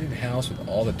 Abandoned house with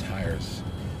all the tires.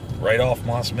 Right off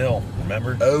Moss Mill,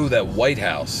 remember? Oh, that White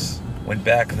House. Went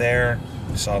back there.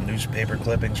 We saw newspaper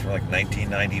clippings from like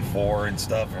 1994 and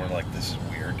stuff, and we're like, this is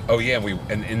weird. Oh yeah,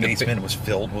 and the basement was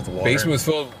filled with water. Basement was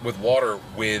filled with water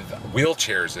with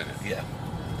wheelchairs in it. Yeah.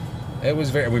 It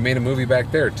was we made a movie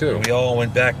back there too. We all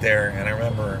went back there, and I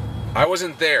remember. I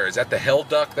wasn't there. Is that the Hell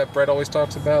Duck that Brett always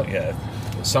talks about? Yeah.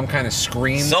 Some kind of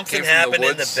scream. Something happened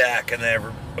in the back,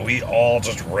 and we all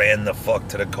just ran the fuck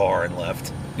to the car and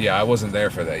left. Yeah, I wasn't there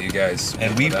for that. You guys.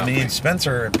 And me and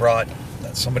Spencer brought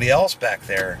somebody else back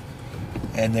there,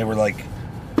 and they were like,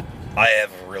 I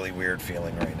have a really weird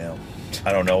feeling right now.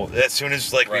 I don't know. As soon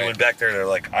as we went back there, they're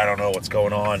like, I don't know what's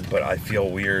going on, but I feel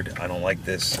weird. I don't like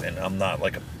this, and I'm not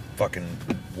like a fucking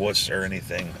wuss or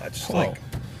anything. I just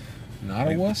not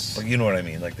a wuss? But you know what I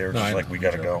mean? Like they were just like, we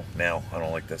gotta go now. I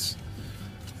don't like this.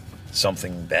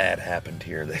 Something bad happened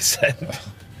here, they said.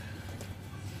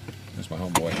 There's my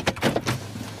homeboy.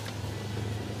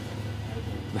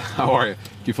 How are you?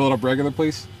 Can you fill it up regular,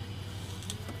 please?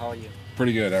 How are you?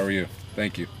 Pretty good. How are you?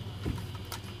 Thank you.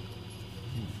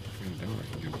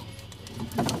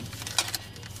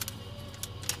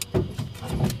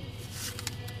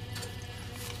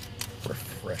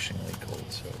 refreshingly cold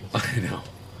sodas. I know.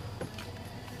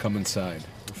 Come inside.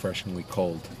 Refreshingly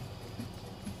cold.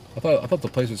 I thought the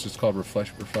place was just called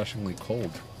Refreshingly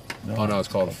Cold. Oh no, it's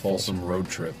called Folsom Road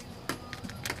Trip.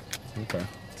 Okay.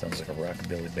 Sounds like a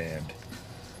rockabilly band.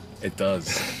 It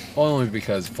does. Only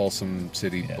because Folsom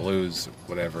City Yeah. Blues,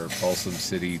 whatever. Folsom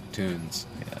City Tunes.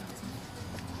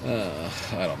 Yeah.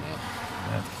 I don't know.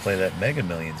 I have to play that Mega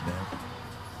Millions, man.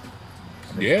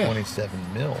 Yeah. 27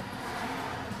 mil.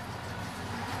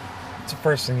 What's the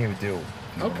first thing you would do?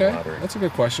 If you won the Okay, lottery? that's a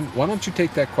good question. Why don't you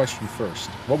take that question first?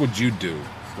 What would you do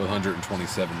with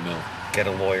 127 mil? Get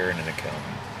a lawyer and an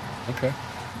accountant. Okay.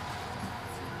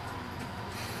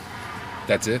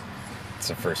 That's it? It's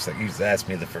the first thing. You just asked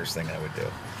me the first thing I would do.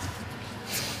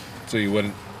 So you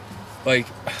wouldn't, like,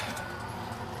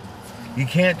 You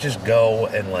can't just go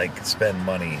and like spend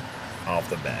money off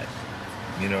the bat.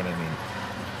 You know what I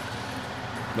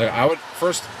mean? I would,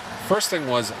 first thing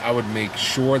was I would make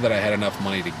sure that I had enough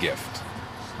money to gift.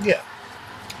 Yeah.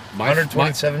 My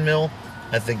 127 mil.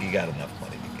 I think you got enough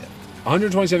money to get.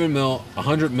 127 mil,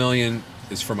 100 million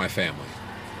is for my family.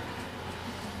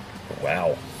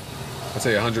 Wow. I'd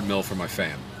say 100 mil for my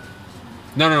fam.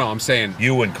 No, I'm saying,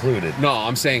 You included. no,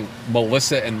 I'm saying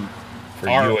Melissa and For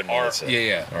you and Melissa.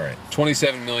 Yeah. All right.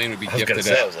 27 million would be I was gonna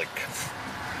gifted say. I out. was like,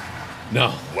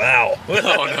 No. wow.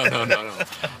 No.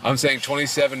 I'm saying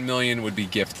 27 million would be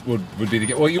would be the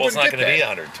gift. Well, you Well, it's wouldn't not get going to that. be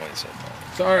 127 million.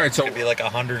 So, all right, It's so going to be like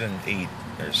 108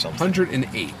 or something.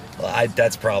 108. Well,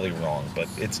 that's probably wrong, but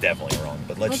it's definitely wrong.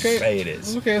 But let's Okay. just say it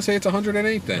is. Okay, I'll say it's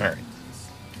 108 then. All right.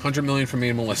 100 million for me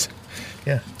and Melissa.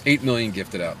 Yeah. 8 million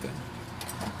gifted out then.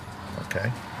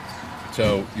 Okay.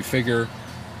 So you figure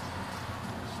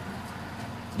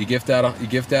you gift out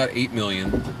 8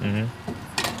 million.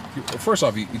 Mm-hmm. First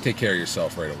off, you take care of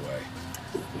yourself right away.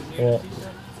 Well,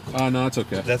 No, it's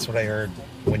okay. that's what I heard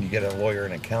when you get a lawyer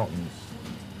and accountant.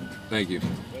 Thank you.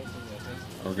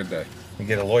 Have a good day. You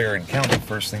get a lawyer and accountant,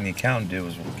 first thing the accountant do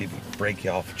is break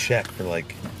you off a check for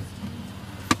like,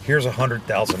 here's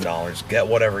 $100,000. Get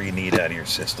whatever you need out of your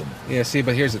system. Yeah, see,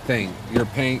 but here's the thing: you're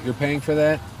paying for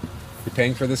that. You're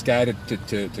paying for this guy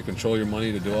to control your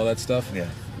money, to do all that stuff. Yeah.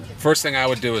 First thing I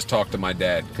would do is talk to my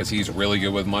dad because he's really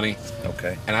good with money,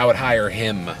 Okay. and I would hire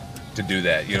him to do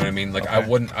that. You know what I mean? Like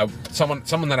Okay.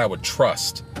 someone that I would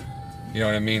trust. You know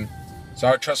what I mean? So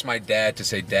I would trust my dad to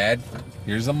say, Dad,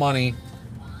 here's the money.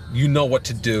 You know what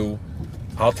to do.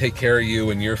 I'll take care of you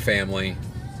and your family.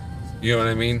 You know what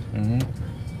I mean?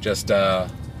 Mm-hmm. Just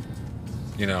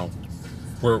you know,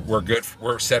 we're good.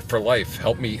 We're set for life.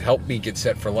 Help me get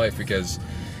set for life because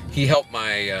he helped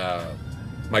my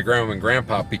my grandma and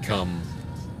grandpa become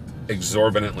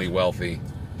exorbitantly wealthy.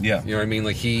 Yeah. You know what I mean?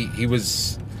 Like he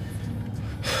was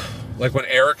like when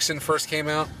Ericsson first came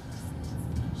out.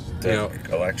 The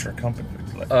electric company.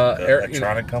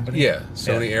 Electronic company? Yeah,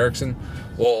 Sony Ericsson.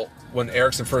 Well, when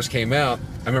Ericsson first came out,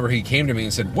 I remember he came to me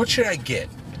and said, "What should I get?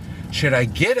 Should I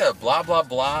get a blah blah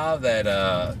blah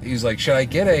that he's like, should I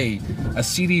get a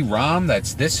CD-ROM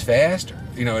that's this fast?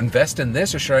 You know, invest in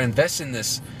this, or should I invest in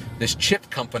this chip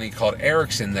company called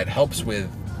Ericsson that helps with,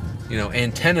 you know,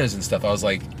 antennas and stuff?" I was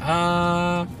like,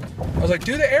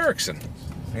 do the Ericsson.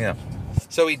 Yeah.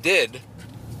 So he did,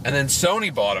 and then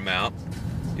Sony bought him out.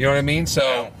 You know what I mean?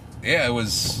 So yeah, it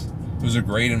was a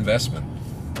great investment.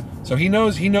 So he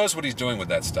knows what he's doing with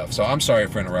that stuff. So I'm sorry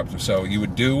for interrupting. So you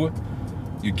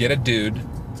get a dude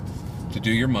to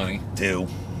do your money.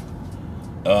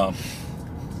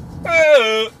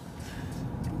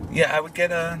 Yeah, I would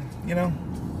get I'd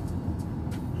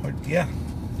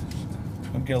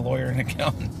get a lawyer and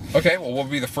accountant. Okay, well, what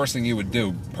would be the first thing you would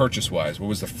do, purchase-wise?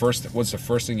 What's the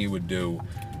first thing you would do?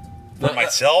 For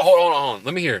myself? Hold on.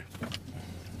 Let me hear.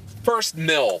 First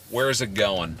mill, where is it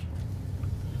going?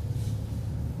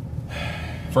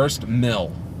 First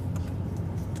mill.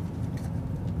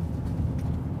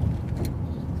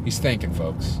 He's thinking,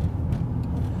 folks.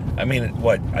 I mean,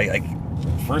 what?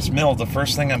 First mill, the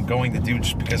first thing I'm going to do,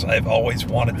 just because I've always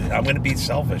wanted it. I'm going to be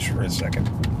selfish for a second.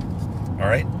 All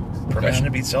right? Permission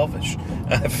to be selfish.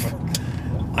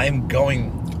 I'm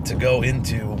going to go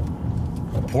into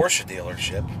a Porsche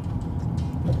dealership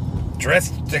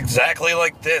dressed exactly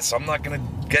like this. I'm not going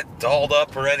to get dolled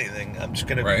up or anything. I'm just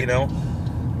going to,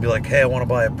 be like, hey, I want to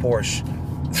buy a Porsche.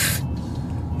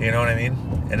 You know what I mean?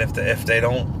 And if they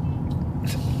don't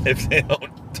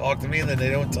talk to me, then they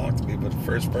don't talk to me. But the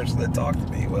first person that talked to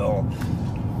me will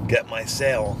get my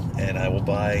sale, and I will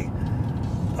buy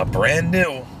a brand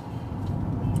new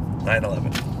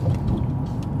 911.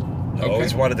 I've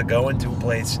always wanted to go into a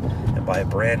place and buy a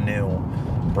brand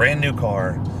new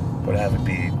car, but have it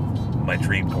be my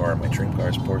dream car. My dream car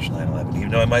is Porsche 911. Even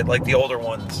though I might like the older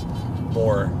ones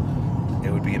more,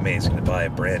 it would be amazing to buy a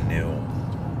brand new.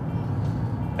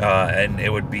 And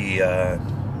it would be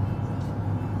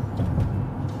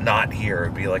not here. It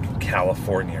would be like in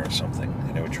California or something,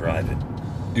 and I would drive it.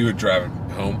 You would drive it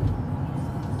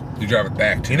home? You drive it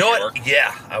back to New York? What?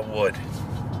 Yeah, I would.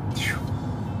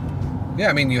 Yeah,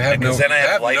 I mean, you have no, then I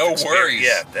have life no experience. worries.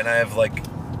 Yeah, then I have I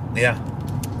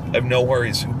have no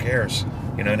worries. Who cares?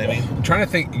 You know what I mean? I'm trying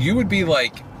to think. You would be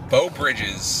like Beau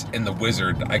Bridges in The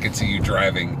Wizard. I could see you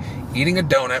driving, eating a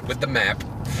donut with the map.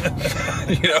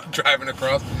 You know, driving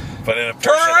across. But in a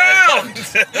Turn around!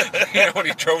 You know, when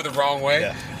he drove the wrong way.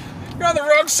 Yeah. You're on the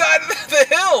wrong side of the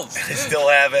hills. I still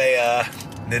have a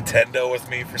Nintendo with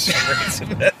me for some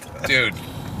reason. Dude,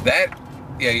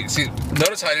 yeah, you see,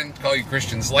 notice how I didn't call you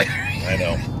Christian Slater. I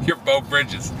know. You're Beau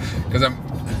Bridges. Because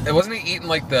wasn't he eating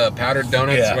like the powdered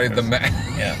donuts? Yeah.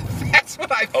 Yeah. That's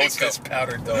what I think Hostess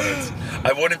powdered donuts.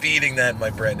 I wouldn't be eating that in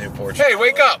my brand new Porsche. Hey,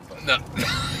 wake up! No.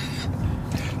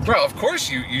 Bro, of course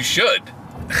you should.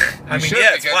 I mean,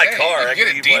 yeah, it's my car. You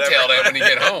get it detailed out when you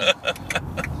get home.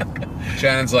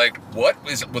 Shannon's like, what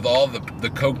is with all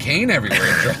the cocaine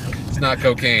everywhere? It's not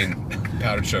cocaine,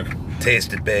 powdered sugar.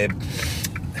 Taste it, babe.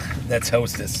 That's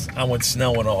Hostess. I went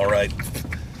snowing all right.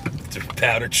 It's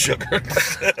powdered sugar.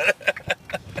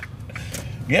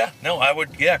 Yeah, no, I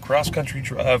would. Yeah, cross country.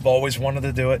 I've always wanted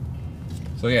to do it.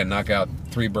 So yeah, knock out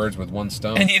 3 birds with 1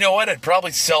 stone. And you know what? I'd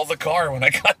probably sell the car when I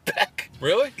got back.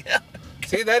 Really? Yeah.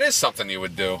 See, that is something you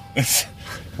would do.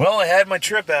 Well, I had my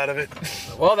trip out of it.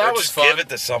 Well, that or was just fun. Give it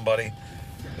to somebody.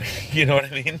 You know what I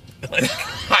mean? Like,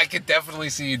 I could definitely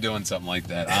see you doing something like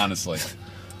that, honestly.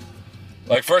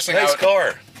 Like, first thing nice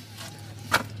car.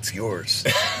 It's yours.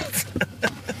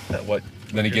 What?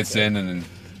 Then he gets in and then...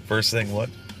 First thing, what?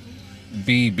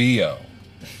 BBO.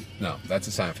 No, that's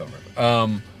a Seinfeld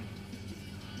reference.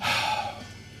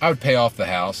 I would pay off the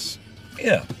house.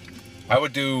 Yeah. I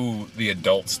would do the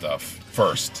adult stuff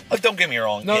first. Like, don't get me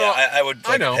wrong. No, yeah, I would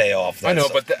pay off that I know,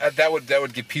 stuff. but that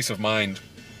would give peace of mind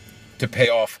to pay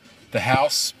off the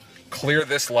house, clear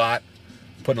this lot,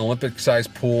 put an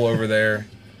Olympic-sized pool over there.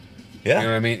 Yeah. You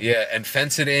know what I mean? Yeah, and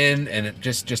fence it in, and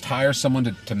just hire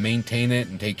someone to maintain it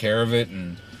and take care of it,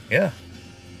 and yeah,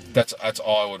 that's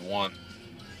all I would want.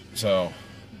 So,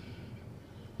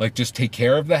 like, just take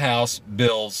care of the house,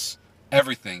 bills,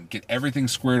 everything, get everything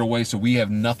squared away, so we have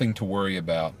nothing to worry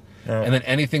about. Oh. And then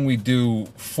anything we do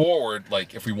forward,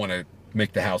 like if we want to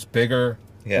make the house bigger,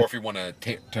 or if we want to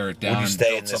tear it down, would you and stay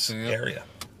build in this something area?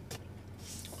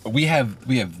 We have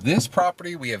this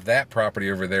property, we have that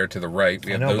property over there to the right.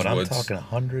 We have those but woods. I'm talking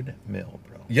 100 mil,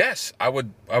 bro. Yes, I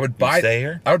would buy. Stay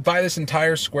here? I would buy this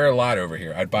entire square lot over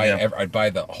here. I'd buy Yeah. I'd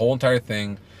buy the whole entire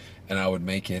thing, and I would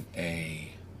make it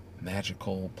a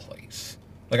magical place.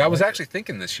 Like I was actually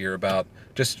thinking this year about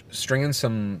just stringing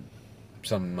some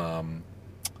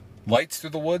lights through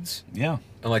the woods. Yeah.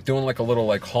 And like doing like a little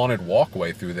like haunted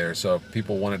walkway through there, so if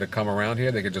people wanted to come around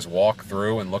here, they could just walk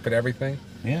through and look at everything.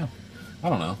 Yeah. I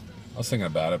don't know. I was thinking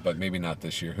about it, but maybe not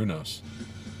this year. Who knows?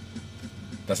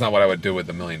 That's not what I would do with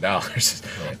 $1 million. Right.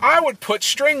 I would put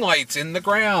string lights in the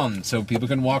ground so people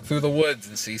can walk through the woods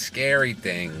and see scary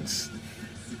things.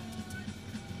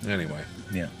 Anyway.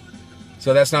 Yeah.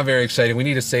 So that's not very exciting. We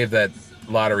need to save that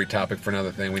lottery topic for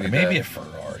another thing. We need Maybe a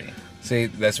Ferrari. See,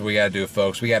 that's what we got to do,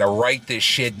 folks. We got to write this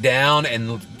shit down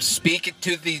and speak it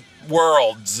to the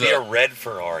world. Be a red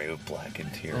Ferrari with black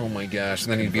interior. Oh my gosh!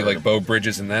 And then he'd be like Beau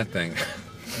Bridges in that thing.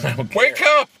 Wake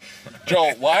up,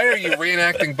 Joel! Why are you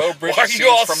reenacting Beau Bridges? Why are you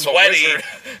all from sweaty, The Wizard?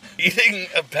 eating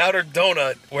a powdered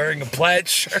donut, wearing a plaid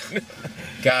shirt?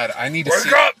 God, I need to Wake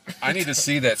see. up! I need to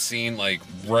see that scene like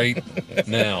right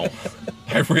now.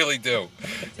 I really do.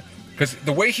 Because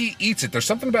the way he eats it, there's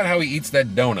something about how he eats that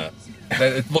donut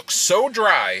that it looks so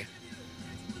dry,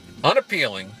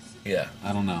 unappealing. Yeah.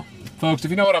 I don't know. Folks,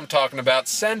 if you know what I'm talking about,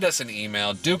 send us an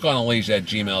email,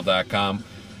 dukeonaleash@gmail.com.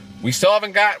 We still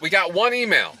haven't we got one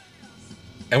email.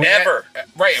 And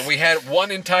right, and we had one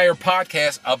entire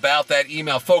podcast about that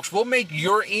email. Folks, we'll make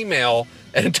your email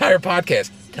an entire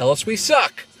podcast. Tell us we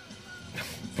suck.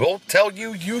 We'll tell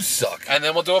you you suck. And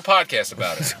then we'll do a podcast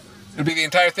about it. It'll be the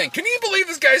entire thing. Can you believe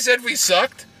this guy said we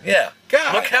sucked? Yeah.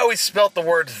 God. Look how he spelt the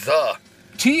word the.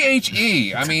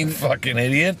 THE. I mean, fucking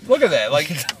idiot. Look at that. Like,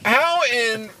 how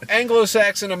in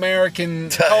Anglo-Saxon American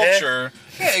culture...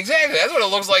 Yeah, exactly. That's what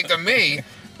it looks like to me.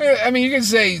 I mean, you can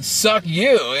say, suck you.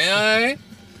 You know what I mean?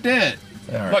 Did.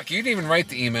 Right. Look, you didn't even write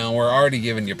the email. We're already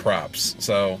giving you props.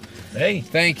 So, hey,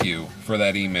 thank you for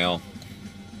that email.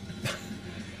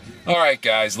 All right,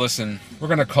 guys, listen. We're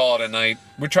going to call it a night.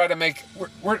 We're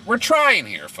trying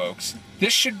here, folks.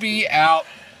 This should be out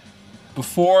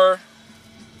before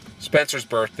Spencer's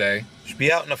birthday. Should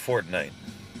be out in a fortnight.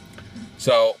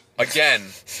 So, again,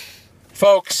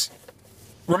 folks,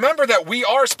 remember that we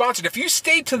are sponsored. If you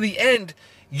stay to the end,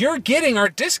 you're getting our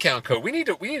discount code. We need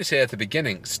to say at the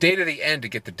beginning, stay to the end to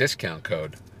get the discount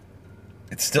code.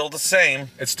 It's still the same.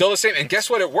 It's still the same. And guess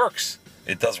what? It works.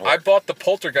 It does work. I bought the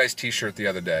Poltergeist t-shirt the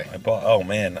other day. Oh,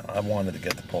 man. I wanted to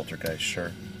get the Poltergeist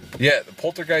shirt. Yeah, the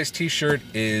Poltergeist t-shirt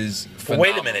is phenomenal. But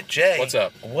wait a minute, Jay. What's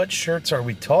up? What shirts are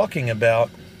we talking about?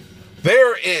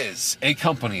 There is a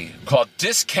company called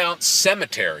Discount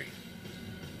Cemetery.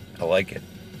 I like it.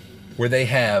 Where they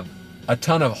have a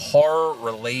ton of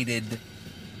horror-related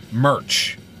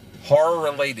merch.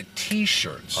 Horror-related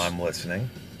t-shirts. I'm listening.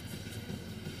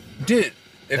 Dude,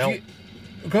 if Now, you...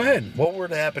 Go aad. What would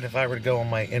happen if I were to go on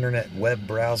my internet web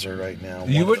browser right now?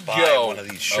 You would buy go... one of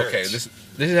these shirts. Okay, this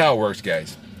is how it works,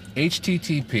 guys.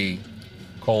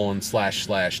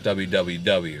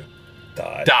 http://www.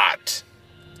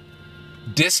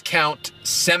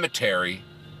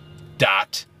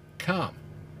 discountcemetery.com.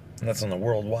 And that's on the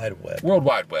World Wide Web. World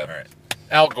Wide Web. All right.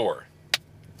 Al Gore.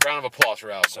 Round of applause for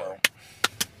Al Gore.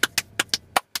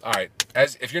 All right.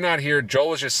 If you're not here, Joel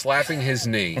was just slapping his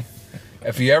knee.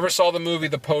 If you ever saw the movie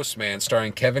The Postman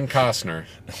starring Kevin Costner,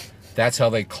 that's how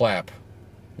they clap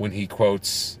when he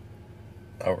quotes.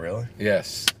 Oh, really?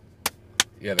 Yes.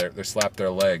 Yeah, they slap their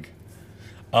leg.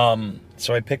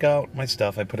 So I pick out my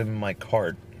stuff. I put it in my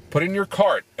cart. Put it in your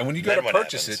cart, and when you go Then to what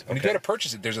purchase happens? it, when you Okay. go to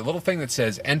purchase it, there's a little thing that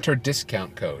says enter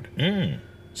discount code.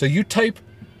 So you type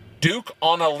Duke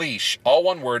on a leash, all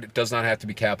one word. It does not have to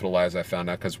be capitalized, I found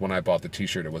out, because when I bought the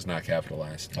t-shirt, it was not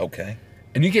capitalized. Okay.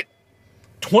 And you get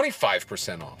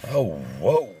 25% off. Oh,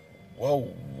 whoa,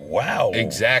 wow.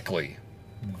 Exactly.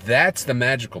 That's the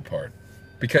magical part.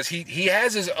 Because he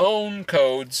has his own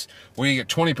codes where you get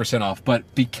 20% off.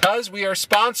 But because we are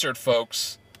sponsored,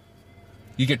 folks,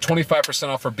 you get 25%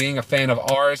 off for being a fan of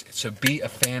ours. So be a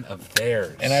fan of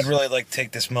theirs. And I'd really like to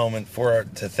take this moment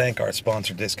to thank our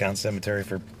sponsor, Discount Cemetery,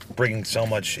 for bringing so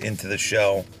much into the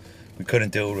show. We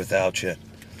couldn't do it without you.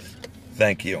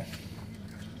 Thank you.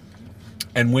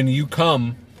 And when you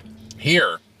come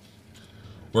here,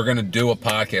 we're going to do a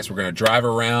podcast. We're going to drive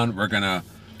around. We're going to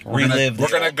Relive the We're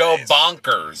going to old go days.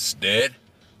 bonkers, dude.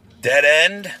 Dead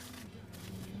End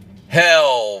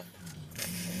Hell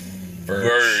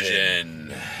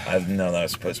version. I didn't know that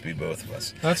was supposed to be both of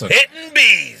us. That's okay. Hitting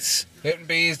Bees. Hitting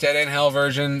Bees, Dead End Hell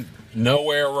version,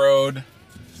 Nowhere Road.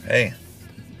 Hey,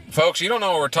 Folks, you don't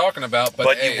know what we're talking about, but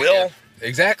But you will. yeah,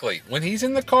 exactly. When he's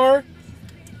in the car,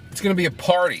 it's going to be a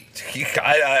party.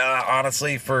 I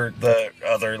honestly, for the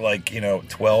other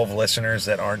 12 listeners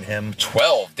that aren't him,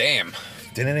 12, damn.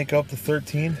 didn't it go up to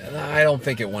 13? I don't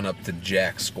think it went up to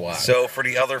jack squat. So for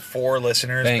the other 4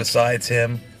 listeners Thank you. besides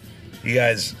him, you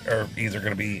guys are either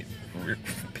going to be...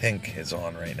 Pink is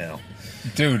on right now.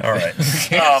 Dude. All right.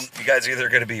 You guys are either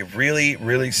going to be really,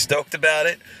 really stoked about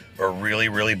it or really,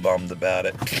 really bummed about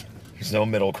it. There's no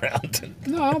middle ground.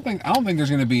 No, I don't think there's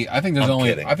going to be. I think there's I'm only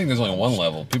kidding. one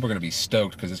level. People are going to be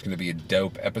stoked because it's going to be a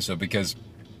dope episode because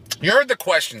you heard the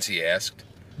questions he asked.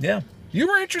 Yeah. You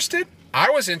were interested. I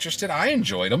was interested. I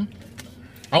enjoyed them.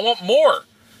 I want more.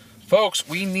 Folks,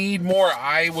 we need more.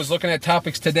 I was looking at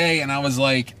topics today and I was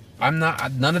like,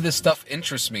 none of this stuff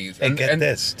interests me. And get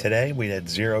this. Today we had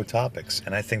 0 topics,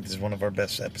 and I think this is one of our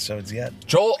best episodes yet.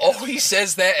 Joel always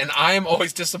says that, and I am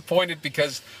always disappointed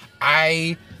because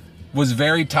I was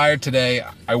very tired today.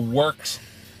 I worked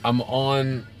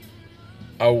last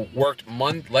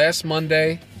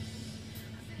Monday,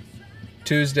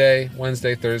 Tuesday,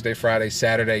 Wednesday, Thursday, Friday,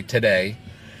 Saturday, today.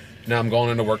 Now I'm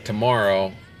going into work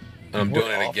tomorrow, and I'm You were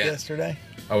doing it off again. yesterday?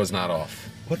 I was not off.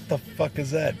 What the fuck is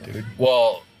that, dude?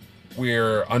 Well,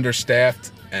 we're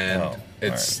understaffed, and Oh,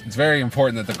 it's very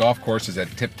important that the golf course is at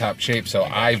tip-top shape, so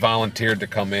I volunteered to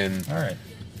come in All right.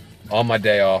 on my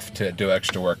day off to do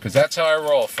extra work, because that's how I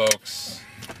roll, folks.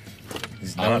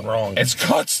 He's not wrong. It's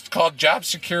called job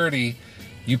security.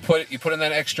 You put in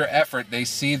that extra effort, they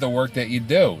see the work that you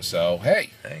do. So,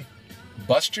 hey,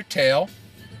 bust your tail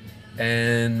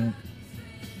and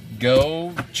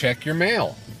go check your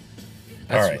mail.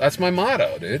 That's, All right. That's my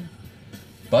motto, dude.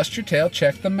 Bust your tail,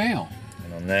 check the mail.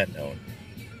 And on that note,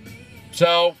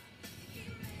 So,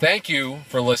 thank you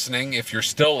for listening, if you're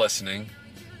still listening.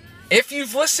 If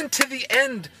you've listened to the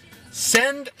end,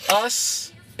 send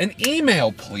us an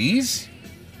email, please.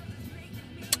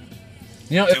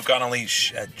 You know,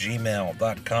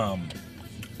 DukeOnALeash@gmail.com.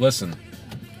 Listen,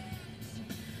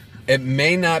 it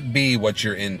may not be what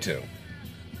you're into.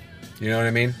 You know what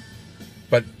I mean?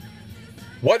 But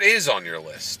what is on your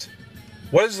list?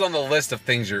 What is on the list of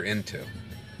things you're into?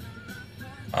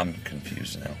 I'm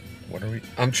confused now. What are we?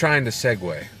 I'm trying to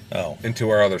segue. into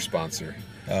our other sponsor.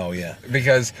 Oh, yeah.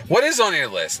 Because what is on your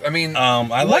list? I mean,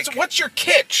 what's your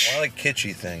kitsch? I like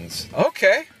kitschy things.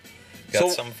 Okay.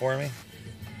 Got something for me?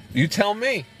 You tell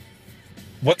me.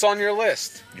 What's on your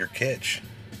list? Your kitsch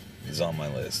is on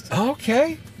my list.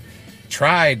 Okay.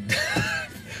 Tried.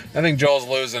 I think Joel's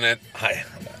losing it.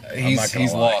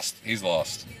 He's lost. He's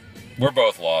lost. We're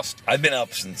both lost. I've been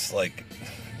up since, like,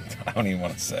 I don't even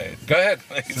want to say it. Go ahead.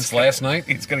 Since last night?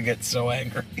 He's going to get so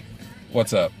angry.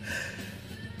 What's up?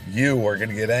 You are going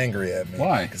to get angry at me.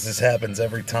 Why? Because this happens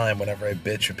every time whenever I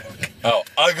bitch about it. Oh,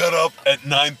 I got up at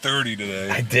 9:30 today.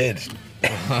 I did.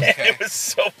 Okay. It was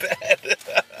so bad.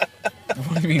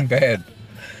 What do you mean bad?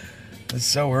 It's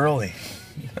so early.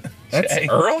 That's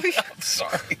early? I'm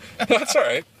sorry. That's all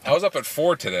right. I was up at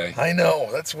 4 today. I know.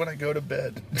 That's when I go to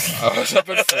bed. I was up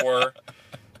at 4,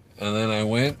 and then I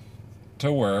went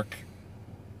to work,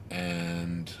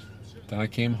 and then I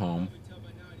came home.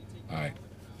 All right.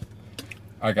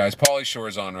 All right, guys. Pauly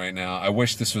Shore's on right now. I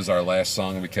wish this was our last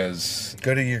song because...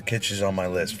 Go to your kitsch's on my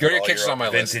list. Go to your kitsch's on my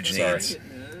list. Vintage needs.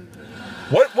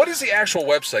 What is the actual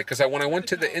website? Because when I went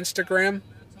to the Instagram...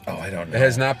 Oh, I don't know. It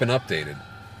has not been updated.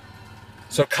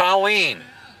 So, Colleen,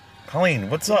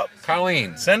 what's up?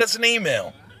 Colleen. Send us an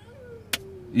email.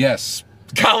 Yes.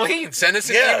 Colleen, send us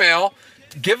an email.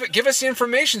 Give us the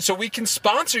information so we can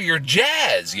sponsor your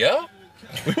jazz, yo.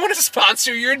 We want to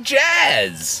sponsor your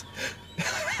jazz.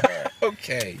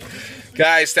 Okay.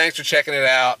 Guys, thanks for checking it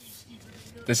out.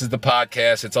 This is the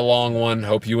podcast. It's a long one.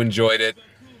 Hope you enjoyed it.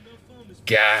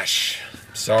 Gosh,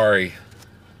 sorry.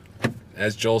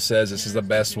 As Joel says, this is the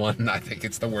best one. I think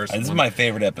it's the worst one. This is my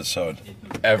favorite episode.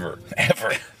 Ever.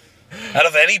 Out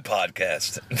of any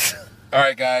podcast. All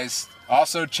right, guys.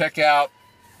 Also, check out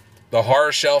the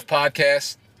Horror Shelf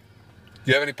podcast.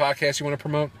 Do you have any podcasts you want to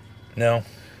promote? No.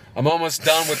 I'm almost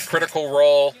done with Critical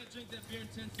Role.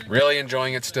 Really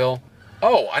enjoying it still.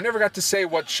 Oh, I never got to say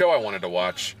what show I wanted to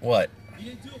watch. What?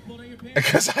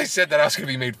 Because I said that I was going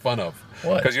to be made fun of.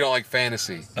 What? Because you don't like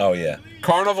fantasy. Oh, yeah.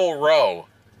 Carnival Row.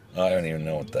 I don't even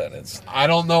know what that is. I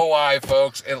don't know why,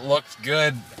 folks. It looks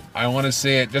good. I want to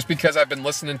see it just because I've been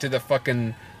listening to the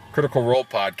fucking Critical Role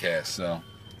podcast. So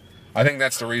I think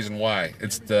that's the reason why.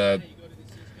 It's the,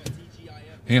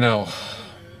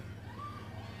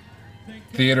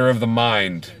 theater of the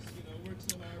mind.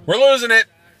 We're losing it.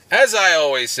 As I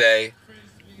always say,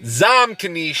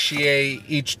 zamknij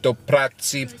ich do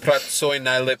pracy, pracuj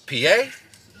najlepiej.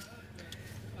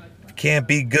 Can't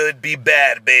be good, be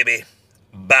bad, baby.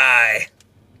 Bye.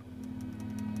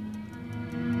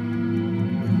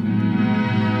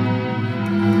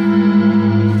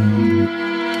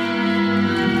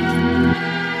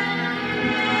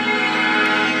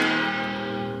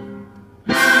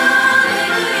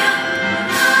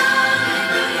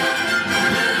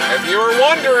 If you were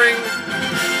wondering,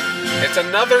 it's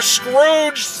another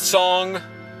Scrooge song.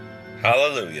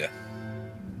 Hallelujah.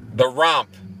 The Romp,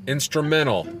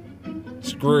 instrumental,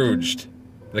 Scrooged,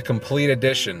 the complete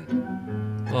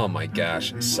edition. Oh my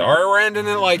gosh. Sorry we're ending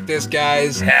it like this,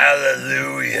 guys.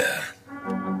 Hallelujah.